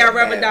 Beyonce, I'd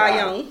rather die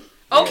young.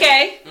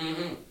 Okay.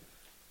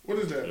 What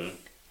is that?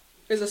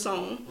 Is a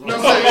song. No,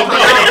 I'm saying,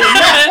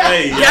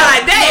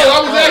 God damn. No, I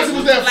was asking,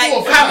 was that like 4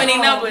 or 5? how many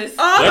numbers?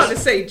 Oh, I'm about to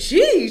say,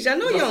 geez, I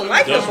know you don't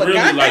like them, That's but really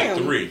goddamn.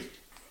 like 3.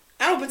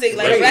 I don't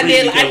particularly like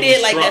it. I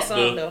did like that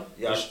song though.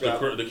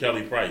 The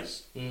Kelly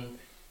Price.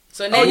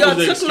 So Oh, y'all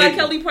was took my escaping.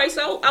 Kelly Price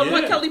out? I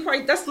want Kelly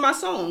Price. That's my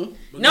song.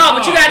 No,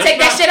 but you gotta take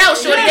that shit out,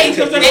 shorty. Yeah,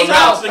 because They that's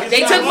toxic.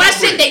 they It's took not my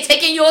heartbreak. shit. They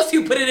taking yours.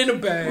 You put it in a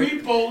bag.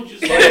 Repo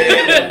just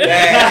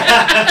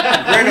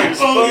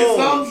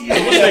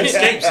What's the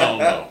escape song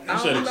though? You I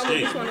said don't remember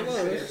which escape. one it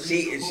was.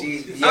 She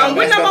What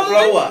messed number her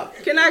flow one? up.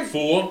 Can I?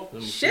 4.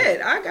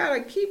 Shit, I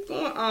gotta keep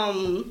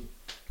going.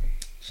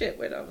 Shit,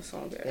 where the other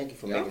song at? Thank you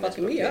for Y'all making us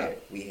fucking me up.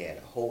 prepared. We had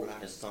a whole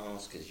lot of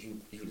songs because you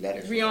let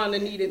us.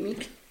 Rihanna needed me.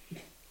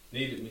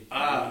 Needed me.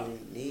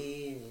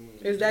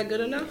 Is that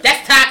good enough?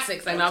 That's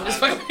toxic. So no, I'm just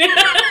fucking.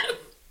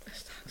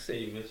 Say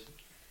you miss.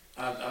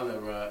 I'll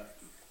let ride.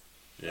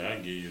 Yeah, I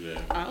give you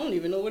that. I don't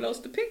even know what else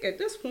to pick at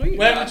this point.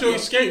 What happened to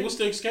escape? What's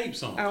the escape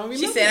song? I don't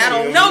remember. She said, "I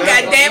don't know,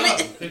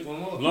 goddammit." Pick one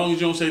more. As long as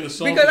you don't say the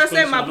song. Because I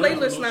said first, my don't know.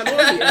 playlist not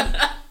on here.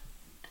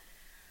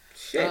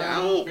 Shit, I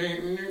don't.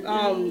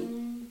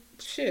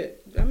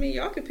 Shit. I mean,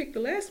 y'all can pick the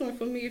last one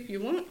for me if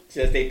you want.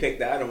 Since they picked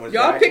the other ones.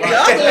 Y'all pick the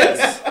other ones.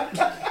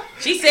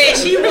 She said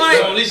she want.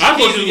 I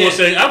thought you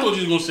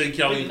was gonna say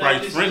Kelly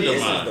Price, friend of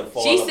mine.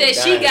 She said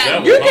she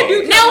got. You can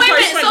do No, Kelly wait a Price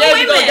minute. friend. So There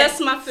wait you a go. minute. That's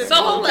my fifth. So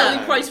hold Kelly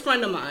up. Price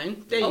friend of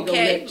mine. There you go,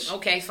 Okay. bitch.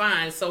 Okay.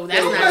 Fine. So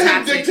that's Don't not let him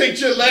toxic. dictate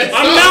your last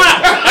I'm song.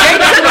 not.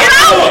 Everything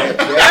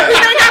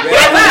I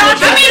pick out.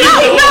 I mean, no.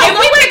 If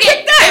we would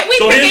get that, we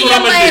So pick here's your what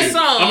I'm gonna last do.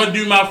 song. I'm gonna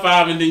do my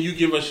 5 and then you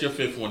give us your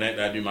 5th one.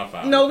 I do my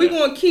 5. No, we're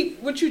going to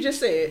keep what you just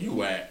said. You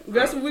whack.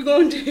 That's what we're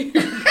going to do.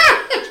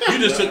 You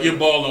just took your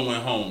ball and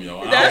went home,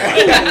 yo.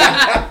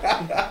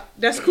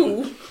 That's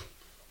cool.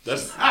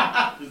 That's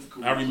I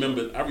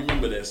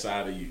remember that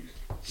side of you.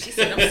 She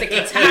said, "I'm sick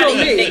and tired of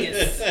you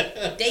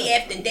niggas. Day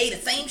after day, the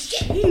same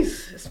shit."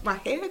 Jeez, is my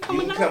hair You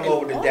coming can out? come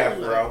over to death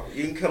row.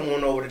 You can come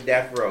on over to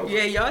death row.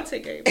 Yeah, y'all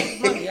take everybody's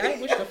money. I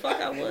wish the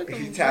fuck I would. If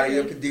you tired of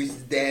your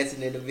producers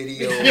dancing in the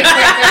video.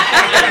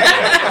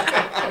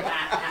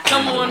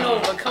 Come on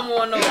over. Come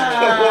on over.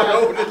 Come on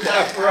over to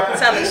death row.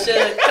 Tell her,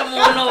 shit. Come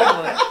on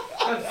over.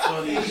 That's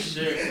funny as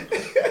shit.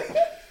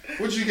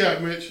 What you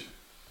got, Mitch?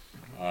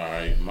 All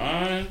right,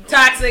 mine.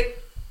 Toxic.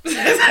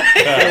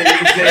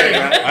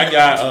 I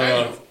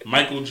got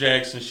Michael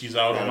Jackson. She's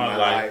out of my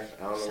life.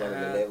 I don't know whether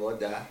to live or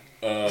die.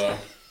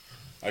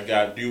 I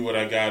got Do What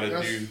I Gotta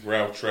Do.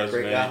 Ralph Break that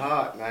Tresvant.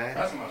 heart, man.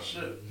 That's my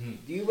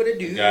shit. Do what it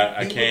do. Got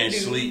I Do Can't what it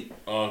do. Sleep.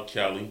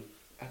 Kelly.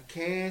 I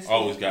can't sleep.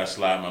 Always got to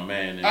slide my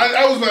man in.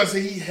 I was about to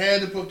say he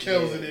had to put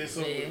Kells in there.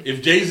 So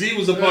If Jay-Z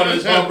was a part of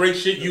this heartbreak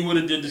shit, you would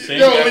have did the same.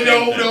 No,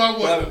 goddamn thing. I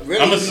wouldn't. But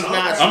really, I'm he's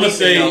not gonna sleeping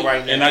say, though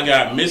right now. and I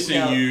got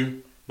Missing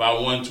You by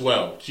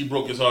 112. She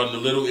broke his heart into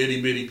little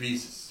itty bitty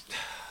pieces.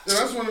 Yeah,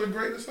 that's one of the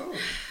greatest songs.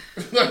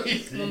 Like,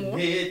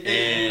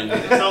 And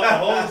It's all the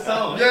whole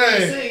song.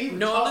 yeah.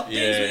 No,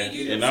 yeah,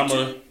 and I'm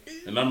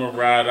gonna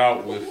ride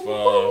out with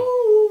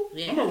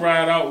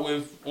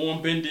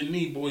On Bended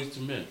Knee, Boys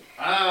to Men.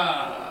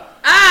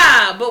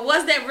 But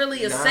was that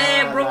really a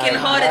sad,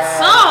 broken-hearted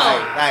song?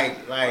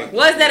 Like,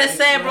 Was that a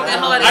sad,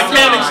 broken-hearted I song?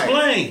 can't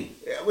explain.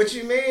 what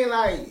you mean?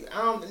 Like,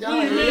 y'all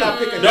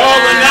pick a No,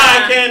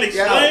 I can't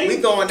explain. We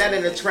throwing that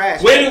in the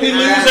trash. Where did we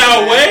lose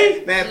our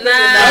way? Man, It's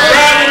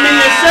driving me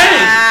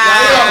insane.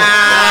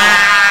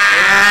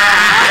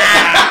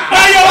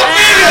 How y'all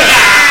feeling?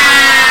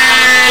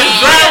 It's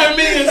driving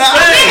me insane.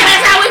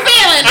 That's how we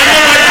feeling. I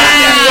know I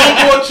give you one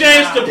more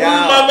chance to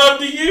prove my love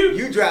to you.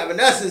 You driving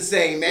us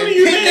insane, man. What do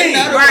you Pick mean?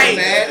 another Right. one,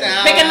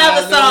 man. Pick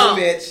another no, song.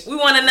 bitch. We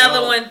want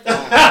another one. Say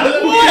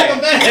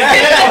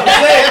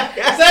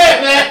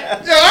it,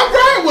 man. Yeah, I'm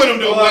proud with him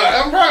though.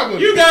 I'm proud with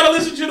him. You gotta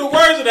listen to the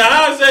words of the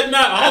how is that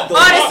not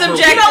Artist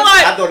subjective.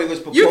 I thought it was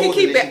proposing. You can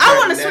keep it it. I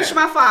want to switch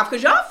my 5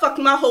 because y'all fucked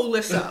my whole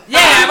list up.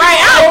 Yeah, right.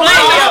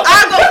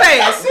 I'll go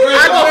fast. So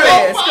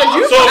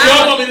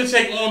y'all want me to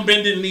take on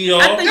bended knee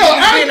off?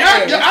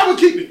 I would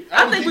keep it.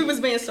 I think we was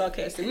being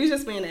sarcastic. We was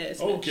just being ass.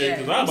 Okay,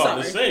 because I'm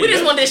about to say. We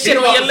just want this shit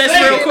on your list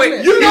real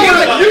quick. You know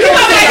what?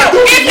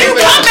 If you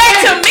come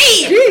back to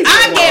me,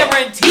 I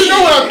guarantee. You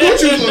know what I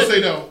thought you was gonna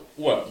say though?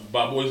 What?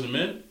 By Boys and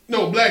Men?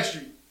 No,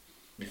 Blackstreet.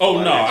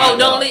 Oh no.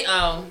 Don't leave.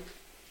 Oh.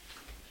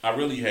 I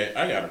really had.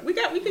 I got it. We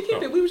can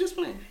keep it. We were just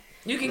playing.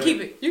 You can keep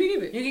it. You can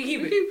keep it. You can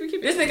keep it. Keep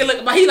it. This nigga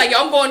look. He's like,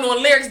 yo, I'm going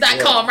on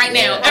lyrics.com right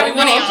now. Every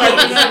one of y'all.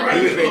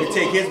 He was ready to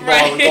take his ball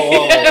and go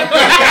home.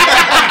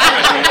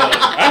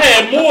 I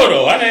had more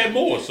though.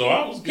 So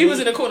I was good. He was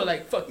in the corner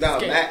like, fuck this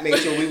game. Matt made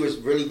sure we was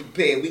really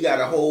prepared. We got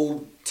a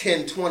whole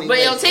 10, 20 But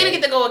yo, minutes, Tina man.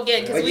 get to go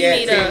again because we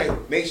need Tina,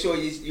 make sure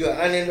you're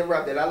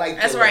uninterrupted. I like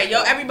That's right.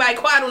 Yo, everybody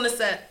quiet on the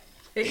set.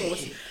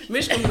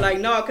 Mitch gonna be like,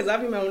 no, because I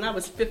remember when I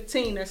was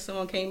 15, that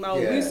song came out.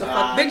 We used to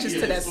fuck bitches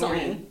to that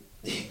song.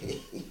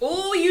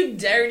 Ooh, you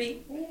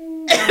dirty.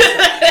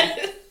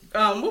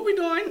 What we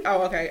doing?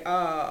 Oh, okay.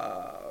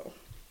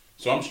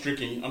 So I'm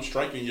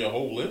striking your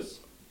whole list.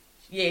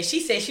 Yeah, she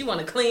said she want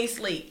a clean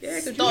slate.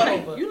 Yeah, because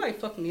over. You like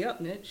fucking me up,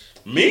 Mitch.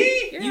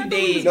 Me? Yeah, you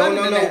did.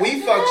 No.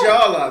 We fucked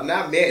y'all up,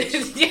 not Mitch.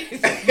 Don't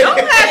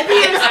have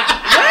his.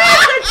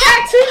 Where's the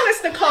tattoo,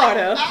 Mr.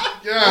 Carter?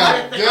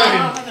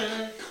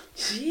 God.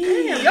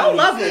 Damn, y'all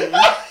love him.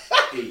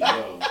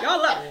 Y'all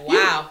love him.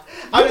 Wow.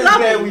 I'm just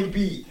glad we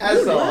beat.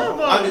 That's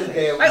all. I'm just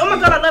glad we like, oh my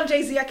God, I love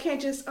Jay-Z. I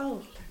can't just,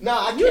 No,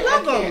 I can't. You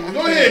love him.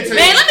 Go ahead, Tina.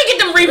 Man, let me get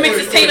them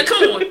remixes, Tina.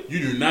 Come on. You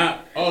do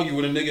not argue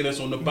with a nigga that's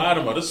on the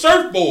bottom of the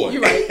surfboard.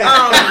 You're right.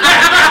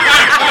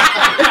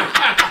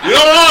 You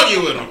don't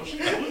argue with him.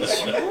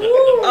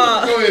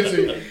 Go ahead,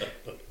 Tina.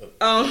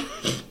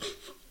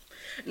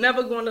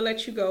 Never Going to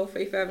Let You Go,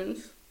 Faith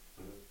Evans.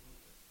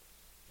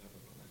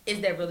 Is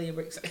that really a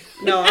break song?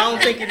 No, I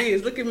don't think it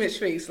is. Look at Mitch's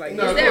face. Like, is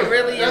that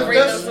really a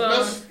break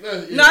song?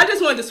 No, I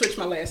just wanted to switch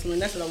my last one.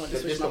 That's what I wanted to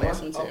switch my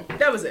last one to.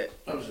 That was it.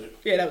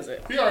 Yeah, that was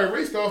it. He already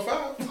raced all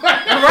 5.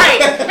 Right.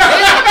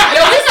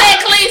 Yo, we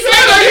said clean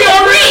slate. You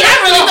agreed. I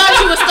really thought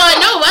you was starting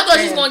over. I thought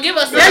you was going to give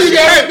us now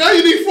you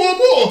need 4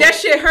 more. That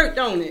shit hurt,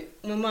 don't it?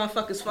 When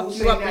motherfuckers fuck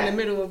you up in the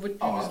middle of what you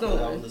was doing.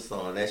 That was the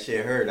song. That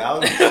shit hurt. I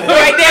was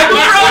right there. Who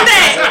wrote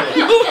that?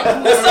 Who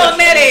song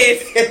that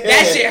is?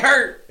 That shit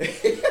hurt.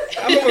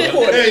 I'm gonna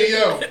record it. Hey,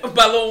 yo.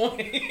 By Lil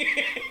Wayne.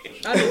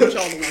 I know which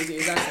all the ones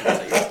is.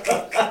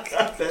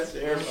 That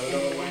shit hurt.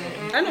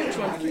 I know which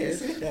one it is.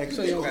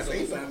 So you don't got to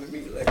say something to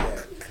me like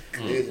that.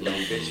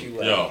 Bitch,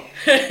 you Yo.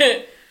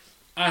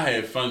 I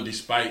had fun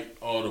despite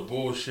all the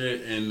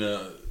bullshit and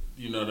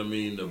you know what I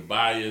mean, the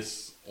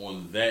bias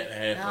on that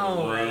half of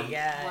the room. Oh my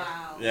God.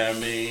 Wow. Yeah, I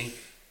mean,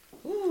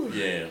 Ooh.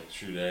 yeah,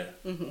 true that.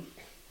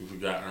 We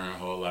forgot Earn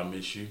Hall. I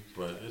miss you,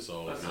 but it's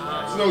all good.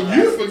 No,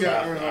 you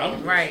forgot Earn Hall.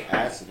 Right.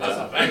 That's a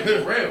fact.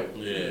 Real.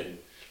 Yeah.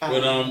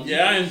 But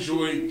yeah, I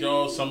enjoyed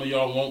y'all. Some of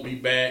y'all won't be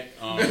back.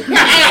 It's all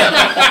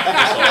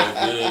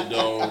good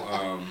though.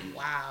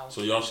 Wow.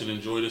 So y'all should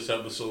enjoy this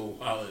episode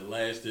while it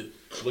lasted.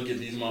 Look at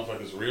these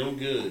motherfuckers real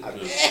good.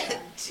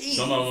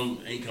 Some of them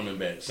ain't coming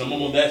back. Some of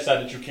them on that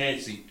side that you can't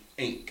see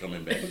ain't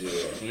coming back.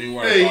 So you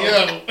worry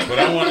about it. But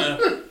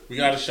we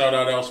gotta shout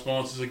out our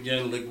sponsors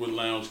again, Liquid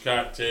Lounge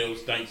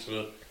Cocktails. Thanks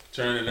for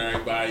turning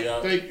everybody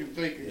up. Thank you.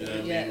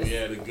 Yeah, we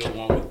had a good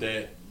one with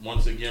that.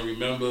 Once again,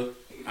 remember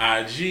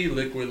IG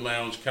Liquid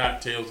Lounge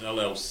Cocktails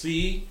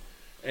LLC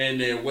and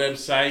their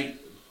website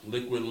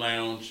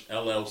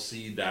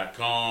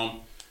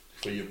liquidloungellc.com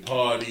for your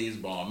parties,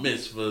 bar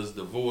mitzvahs,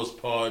 divorce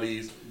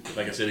parties.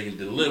 Like I said, they can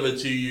deliver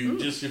to you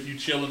just if you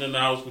chilling in the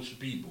house with your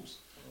peoples.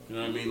 You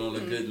know what I mean? On a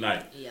good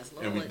night. Yes,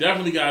 and we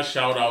definitely got to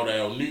shout out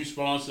our new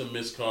sponsor,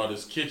 Miss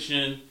Carter's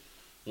Kitchen.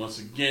 Once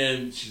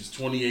again, she's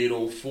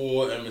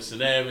 2804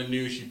 Emerson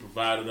Avenue. She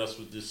provided us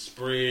with this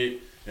spread.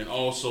 And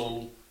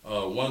also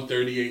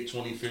 138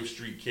 25th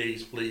Street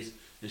Case Place.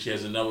 And she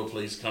has another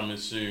place coming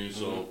soon.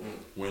 So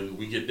when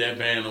we get that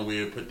banner,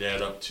 we'll put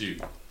that up too.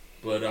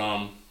 But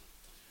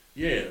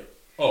yeah.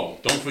 Oh,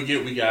 don't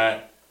forget we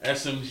got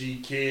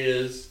SMG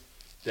Cares.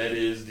 That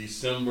is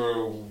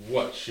December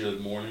what, Shug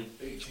Morning?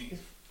 18th.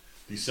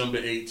 December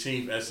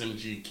 18th,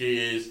 SMG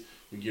Cares.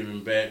 We're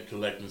giving back,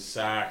 collecting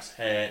socks,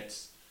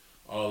 hats,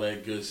 all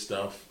that good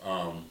stuff.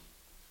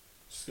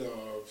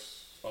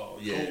 Scarves. Oh,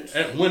 yeah.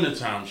 At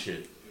wintertime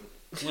shit.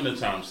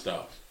 Wintertime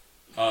stuff.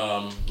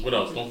 What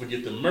else? Don't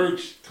forget the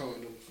merch.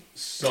 Condoms.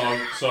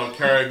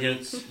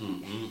 Carrigans.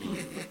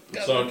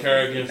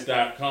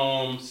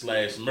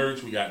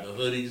 Carrigans.com/merch. We got the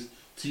hoodies,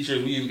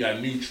 t-shirts. We even got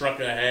new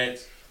trucker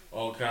hats.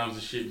 All kinds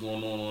of shit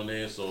going on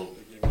there. So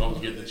don't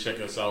forget to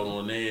check us out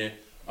on there.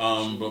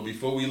 But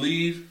before we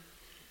leave,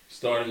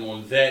 starting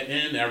on that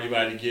end,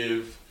 everybody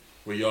give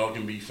where y'all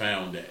can be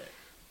found at.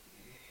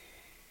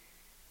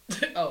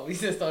 Oh, we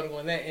just started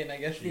on that end, I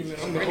guess.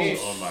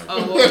 Oh my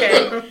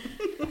God.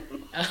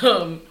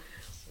 Oh, okay.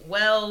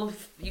 Well,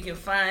 you can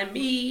find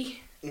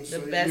me the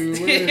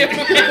best.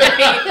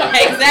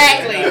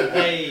 Exactly.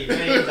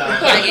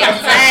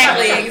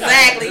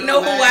 Exactly.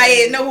 Know who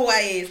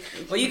I is.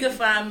 Well, you can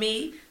find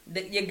me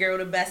your girl,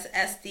 the best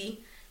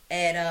Esty,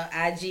 at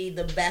IG,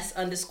 the best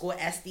 _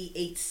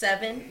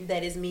 SD87.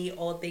 That is me,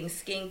 all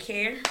things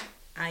skincare.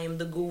 I am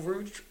the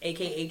guru,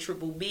 aka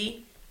Triple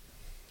B.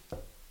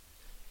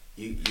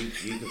 You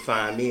can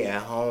find me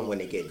at home when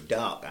it get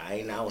dark. I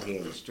ain't out here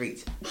in the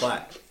streets,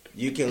 but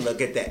you can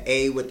look at the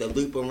A with the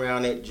loop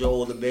around it,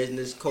 Joel, the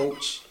business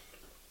coach,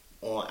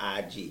 on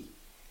IG.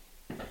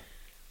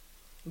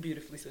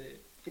 Beautifully said.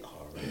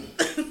 All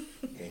right.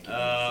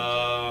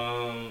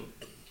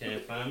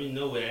 Can't find me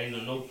nowhere. Ain't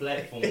on no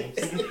platforms. No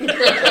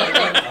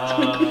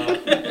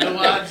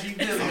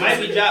IG. I might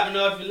be dropping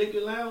off your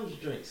Liquid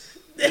Lounge drinks.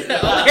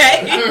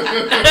 Okay.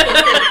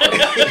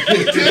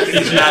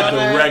 He's not the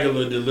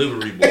regular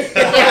delivery boy.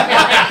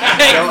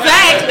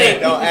 Exactly.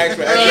 Don't ask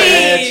for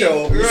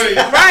anchovies.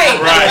 Right.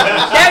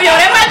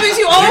 That might be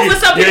too old for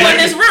some people in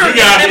this room. You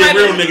gotta be a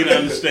real nigga to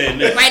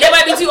understand that. Right, that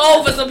might be too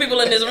old for some people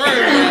in this room.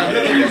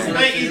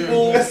 Spanky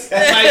fools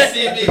might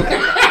see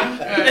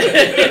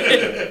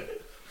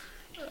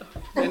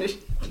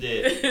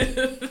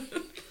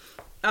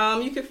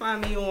You can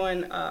find me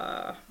on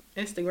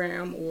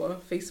Instagram or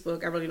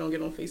Facebook. I really don't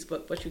get on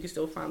Facebook, but you can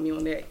still find me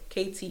on that.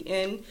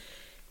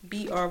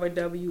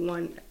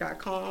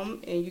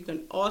 KTNBRW1.com. And you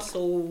can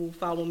also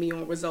follow me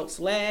on Results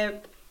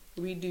Lab.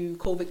 We do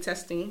COVID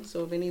testing.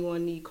 So if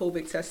anyone need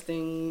COVID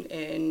testing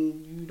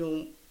and you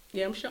don't,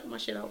 I'm shutting my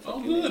shit out.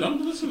 Oh, good.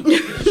 I'm listening.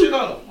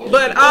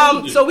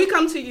 But so we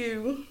come to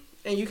you.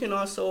 And you can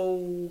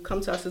also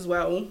come to us as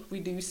well. We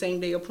do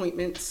same-day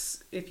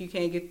appointments if you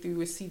can't get through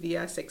with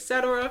CVS,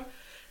 etc.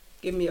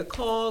 Give me a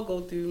call.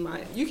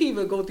 You can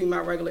even go through my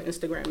regular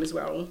Instagram as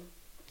well.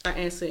 I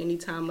answer any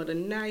time of the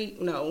night.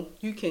 No,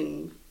 you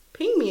can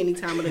ping me any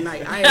time of the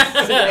night. I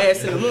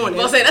answer in the morning.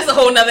 Well, say that's a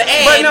whole nother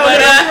ad. But no, we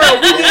do.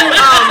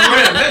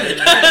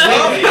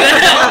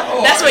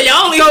 That's where your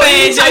only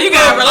fans. So you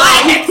gotta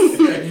relax.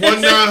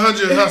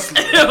 1-900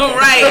 hustler.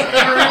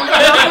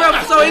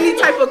 Right. So any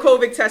type of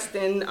COVID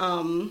testing,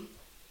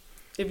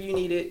 if you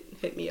need it,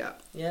 hit me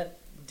up. Yep.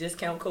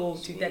 Discount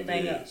code. Shoot that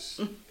thing up.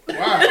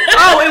 Wow.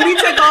 Oh, and we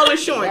take all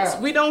insurance.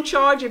 Wow. We don't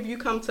charge if you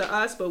come to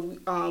us,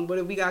 but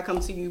if we gotta come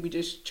to you, we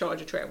just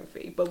charge a travel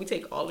fee. But we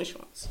take all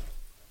insurance.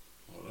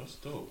 Oh, that's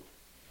dope.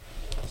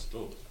 That's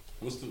dope.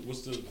 What's the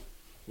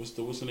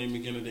name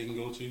again that they can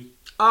go to?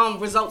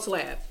 Results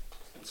Lab.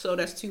 So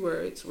that's 2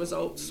 words.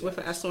 Results with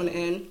an S on the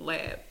end.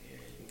 Lab.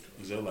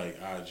 Is that like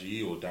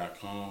IG or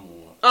 .com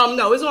or?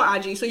 No, it's on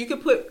IG. So you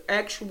can put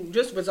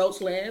just Results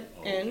Lab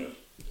in,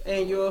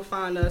 and you'll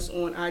find us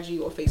on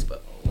IG or Facebook.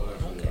 Oh,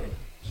 okay.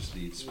 Just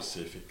need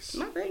specifics.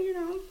 My bad,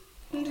 I'm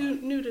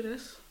new to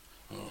this.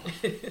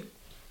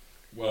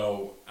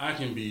 Well, I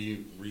can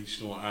be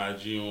reached on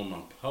IG on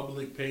my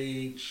public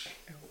page,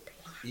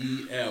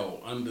 EL_Plaga,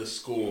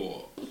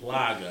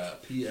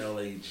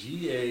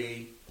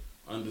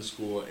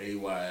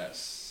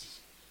 PLAGA_AYS.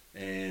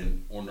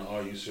 And on the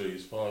Are You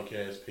Serious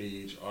podcast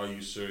page, Are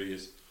You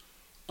Serious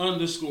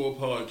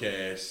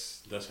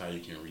 _podcast. That's how you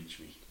can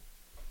reach me.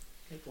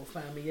 People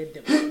find me at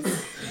Dimples.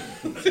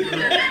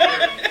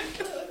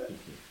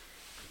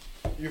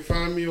 You can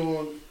find me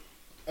on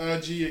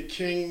IG at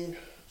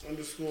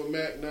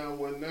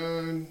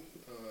King_Mac919.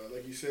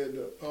 Like you said,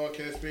 the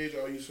podcast page,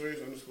 Are You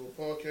Serious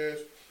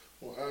 _podcast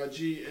on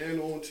IG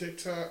and on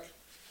TikTok.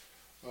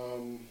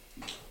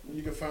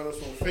 You can find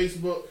us on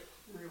Facebook.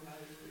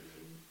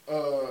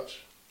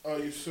 Are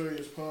You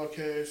Serious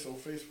podcast on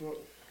Facebook?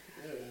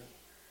 Yeah.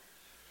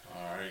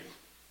 All right.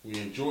 We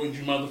enjoyed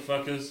you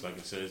motherfuckers. Like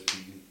I said, it's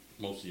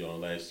most of y'all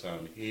last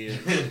time here.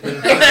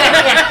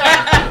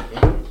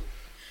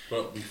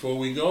 But before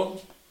we go,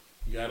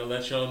 we gotta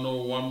let y'all know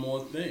one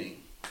more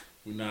thing.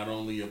 We're not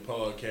only a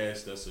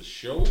podcast that's a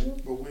show,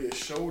 but we're a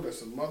show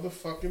that's a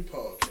motherfucking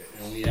podcast.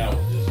 And we out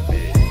this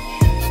bitch.